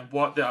ago and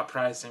what the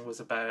uprising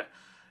was about.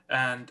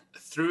 And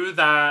through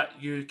that,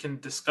 you can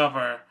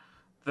discover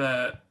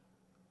the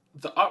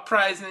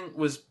uprising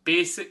was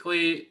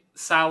basically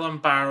Salem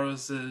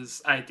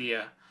Barrows'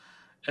 idea.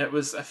 It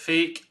was a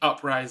fake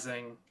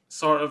uprising,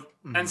 sort of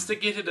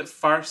instigated at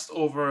first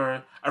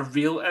over a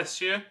real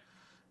issue,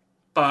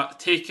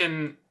 but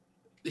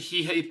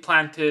he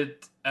planted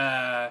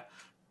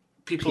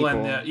people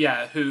in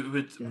there,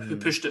 who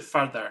pushed it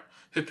further,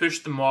 who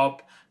pushed the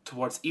mob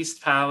towards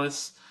East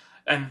Palace,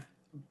 and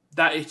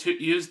that he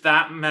used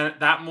that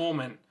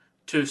moment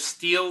to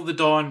steal the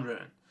Dawn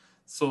Rune.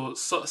 So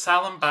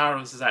Salem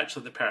Barrows is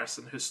actually the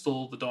person who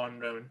stole the Dawn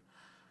Rune.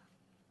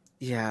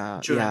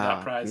 During the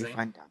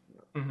uprising.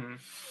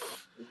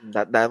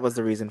 That was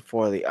the reason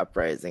for the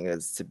uprising,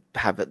 is to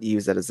have it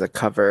use it as a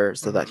cover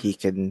so that he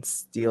can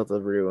steal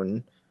the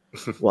rune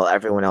while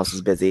everyone else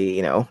is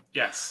busy,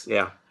 Yes.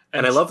 Yeah.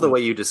 And I love the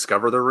way you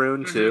discover the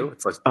rune too.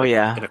 It's like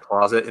in a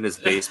closet in his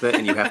basement,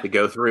 and you have to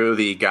go through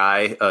the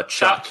guy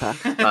Chuck,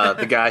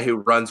 the guy who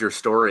runs your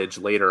storage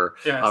later,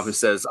 who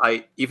says,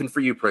 even for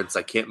you, Prince,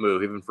 I can't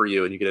move, even for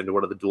you. And you get into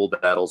one of the duel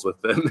battles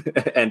with him,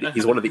 and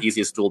he's one of the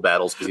easiest duel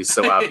battles because he's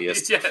so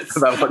obvious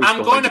about what he's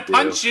I'm going to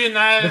punch you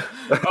now.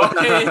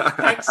 Okay,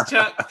 thanks,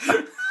 Chuck.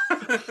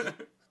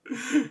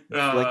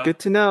 Good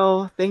to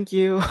know. Thank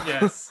you.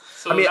 Yes.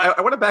 So I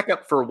want to back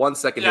up for 1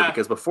 second here,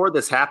 because before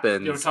this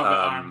happens, you were talking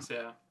about arms,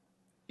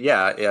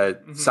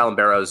 Salem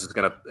Barrows is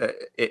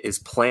his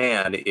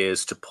plan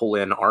is to pull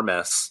in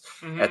Armis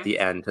at the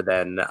end to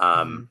then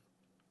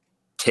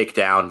take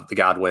down the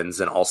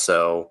Godwins, and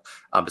also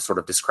to sort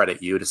of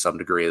discredit you to some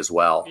degree as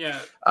well. Yeah.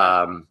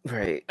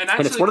 Right.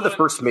 And it's one of the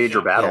first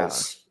major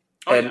battles.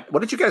 Oh, And yeah. what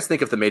did you guys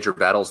think of the major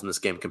battles in this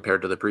game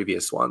compared to the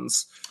previous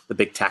ones, the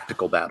big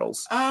tactical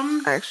battles?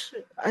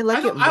 Actually, I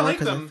like it I more like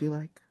because I them. feel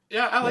like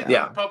Yeah, I like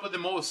yeah, them probably the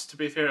most, to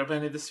be fair, of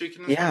any of the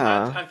Suikoden we've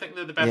had. yeah, I think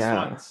they're the best yeah,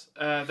 ones.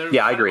 They're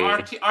Yeah, I agree.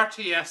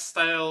 RTS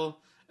style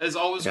is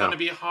always going Yeah. to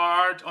be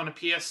hard on a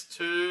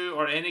PS2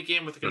 or any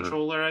game with a Mhm.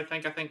 controller. I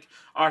think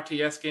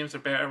RTS games are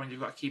better when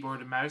you've got a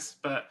keyboard and mouse.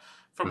 But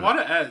for Mhm. what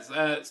it is,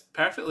 it's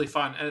perfectly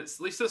fun. At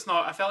least it's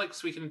not. I felt like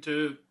Suikoden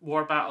 2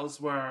 war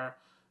battles were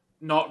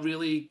not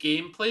really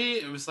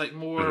gameplay. It was like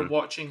more Mhm.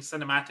 watching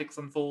cinematics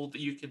unfold that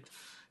you could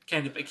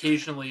kind of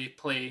occasionally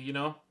play.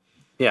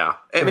 Yeah,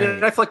 I mean,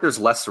 right. I feel like there's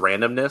less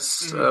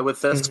randomness Mhm.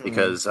 with this Mhm.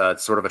 because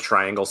it's sort of a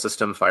triangle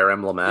system, Fire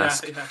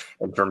Emblem-esque, Yeah.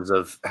 in terms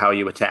of how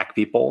you attack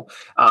people.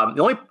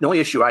 The only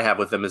issue I have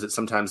with them is that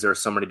sometimes there are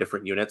so many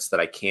different units that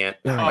I can't,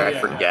 Oh, Oh, like, I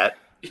yeah. forget,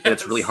 and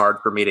it's really Yes. hard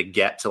for me to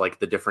get to like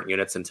the different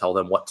units and tell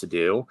them what to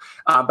do.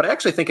 But I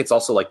actually think it's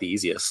also like the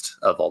easiest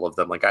of all of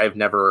them. Like I've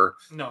never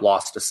No.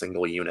 lost a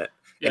single unit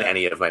in Yeah.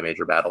 any of my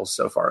major battles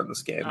so far in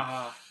this game.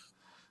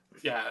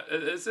 Yeah,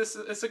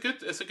 it's a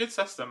good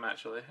system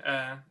actually.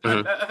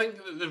 Mhm. I think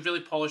that they've really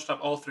polished up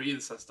all three of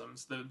the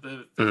systems.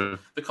 Mhm.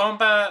 The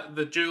combat,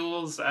 the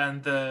duels,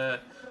 and the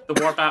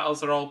war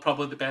battles are all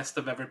probably the best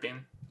they've ever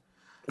been.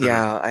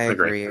 Yeah, I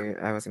Agree. agree.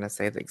 I was gonna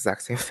say the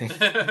exact same thing.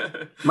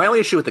 My only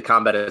issue with the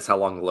combat is how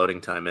long the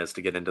loading time is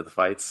to get into the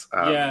fights.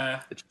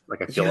 Yeah. It's,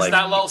 like I feel Yeah. like,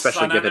 That little especially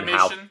sun given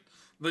how, animation.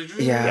 Like,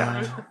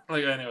 Yeah.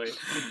 like anyway.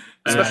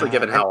 especially Yeah,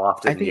 given and how I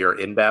often think you're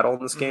in battle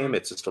in this game, Mhm.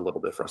 it's just a little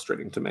bit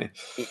frustrating to me.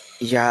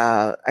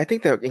 yeah, I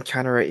think the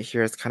encounter right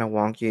here is kind of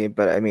wonky,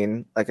 but I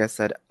mean, like I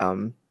said,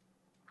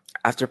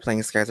 after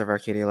playing Skies of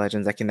Arcadia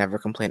Legends, I can never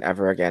complain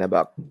ever again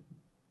about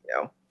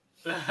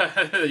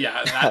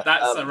Yeah,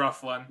 that's a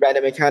rough one.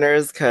 random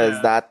encounters because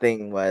Yeah. that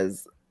thing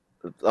was,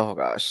 oh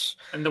gosh.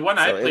 And the one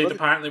I So it played was,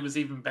 apparently was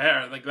even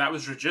better. Like that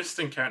was reduced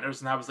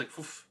encounters, and I was like,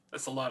 oof,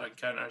 that's a lot of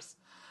encounters.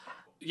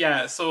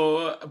 Yeah,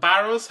 so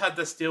Barrows had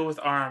this deal with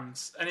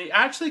Arms, and he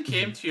actually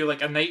came to you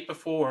like a night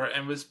before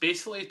and was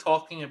basically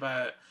talking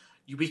about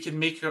we can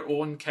make your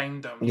own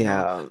kingdom.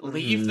 yeah,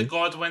 Leave the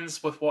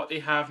Godwins with what they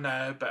have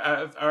now, but out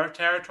of our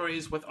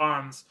territories with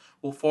Arms,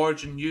 we'll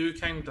forge a new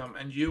kingdom,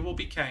 and you will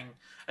be king,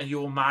 and you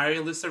will marry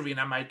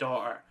Lucerina, my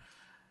daughter.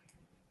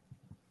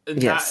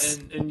 And yes,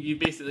 and you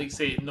basically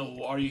say no,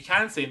 or you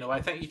can say no.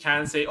 I think you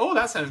can say, oh,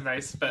 that sounds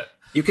nice, but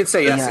You can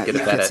say yes yeah, and get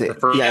you a could bad say, the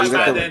first yeah, Yeah, you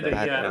got bad the ending,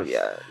 bad, yeah.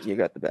 yeah, you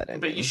got the bad ending.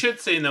 but you should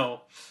say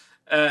no.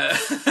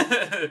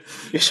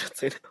 You should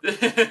say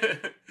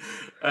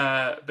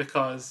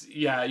Because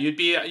you'd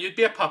be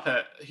a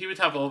puppet. He would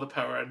have all the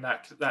power in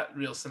that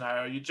real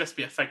scenario. You'd just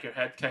be a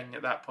figurehead king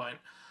at that point.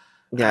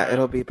 yeah,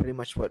 it'll be pretty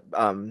much what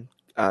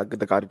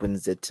the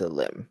Godwins did to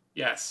Lim.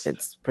 Yes,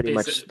 It's pretty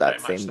basically much that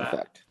pretty much same that.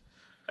 effect.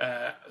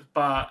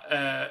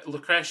 But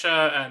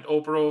Lucretia and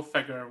Obro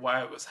figure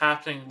why it was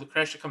happening.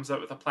 Lucretia comes out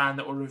with a plan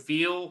that will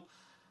reveal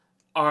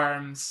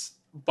Arms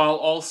while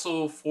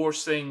also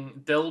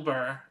forcing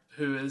Dilber,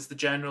 who is the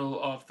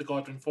general of the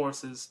Godwin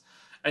forces,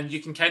 and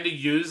you can kind of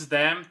use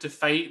them to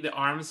fight the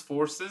Arms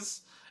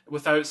forces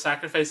without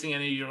sacrificing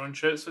any of your own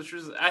troops, which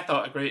was, I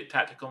thought, a great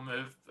tactical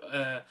move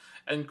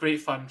and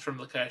great fun from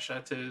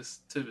Lucretia to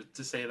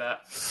say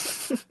that.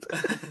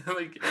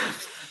 Like,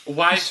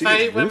 why She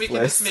fight is when we can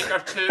just ruthless. make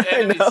our two I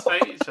enemies know.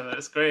 fight each other?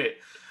 It's great.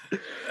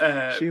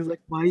 She was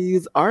like, "Why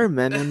use our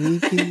men when we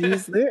can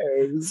use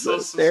theirs?"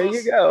 There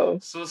you go.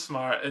 So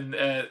smart. And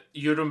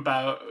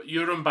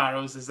Euron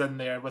Barrows is in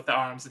there with the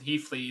arms, and he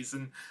flees.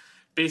 And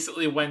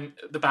basically, when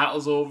the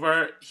battle's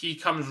over, he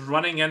comes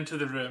running into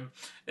the room.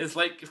 It's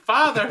like,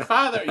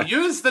 Father,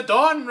 use the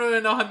Dawn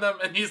Rune on them.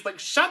 And he's like,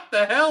 shut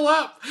the hell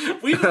up.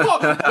 We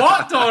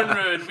what Dawn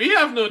Rune? We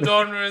have no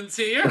Dawn Runes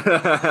here.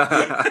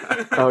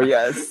 Oh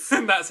yes.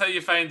 And that's how you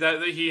find out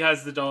that he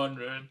has the Dawn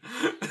Rune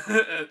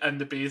in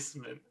the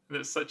basement.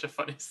 It's such a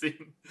funny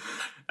scene.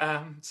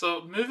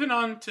 So moving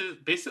on to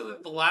basically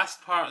the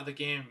last part of the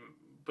game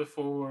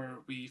before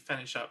we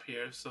finish up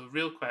here. So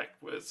real quick,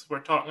 we're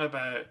talking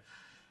about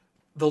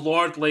the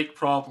Lord Lake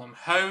problem.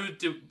 How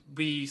do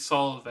we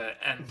solve it?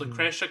 And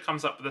Lucretia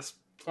comes up with this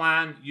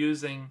plan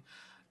using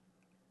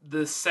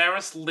the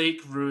Ceres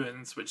Lake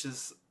ruins, which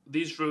is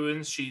these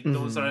ruins.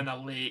 Those are in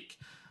a lake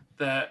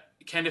that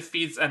kind of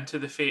feeds into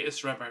the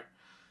Thetis River.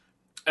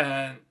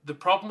 And the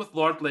problem with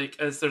Lord Lake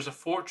is there's a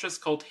fortress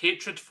called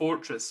Hatred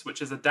Fortress,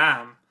 which is a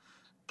dam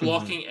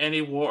blocking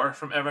any water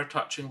from ever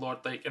touching Lord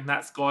Lake, and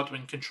that's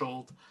Godwin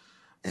controlled.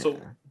 So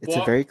It's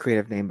a very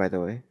creative name, by the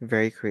way.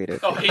 Very creative.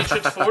 Oh,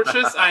 Hatred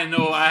Fortress? I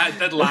know, I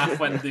did laugh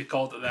when they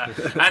called it that.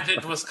 And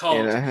it was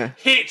called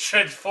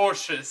Hatred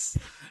Fortress.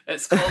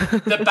 It's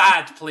called the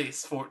Bad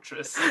Place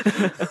Fortress.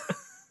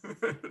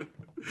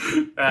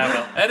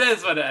 Well, it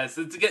is what it is.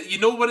 You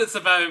know what it's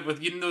about.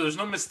 There's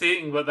no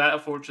mistaking what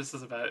that fortress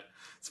is about.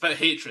 It's about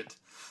hatred.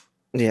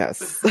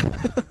 Yes.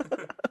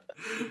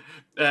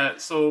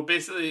 So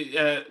basically,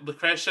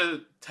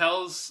 Lucretia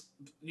tells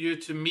you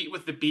to meet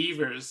with the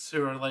beavers,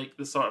 who are like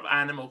the sort of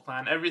animal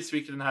clan. Every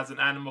Suikoden has an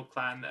animal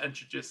clan that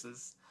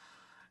introduces.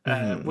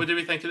 What do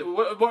we think?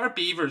 What are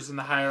beavers in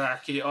the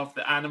hierarchy of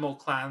the animal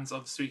clans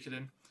of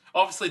Suikoden?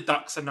 Obviously,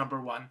 ducks are number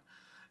one,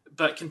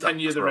 but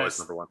continue Ducks the were always rest.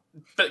 number one.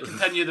 But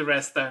continue the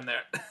rest down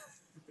there.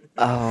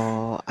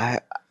 Oh,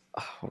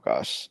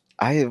 gosh.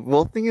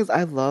 Well, thing is,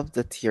 I love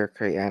the tier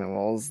crate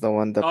animals. The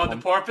one, the the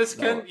porpoiskin?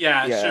 no.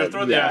 Yeah, sure,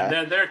 throw them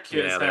yeah. in. They're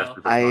cute as hell.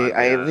 super fun,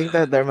 I think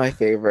that they're my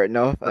favorite.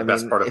 No, The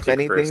best part of if Tier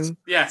Crates. anything,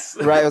 Yes.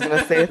 right? I was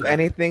gonna say if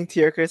anything,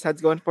 tier crate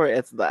has going for it,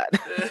 it's that.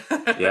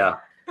 Yeah.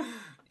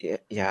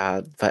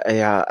 Yeah, but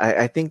yeah,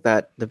 I think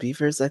that the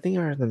beavers, I think,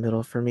 are in the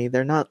middle for me.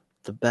 They're not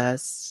the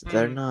best.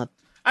 They're not.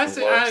 I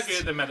agree with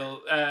worst. the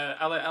middle.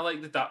 I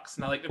like the ducks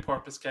and I like the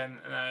porpoiskin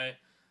and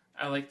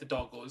I like the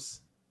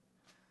doggos,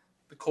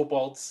 the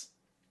kobolds.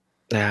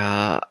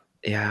 Yeah.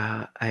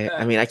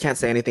 I mean, I can't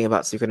say anything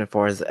about Suikoden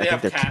 4. I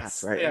think they're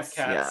cats, right? They have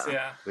cats,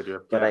 yeah. They do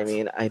have But I cats.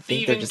 mean, I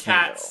think they're Thieving just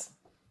cats.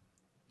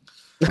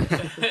 in the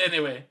middle.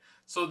 Anyway,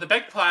 so the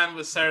big plan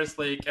with Ceres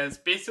Lake is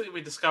basically we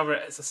discover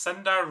it's a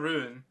Sindar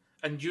rune,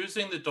 and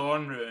using the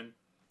Dawn rune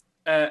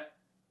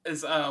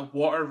is a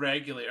water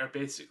regulator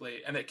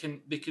basically, and they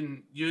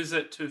can use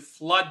it to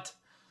flood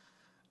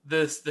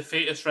the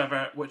Thetis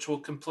River, which will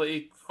cause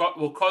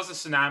a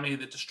tsunami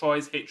that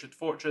destroys Hatred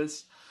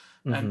Fortress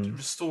and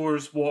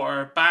restores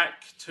water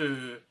back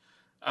to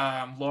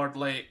Lord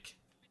Lake,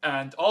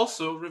 and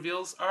also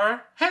reveals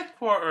our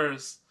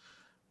headquarters.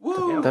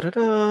 Woo!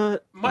 Da-da-da.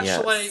 Much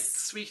Yes. like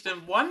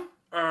Suikoden 1,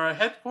 our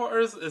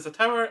headquarters is a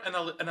tower and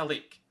a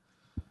lake.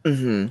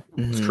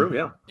 It's true,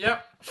 yeah.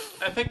 Yep.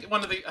 I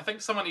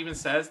think someone even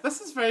says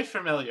this is very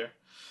familiar.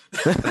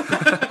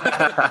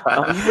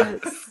 Oh,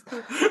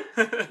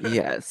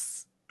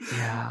 yes.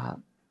 Yeah.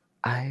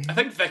 I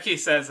think Vicky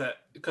says it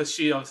because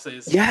she obviously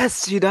is.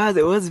 Yes, she does.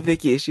 It was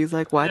Vicky. She's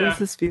like, why Yeah. does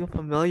this feel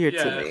familiar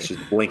Yeah. to me? She's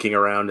blinking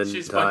around in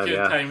She's time, bucket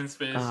yeah. time and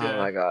space. Oh yeah.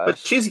 my gosh. But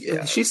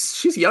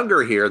she's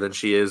younger here than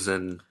she is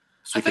in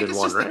I think Suikoden it's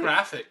 1, just right? the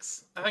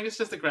graphics. I think it's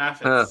just the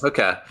graphics.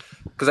 Okay.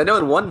 Because I know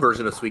in one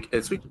version of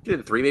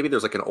Suikoden 3, maybe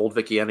there's like an old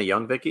Vicky and a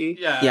young Vicky.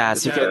 Yeah. Yeah,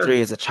 Is Suikoden there? 3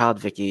 is a child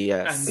Vicky,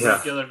 yes. And Yeah.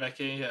 regular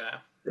Vicky. Yeah.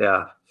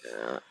 Yeah.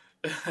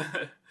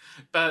 Yeah.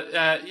 But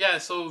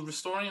so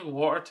restoring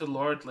water to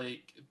Lord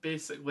Lake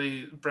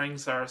basically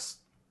brings our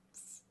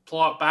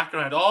plot back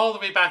around all the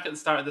way back at the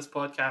start of this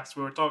podcast.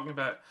 We were talking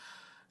about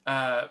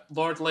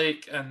Lord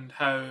Lake and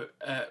how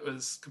it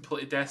was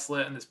completely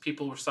desolate and its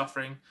people were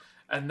suffering.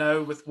 And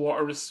now with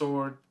water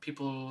restored,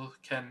 people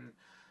can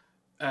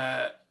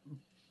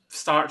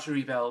start to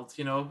rebuild.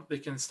 You know, they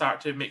can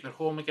start to make their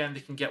home again.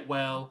 They can get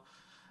well,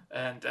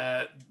 and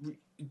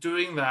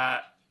doing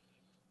that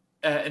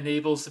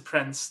enables the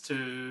prince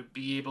to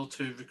be able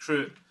to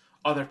recruit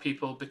other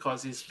people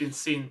because he's been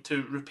seen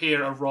to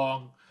repair a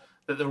wrong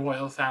that the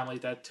royal family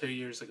did 2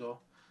 years ago,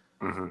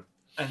 and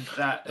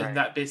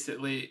that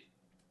basically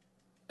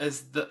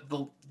is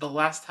the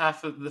last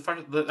half of the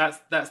first.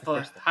 That's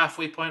the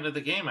halfway point of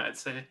the game, I'd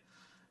say,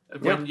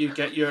 when you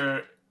get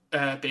your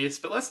base.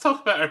 But let's talk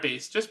about our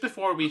base just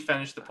before we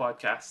finish the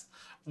podcast.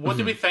 What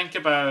do we think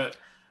about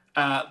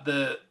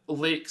the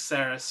Lake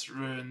Ceres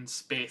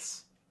ruins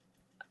base?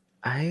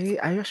 I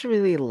actually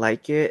really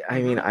like it.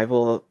 I mean, I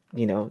will,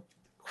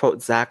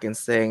 quote Zach in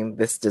saying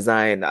this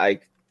design,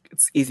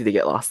 it's easy to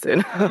get lost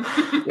in.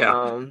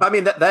 Yeah. I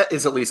mean, that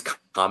is at least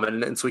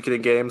common in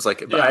Suikoden games.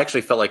 Like, Yeah. I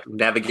actually felt like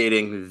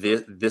navigating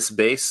this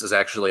base is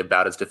actually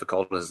about as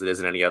difficult as it is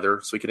in any other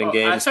Suikoden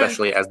game,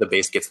 especially as the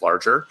base gets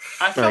larger.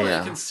 I felt yeah.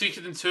 like in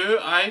Suikoden 2,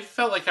 I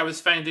felt like I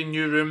was finding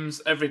new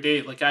rooms every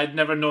day, like I'd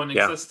never known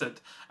existed.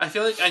 I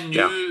feel like I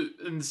knew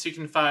in the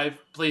Suikoden 5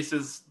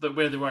 places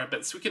where they were,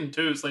 but Suikoden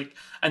 2 is like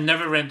a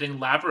never-ending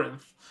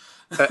labyrinth.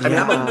 I mean,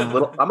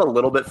 I'm a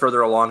little bit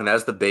further along, and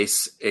as the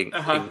base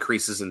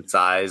increases in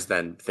size,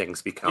 then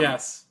things become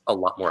a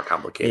lot more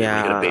complicated.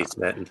 Yeah. You get a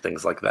basement and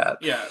things like that.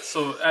 Yeah,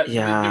 so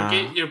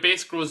your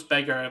base grows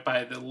bigger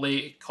by the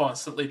lake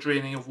constantly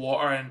draining of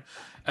water, and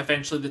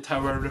eventually the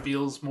tower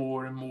reveals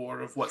more and more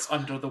of what's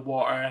under the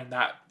water, and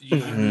that you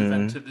move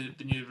into the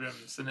new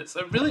rooms, and it's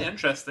a really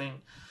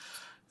interesting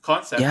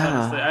concept. Yeah.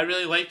 Honestly, I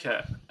really like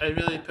it. I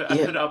put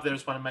it up there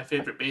as one of my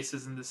favorite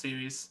bases in the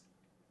series.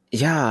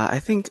 Yeah, I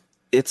think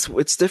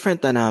it's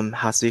different than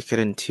how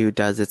Suikoden 2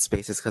 does its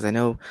bases, because I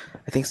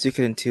think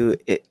Suikoden 2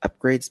 it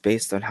upgrades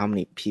based on how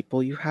many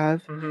people you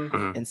have.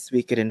 In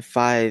Suikoden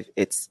 5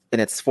 it's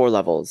 4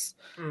 levels.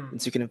 In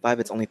Suikoden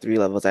 5 it's only 3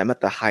 levels. I'm at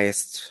the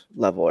highest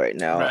level right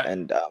now,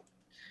 and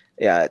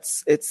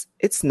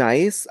it's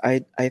nice.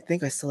 I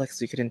think I still like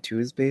Suikoden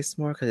 2's base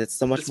more because it's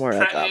so much more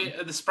pretty,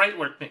 the sprite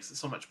work makes it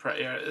so much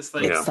prettier. It's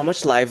like it's so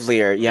much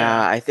livelier.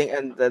 Yeah, I think,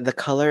 and the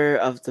color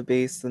of the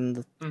base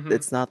and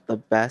it's not the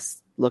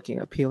best looking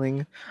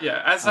appealing.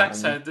 Yeah, as Zach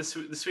said, the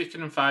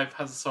Suikoden 5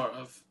 has a sort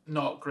of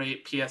not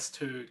great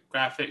PS2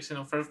 graphics.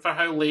 For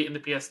how late in the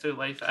PS2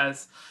 life it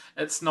is,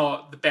 it's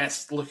not the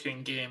best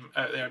looking game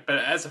out there, but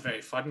it is a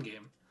very fun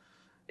game.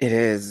 It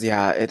is,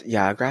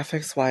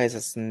 graphics wise,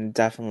 it's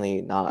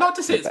definitely not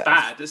to say it's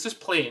bad, it's just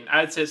plain.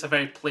 I'd say it's a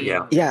very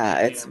plain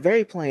it's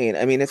very plain.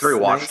 I mean, it's very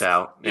washed nice.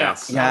 out.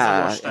 Yes,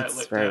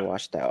 it's very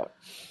washed out.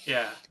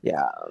 Yeah.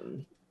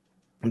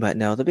 But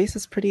no, the base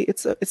is pretty.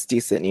 It's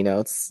decent. You know,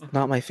 it's Mhm.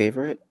 not my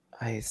favorite.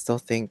 I still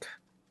think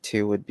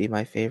 2 would be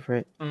my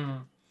favorite.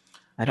 Mm.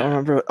 I don't Yeah.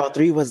 remember. Oh,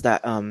 3 was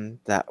that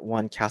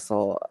one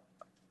castle,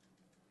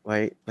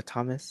 right, with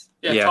Thomas.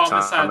 Yeah, Yeah,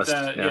 Thomas had Thomas.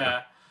 Yeah.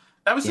 yeah.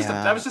 That was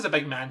Yeah, just a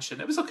big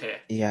mansion. It was okay.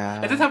 It did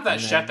yeah, have that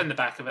and ship in then the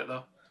back of it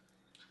though.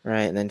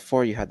 right, and then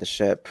 4 you had the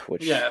ship,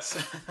 which Yes.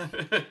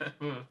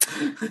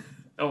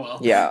 Oh well.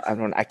 yeah,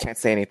 I can't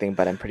say anything,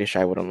 but I'm pretty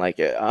sure I wouldn't like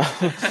it.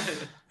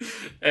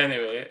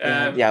 Anyway,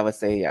 And yeah, I would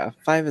say yeah,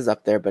 5 is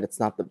up there, but it's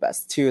not the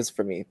best. 2 is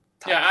for me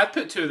top. yeah, I'd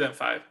put 2, then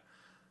 5,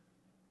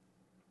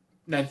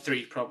 then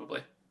 3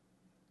 probably,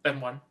 then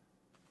 1,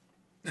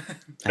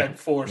 then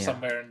 4 Yeah.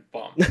 somewhere in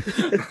bottom.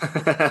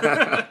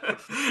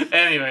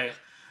 Anyway,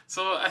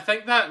 so I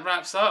think that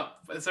wraps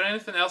up. Is there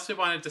anything else we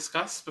want to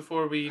discuss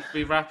before we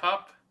wrap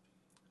up?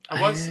 I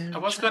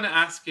was going to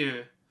ask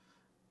you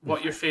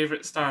what your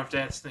favorite Star of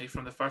Destiny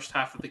from the first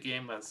half of the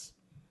game was.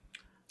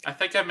 I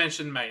think I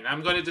mentioned mine.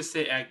 I'm going to just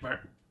say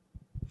Egbert.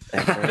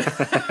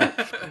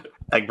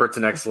 Egbert's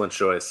an excellent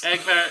choice.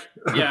 Egbert,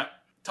 yeah,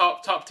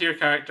 top tier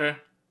character.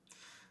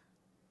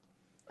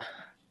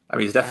 I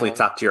mean, he's definitely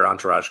top tier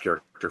entourage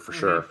character for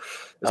sure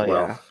as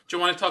well. Yeah. Do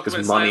you want to talk about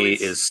Because money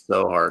Silas? is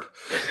so hard.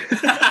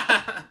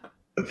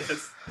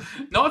 Yes.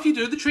 Not if you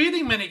do the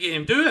trading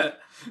minigame. Do it.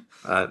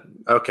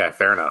 Okay,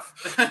 fair enough.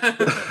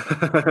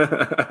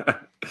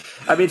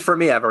 I mean, for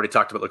me, I've already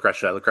talked about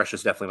Lucretia. Lucretia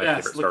is definitely my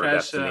favorite Star of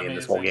Destiny in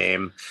this whole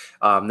game.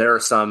 There are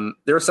some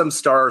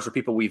stars or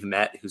people we've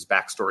met whose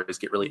backstories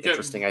get really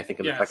interesting, I think,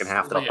 in the second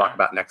half that I'll talk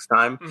about next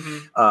time.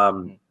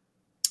 Mm-hmm.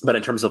 But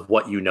in terms of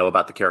what you know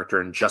about the character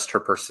and just her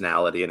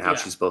personality and how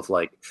she's both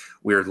like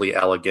weirdly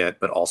elegant,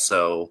 but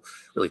also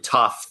really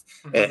tough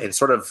and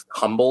sort of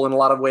humble in a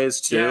lot of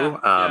ways too.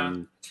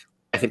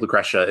 I think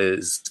Lucretia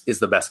is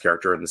the best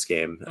character in this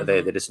game.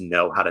 They just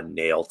know how to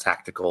nail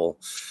tactical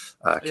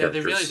characters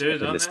they really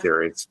do, in this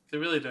series. They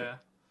really do.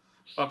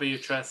 What about you,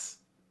 Tress?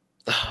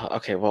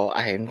 Okay, well,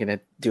 I am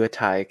gonna do a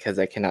tie because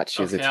I cannot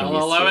choose between I'll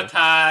these allow two. a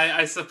tie,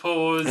 I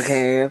suppose.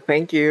 Okay,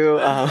 thank you.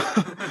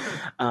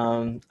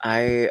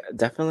 I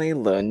definitely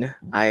Lun.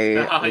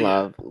 I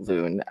love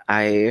Lun.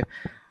 I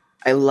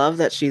love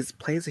that she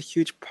plays a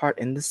huge part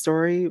in the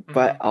story,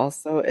 but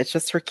also it's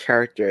just her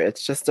character.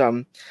 It's just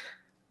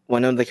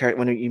when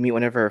you meet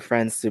one of her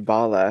friends,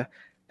 Subala,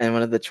 and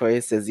one of the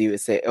choices you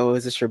would say, "Oh,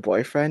 is this your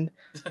boyfriend?"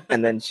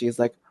 And then she's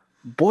like,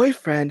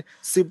 "Boyfriend?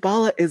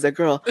 Subala is a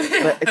girl,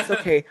 but it's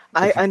okay.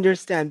 I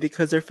understand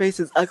because her face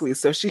is ugly,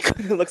 so she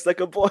kind of looks like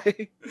a boy."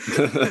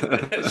 She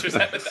was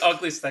with the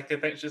ugly stick, I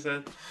think she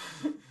said.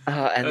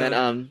 And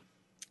then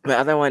the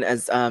other one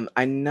is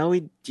I know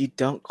you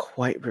don't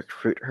quite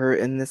recruit her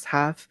in this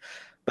half,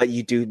 but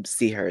you do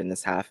see her in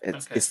this half.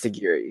 It's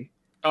Sagiri.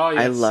 Oh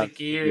yeah, I love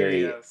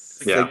Sagiri. Yes.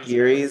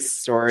 Sagiri's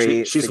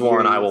story. She's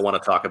one I will want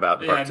to talk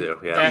about in part 2.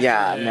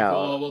 Yeah,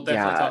 no. We'll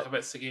definitely talk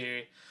about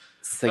Sagiri.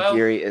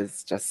 Sagiri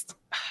is just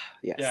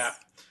yes. Yeah.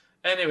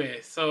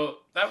 Anyway, so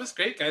that was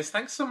great, guys.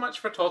 Thanks so much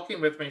for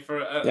talking with me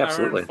for an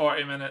hour and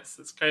 40 minutes.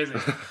 It's crazy.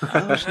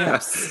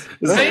 This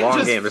is a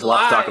long game. There's a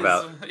lot to talk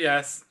about.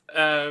 Yes.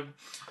 So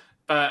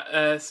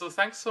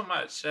thanks so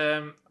much.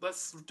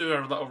 Let's do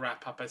our little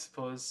wrap up, I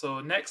suppose.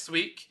 So next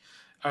week,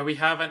 we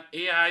have an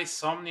AI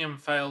Somnium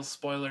Files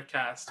spoiler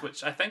cast,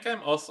 which I think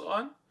I'm also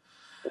on.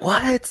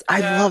 What?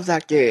 I love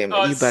that game.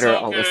 You better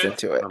all listen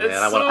to it. Oh, man,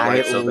 I want to play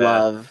it so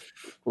bad.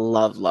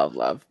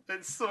 Love.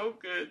 It's so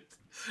good.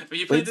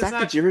 Wait, Zach,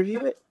 did you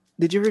review it?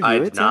 Did you review it? I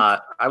did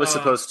not. I was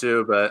supposed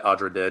to, but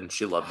Audra did, and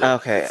she loved it.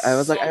 Okay, I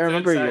was like, I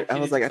remember you. I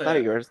was like, I thought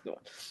of yours.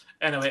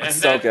 Anyway, it's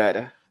so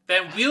good.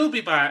 Then we'll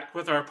be back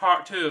with our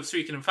part 2 of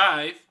Suikoden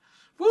 5.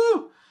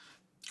 Woo!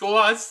 Go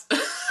us!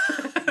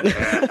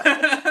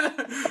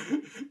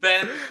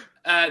 Then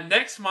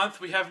next month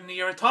we have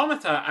Nier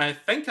Automata. I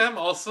think I'm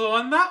also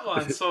on that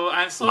one, so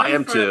I'm sorry. I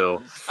am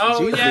too.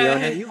 Oh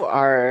yeah, you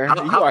are. How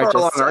far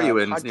along are you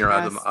in Nier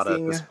Automata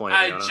at this point?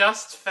 I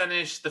just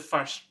finished the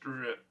first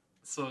route,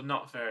 so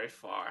not very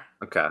far.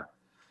 Okay.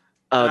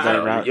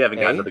 Oh, you haven't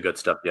gotten to the good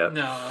stuff yet.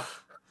 No.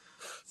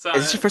 So,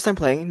 is this your first time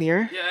playing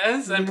Nier?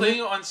 Yes, I'm playing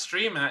it on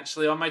stream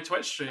actually, on my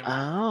Twitch stream.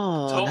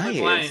 Oh, totally nice.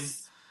 blind.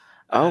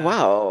 Oh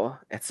wow,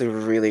 it's a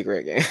really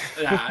great game.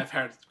 Yeah, I've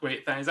heard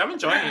great things. I'm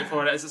enjoying it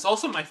for it. It's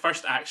also my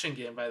first action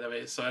game, by the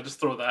way, so I just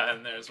throw that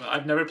in there as well.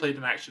 I've never played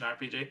an action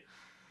RPG.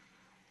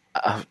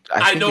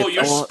 I know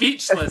you're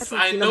speechless.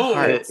 I know.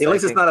 At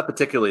least it's not a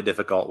particularly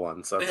difficult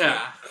one. So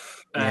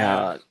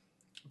yeah.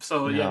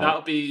 So yeah,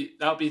 that'll be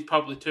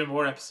probably 2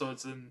 more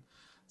episodes, and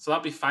so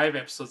that'll be 5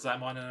 episodes that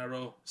I'm on in a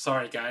row.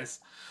 Sorry, guys.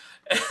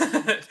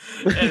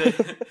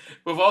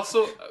 We've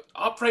also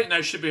up right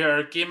now should be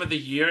our Game of the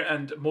Year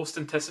and Most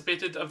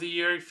Anticipated of the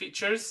Year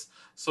features,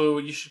 so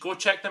you should go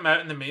check them out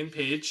in the main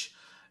page.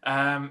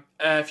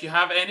 If you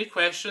have any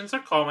questions or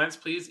comments,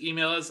 please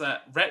email us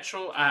at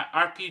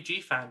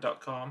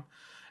retro@rpgfan.com.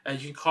 You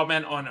can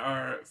comment on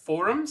our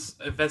forums,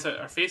 visit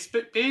our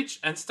Facebook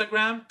page,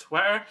 Instagram,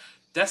 Twitter,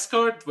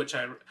 Discord, which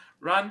I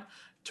run,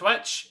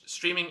 Twitch,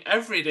 streaming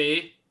every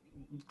day.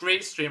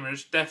 Great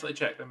streamers, definitely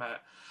check them out.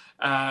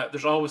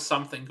 There's always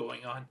something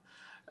going on.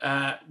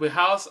 We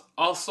have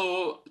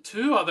also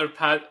two other we've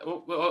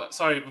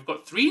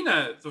got three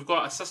now. We've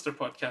got a sister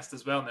podcast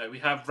as well now. We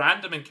have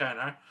Random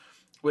Encounter,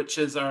 which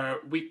is our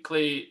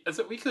weekly. Is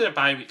it weekly or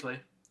bi-weekly?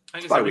 I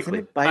think it's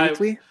bi-weekly.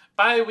 Bi-weekly?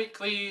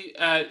 Bi-weekly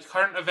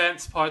current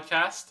events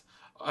podcast.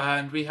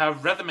 And we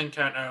have Rhythm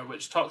Encounter,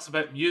 which talks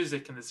about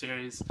music in the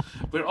series.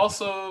 We're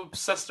also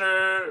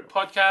sister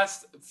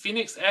podcast,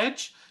 Phoenix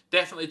Edge.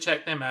 Definitely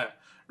check them out.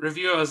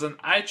 Review us on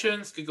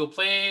iTunes, Google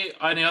Play,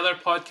 any other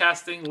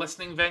podcasting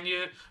listening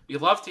venue. We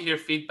love to hear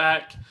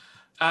feedback.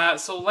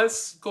 So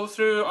let's go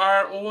through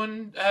our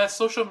own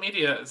social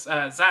medias.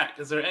 Zach,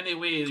 is there any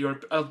way your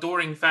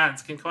adoring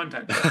fans can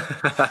contact you?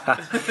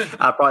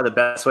 Probably the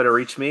best way to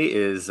reach me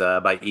is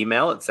by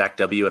email at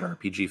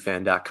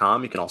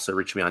zachw@rpgfan.com. You can also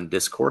reach me on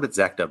Discord at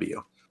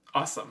zachw.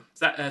 Awesome.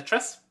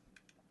 Tris?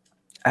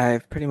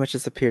 I've pretty much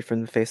disappeared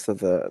from the face of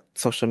the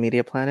social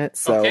media planet,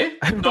 so okay.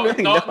 Not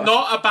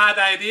a bad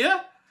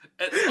idea.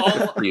 It's all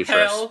hell.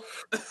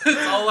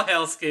 It's all a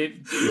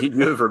hellscape.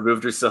 You have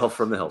removed yourself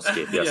from the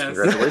hellscape. Yes.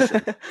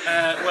 Congratulations.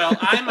 Well,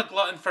 I'm a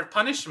glutton for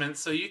punishment,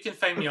 so you can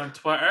find me on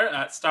Twitter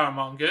at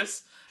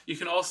StarMongoose. You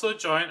can also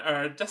join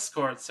our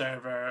Discord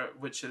server,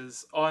 which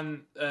is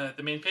on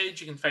the main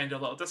page. You can find a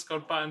little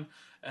Discord button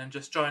and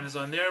just join us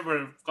on there.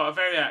 We've got a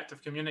very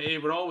active community.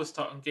 We're always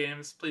talking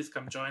games. Please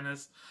come join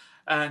us.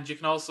 And you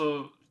can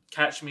also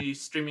catch me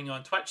streaming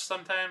on Twitch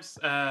sometimes.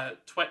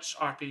 Twitch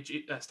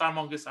RPG,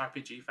 StarMongoose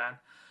RPG fan.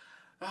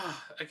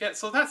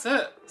 So that's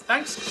it.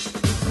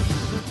 Thanks.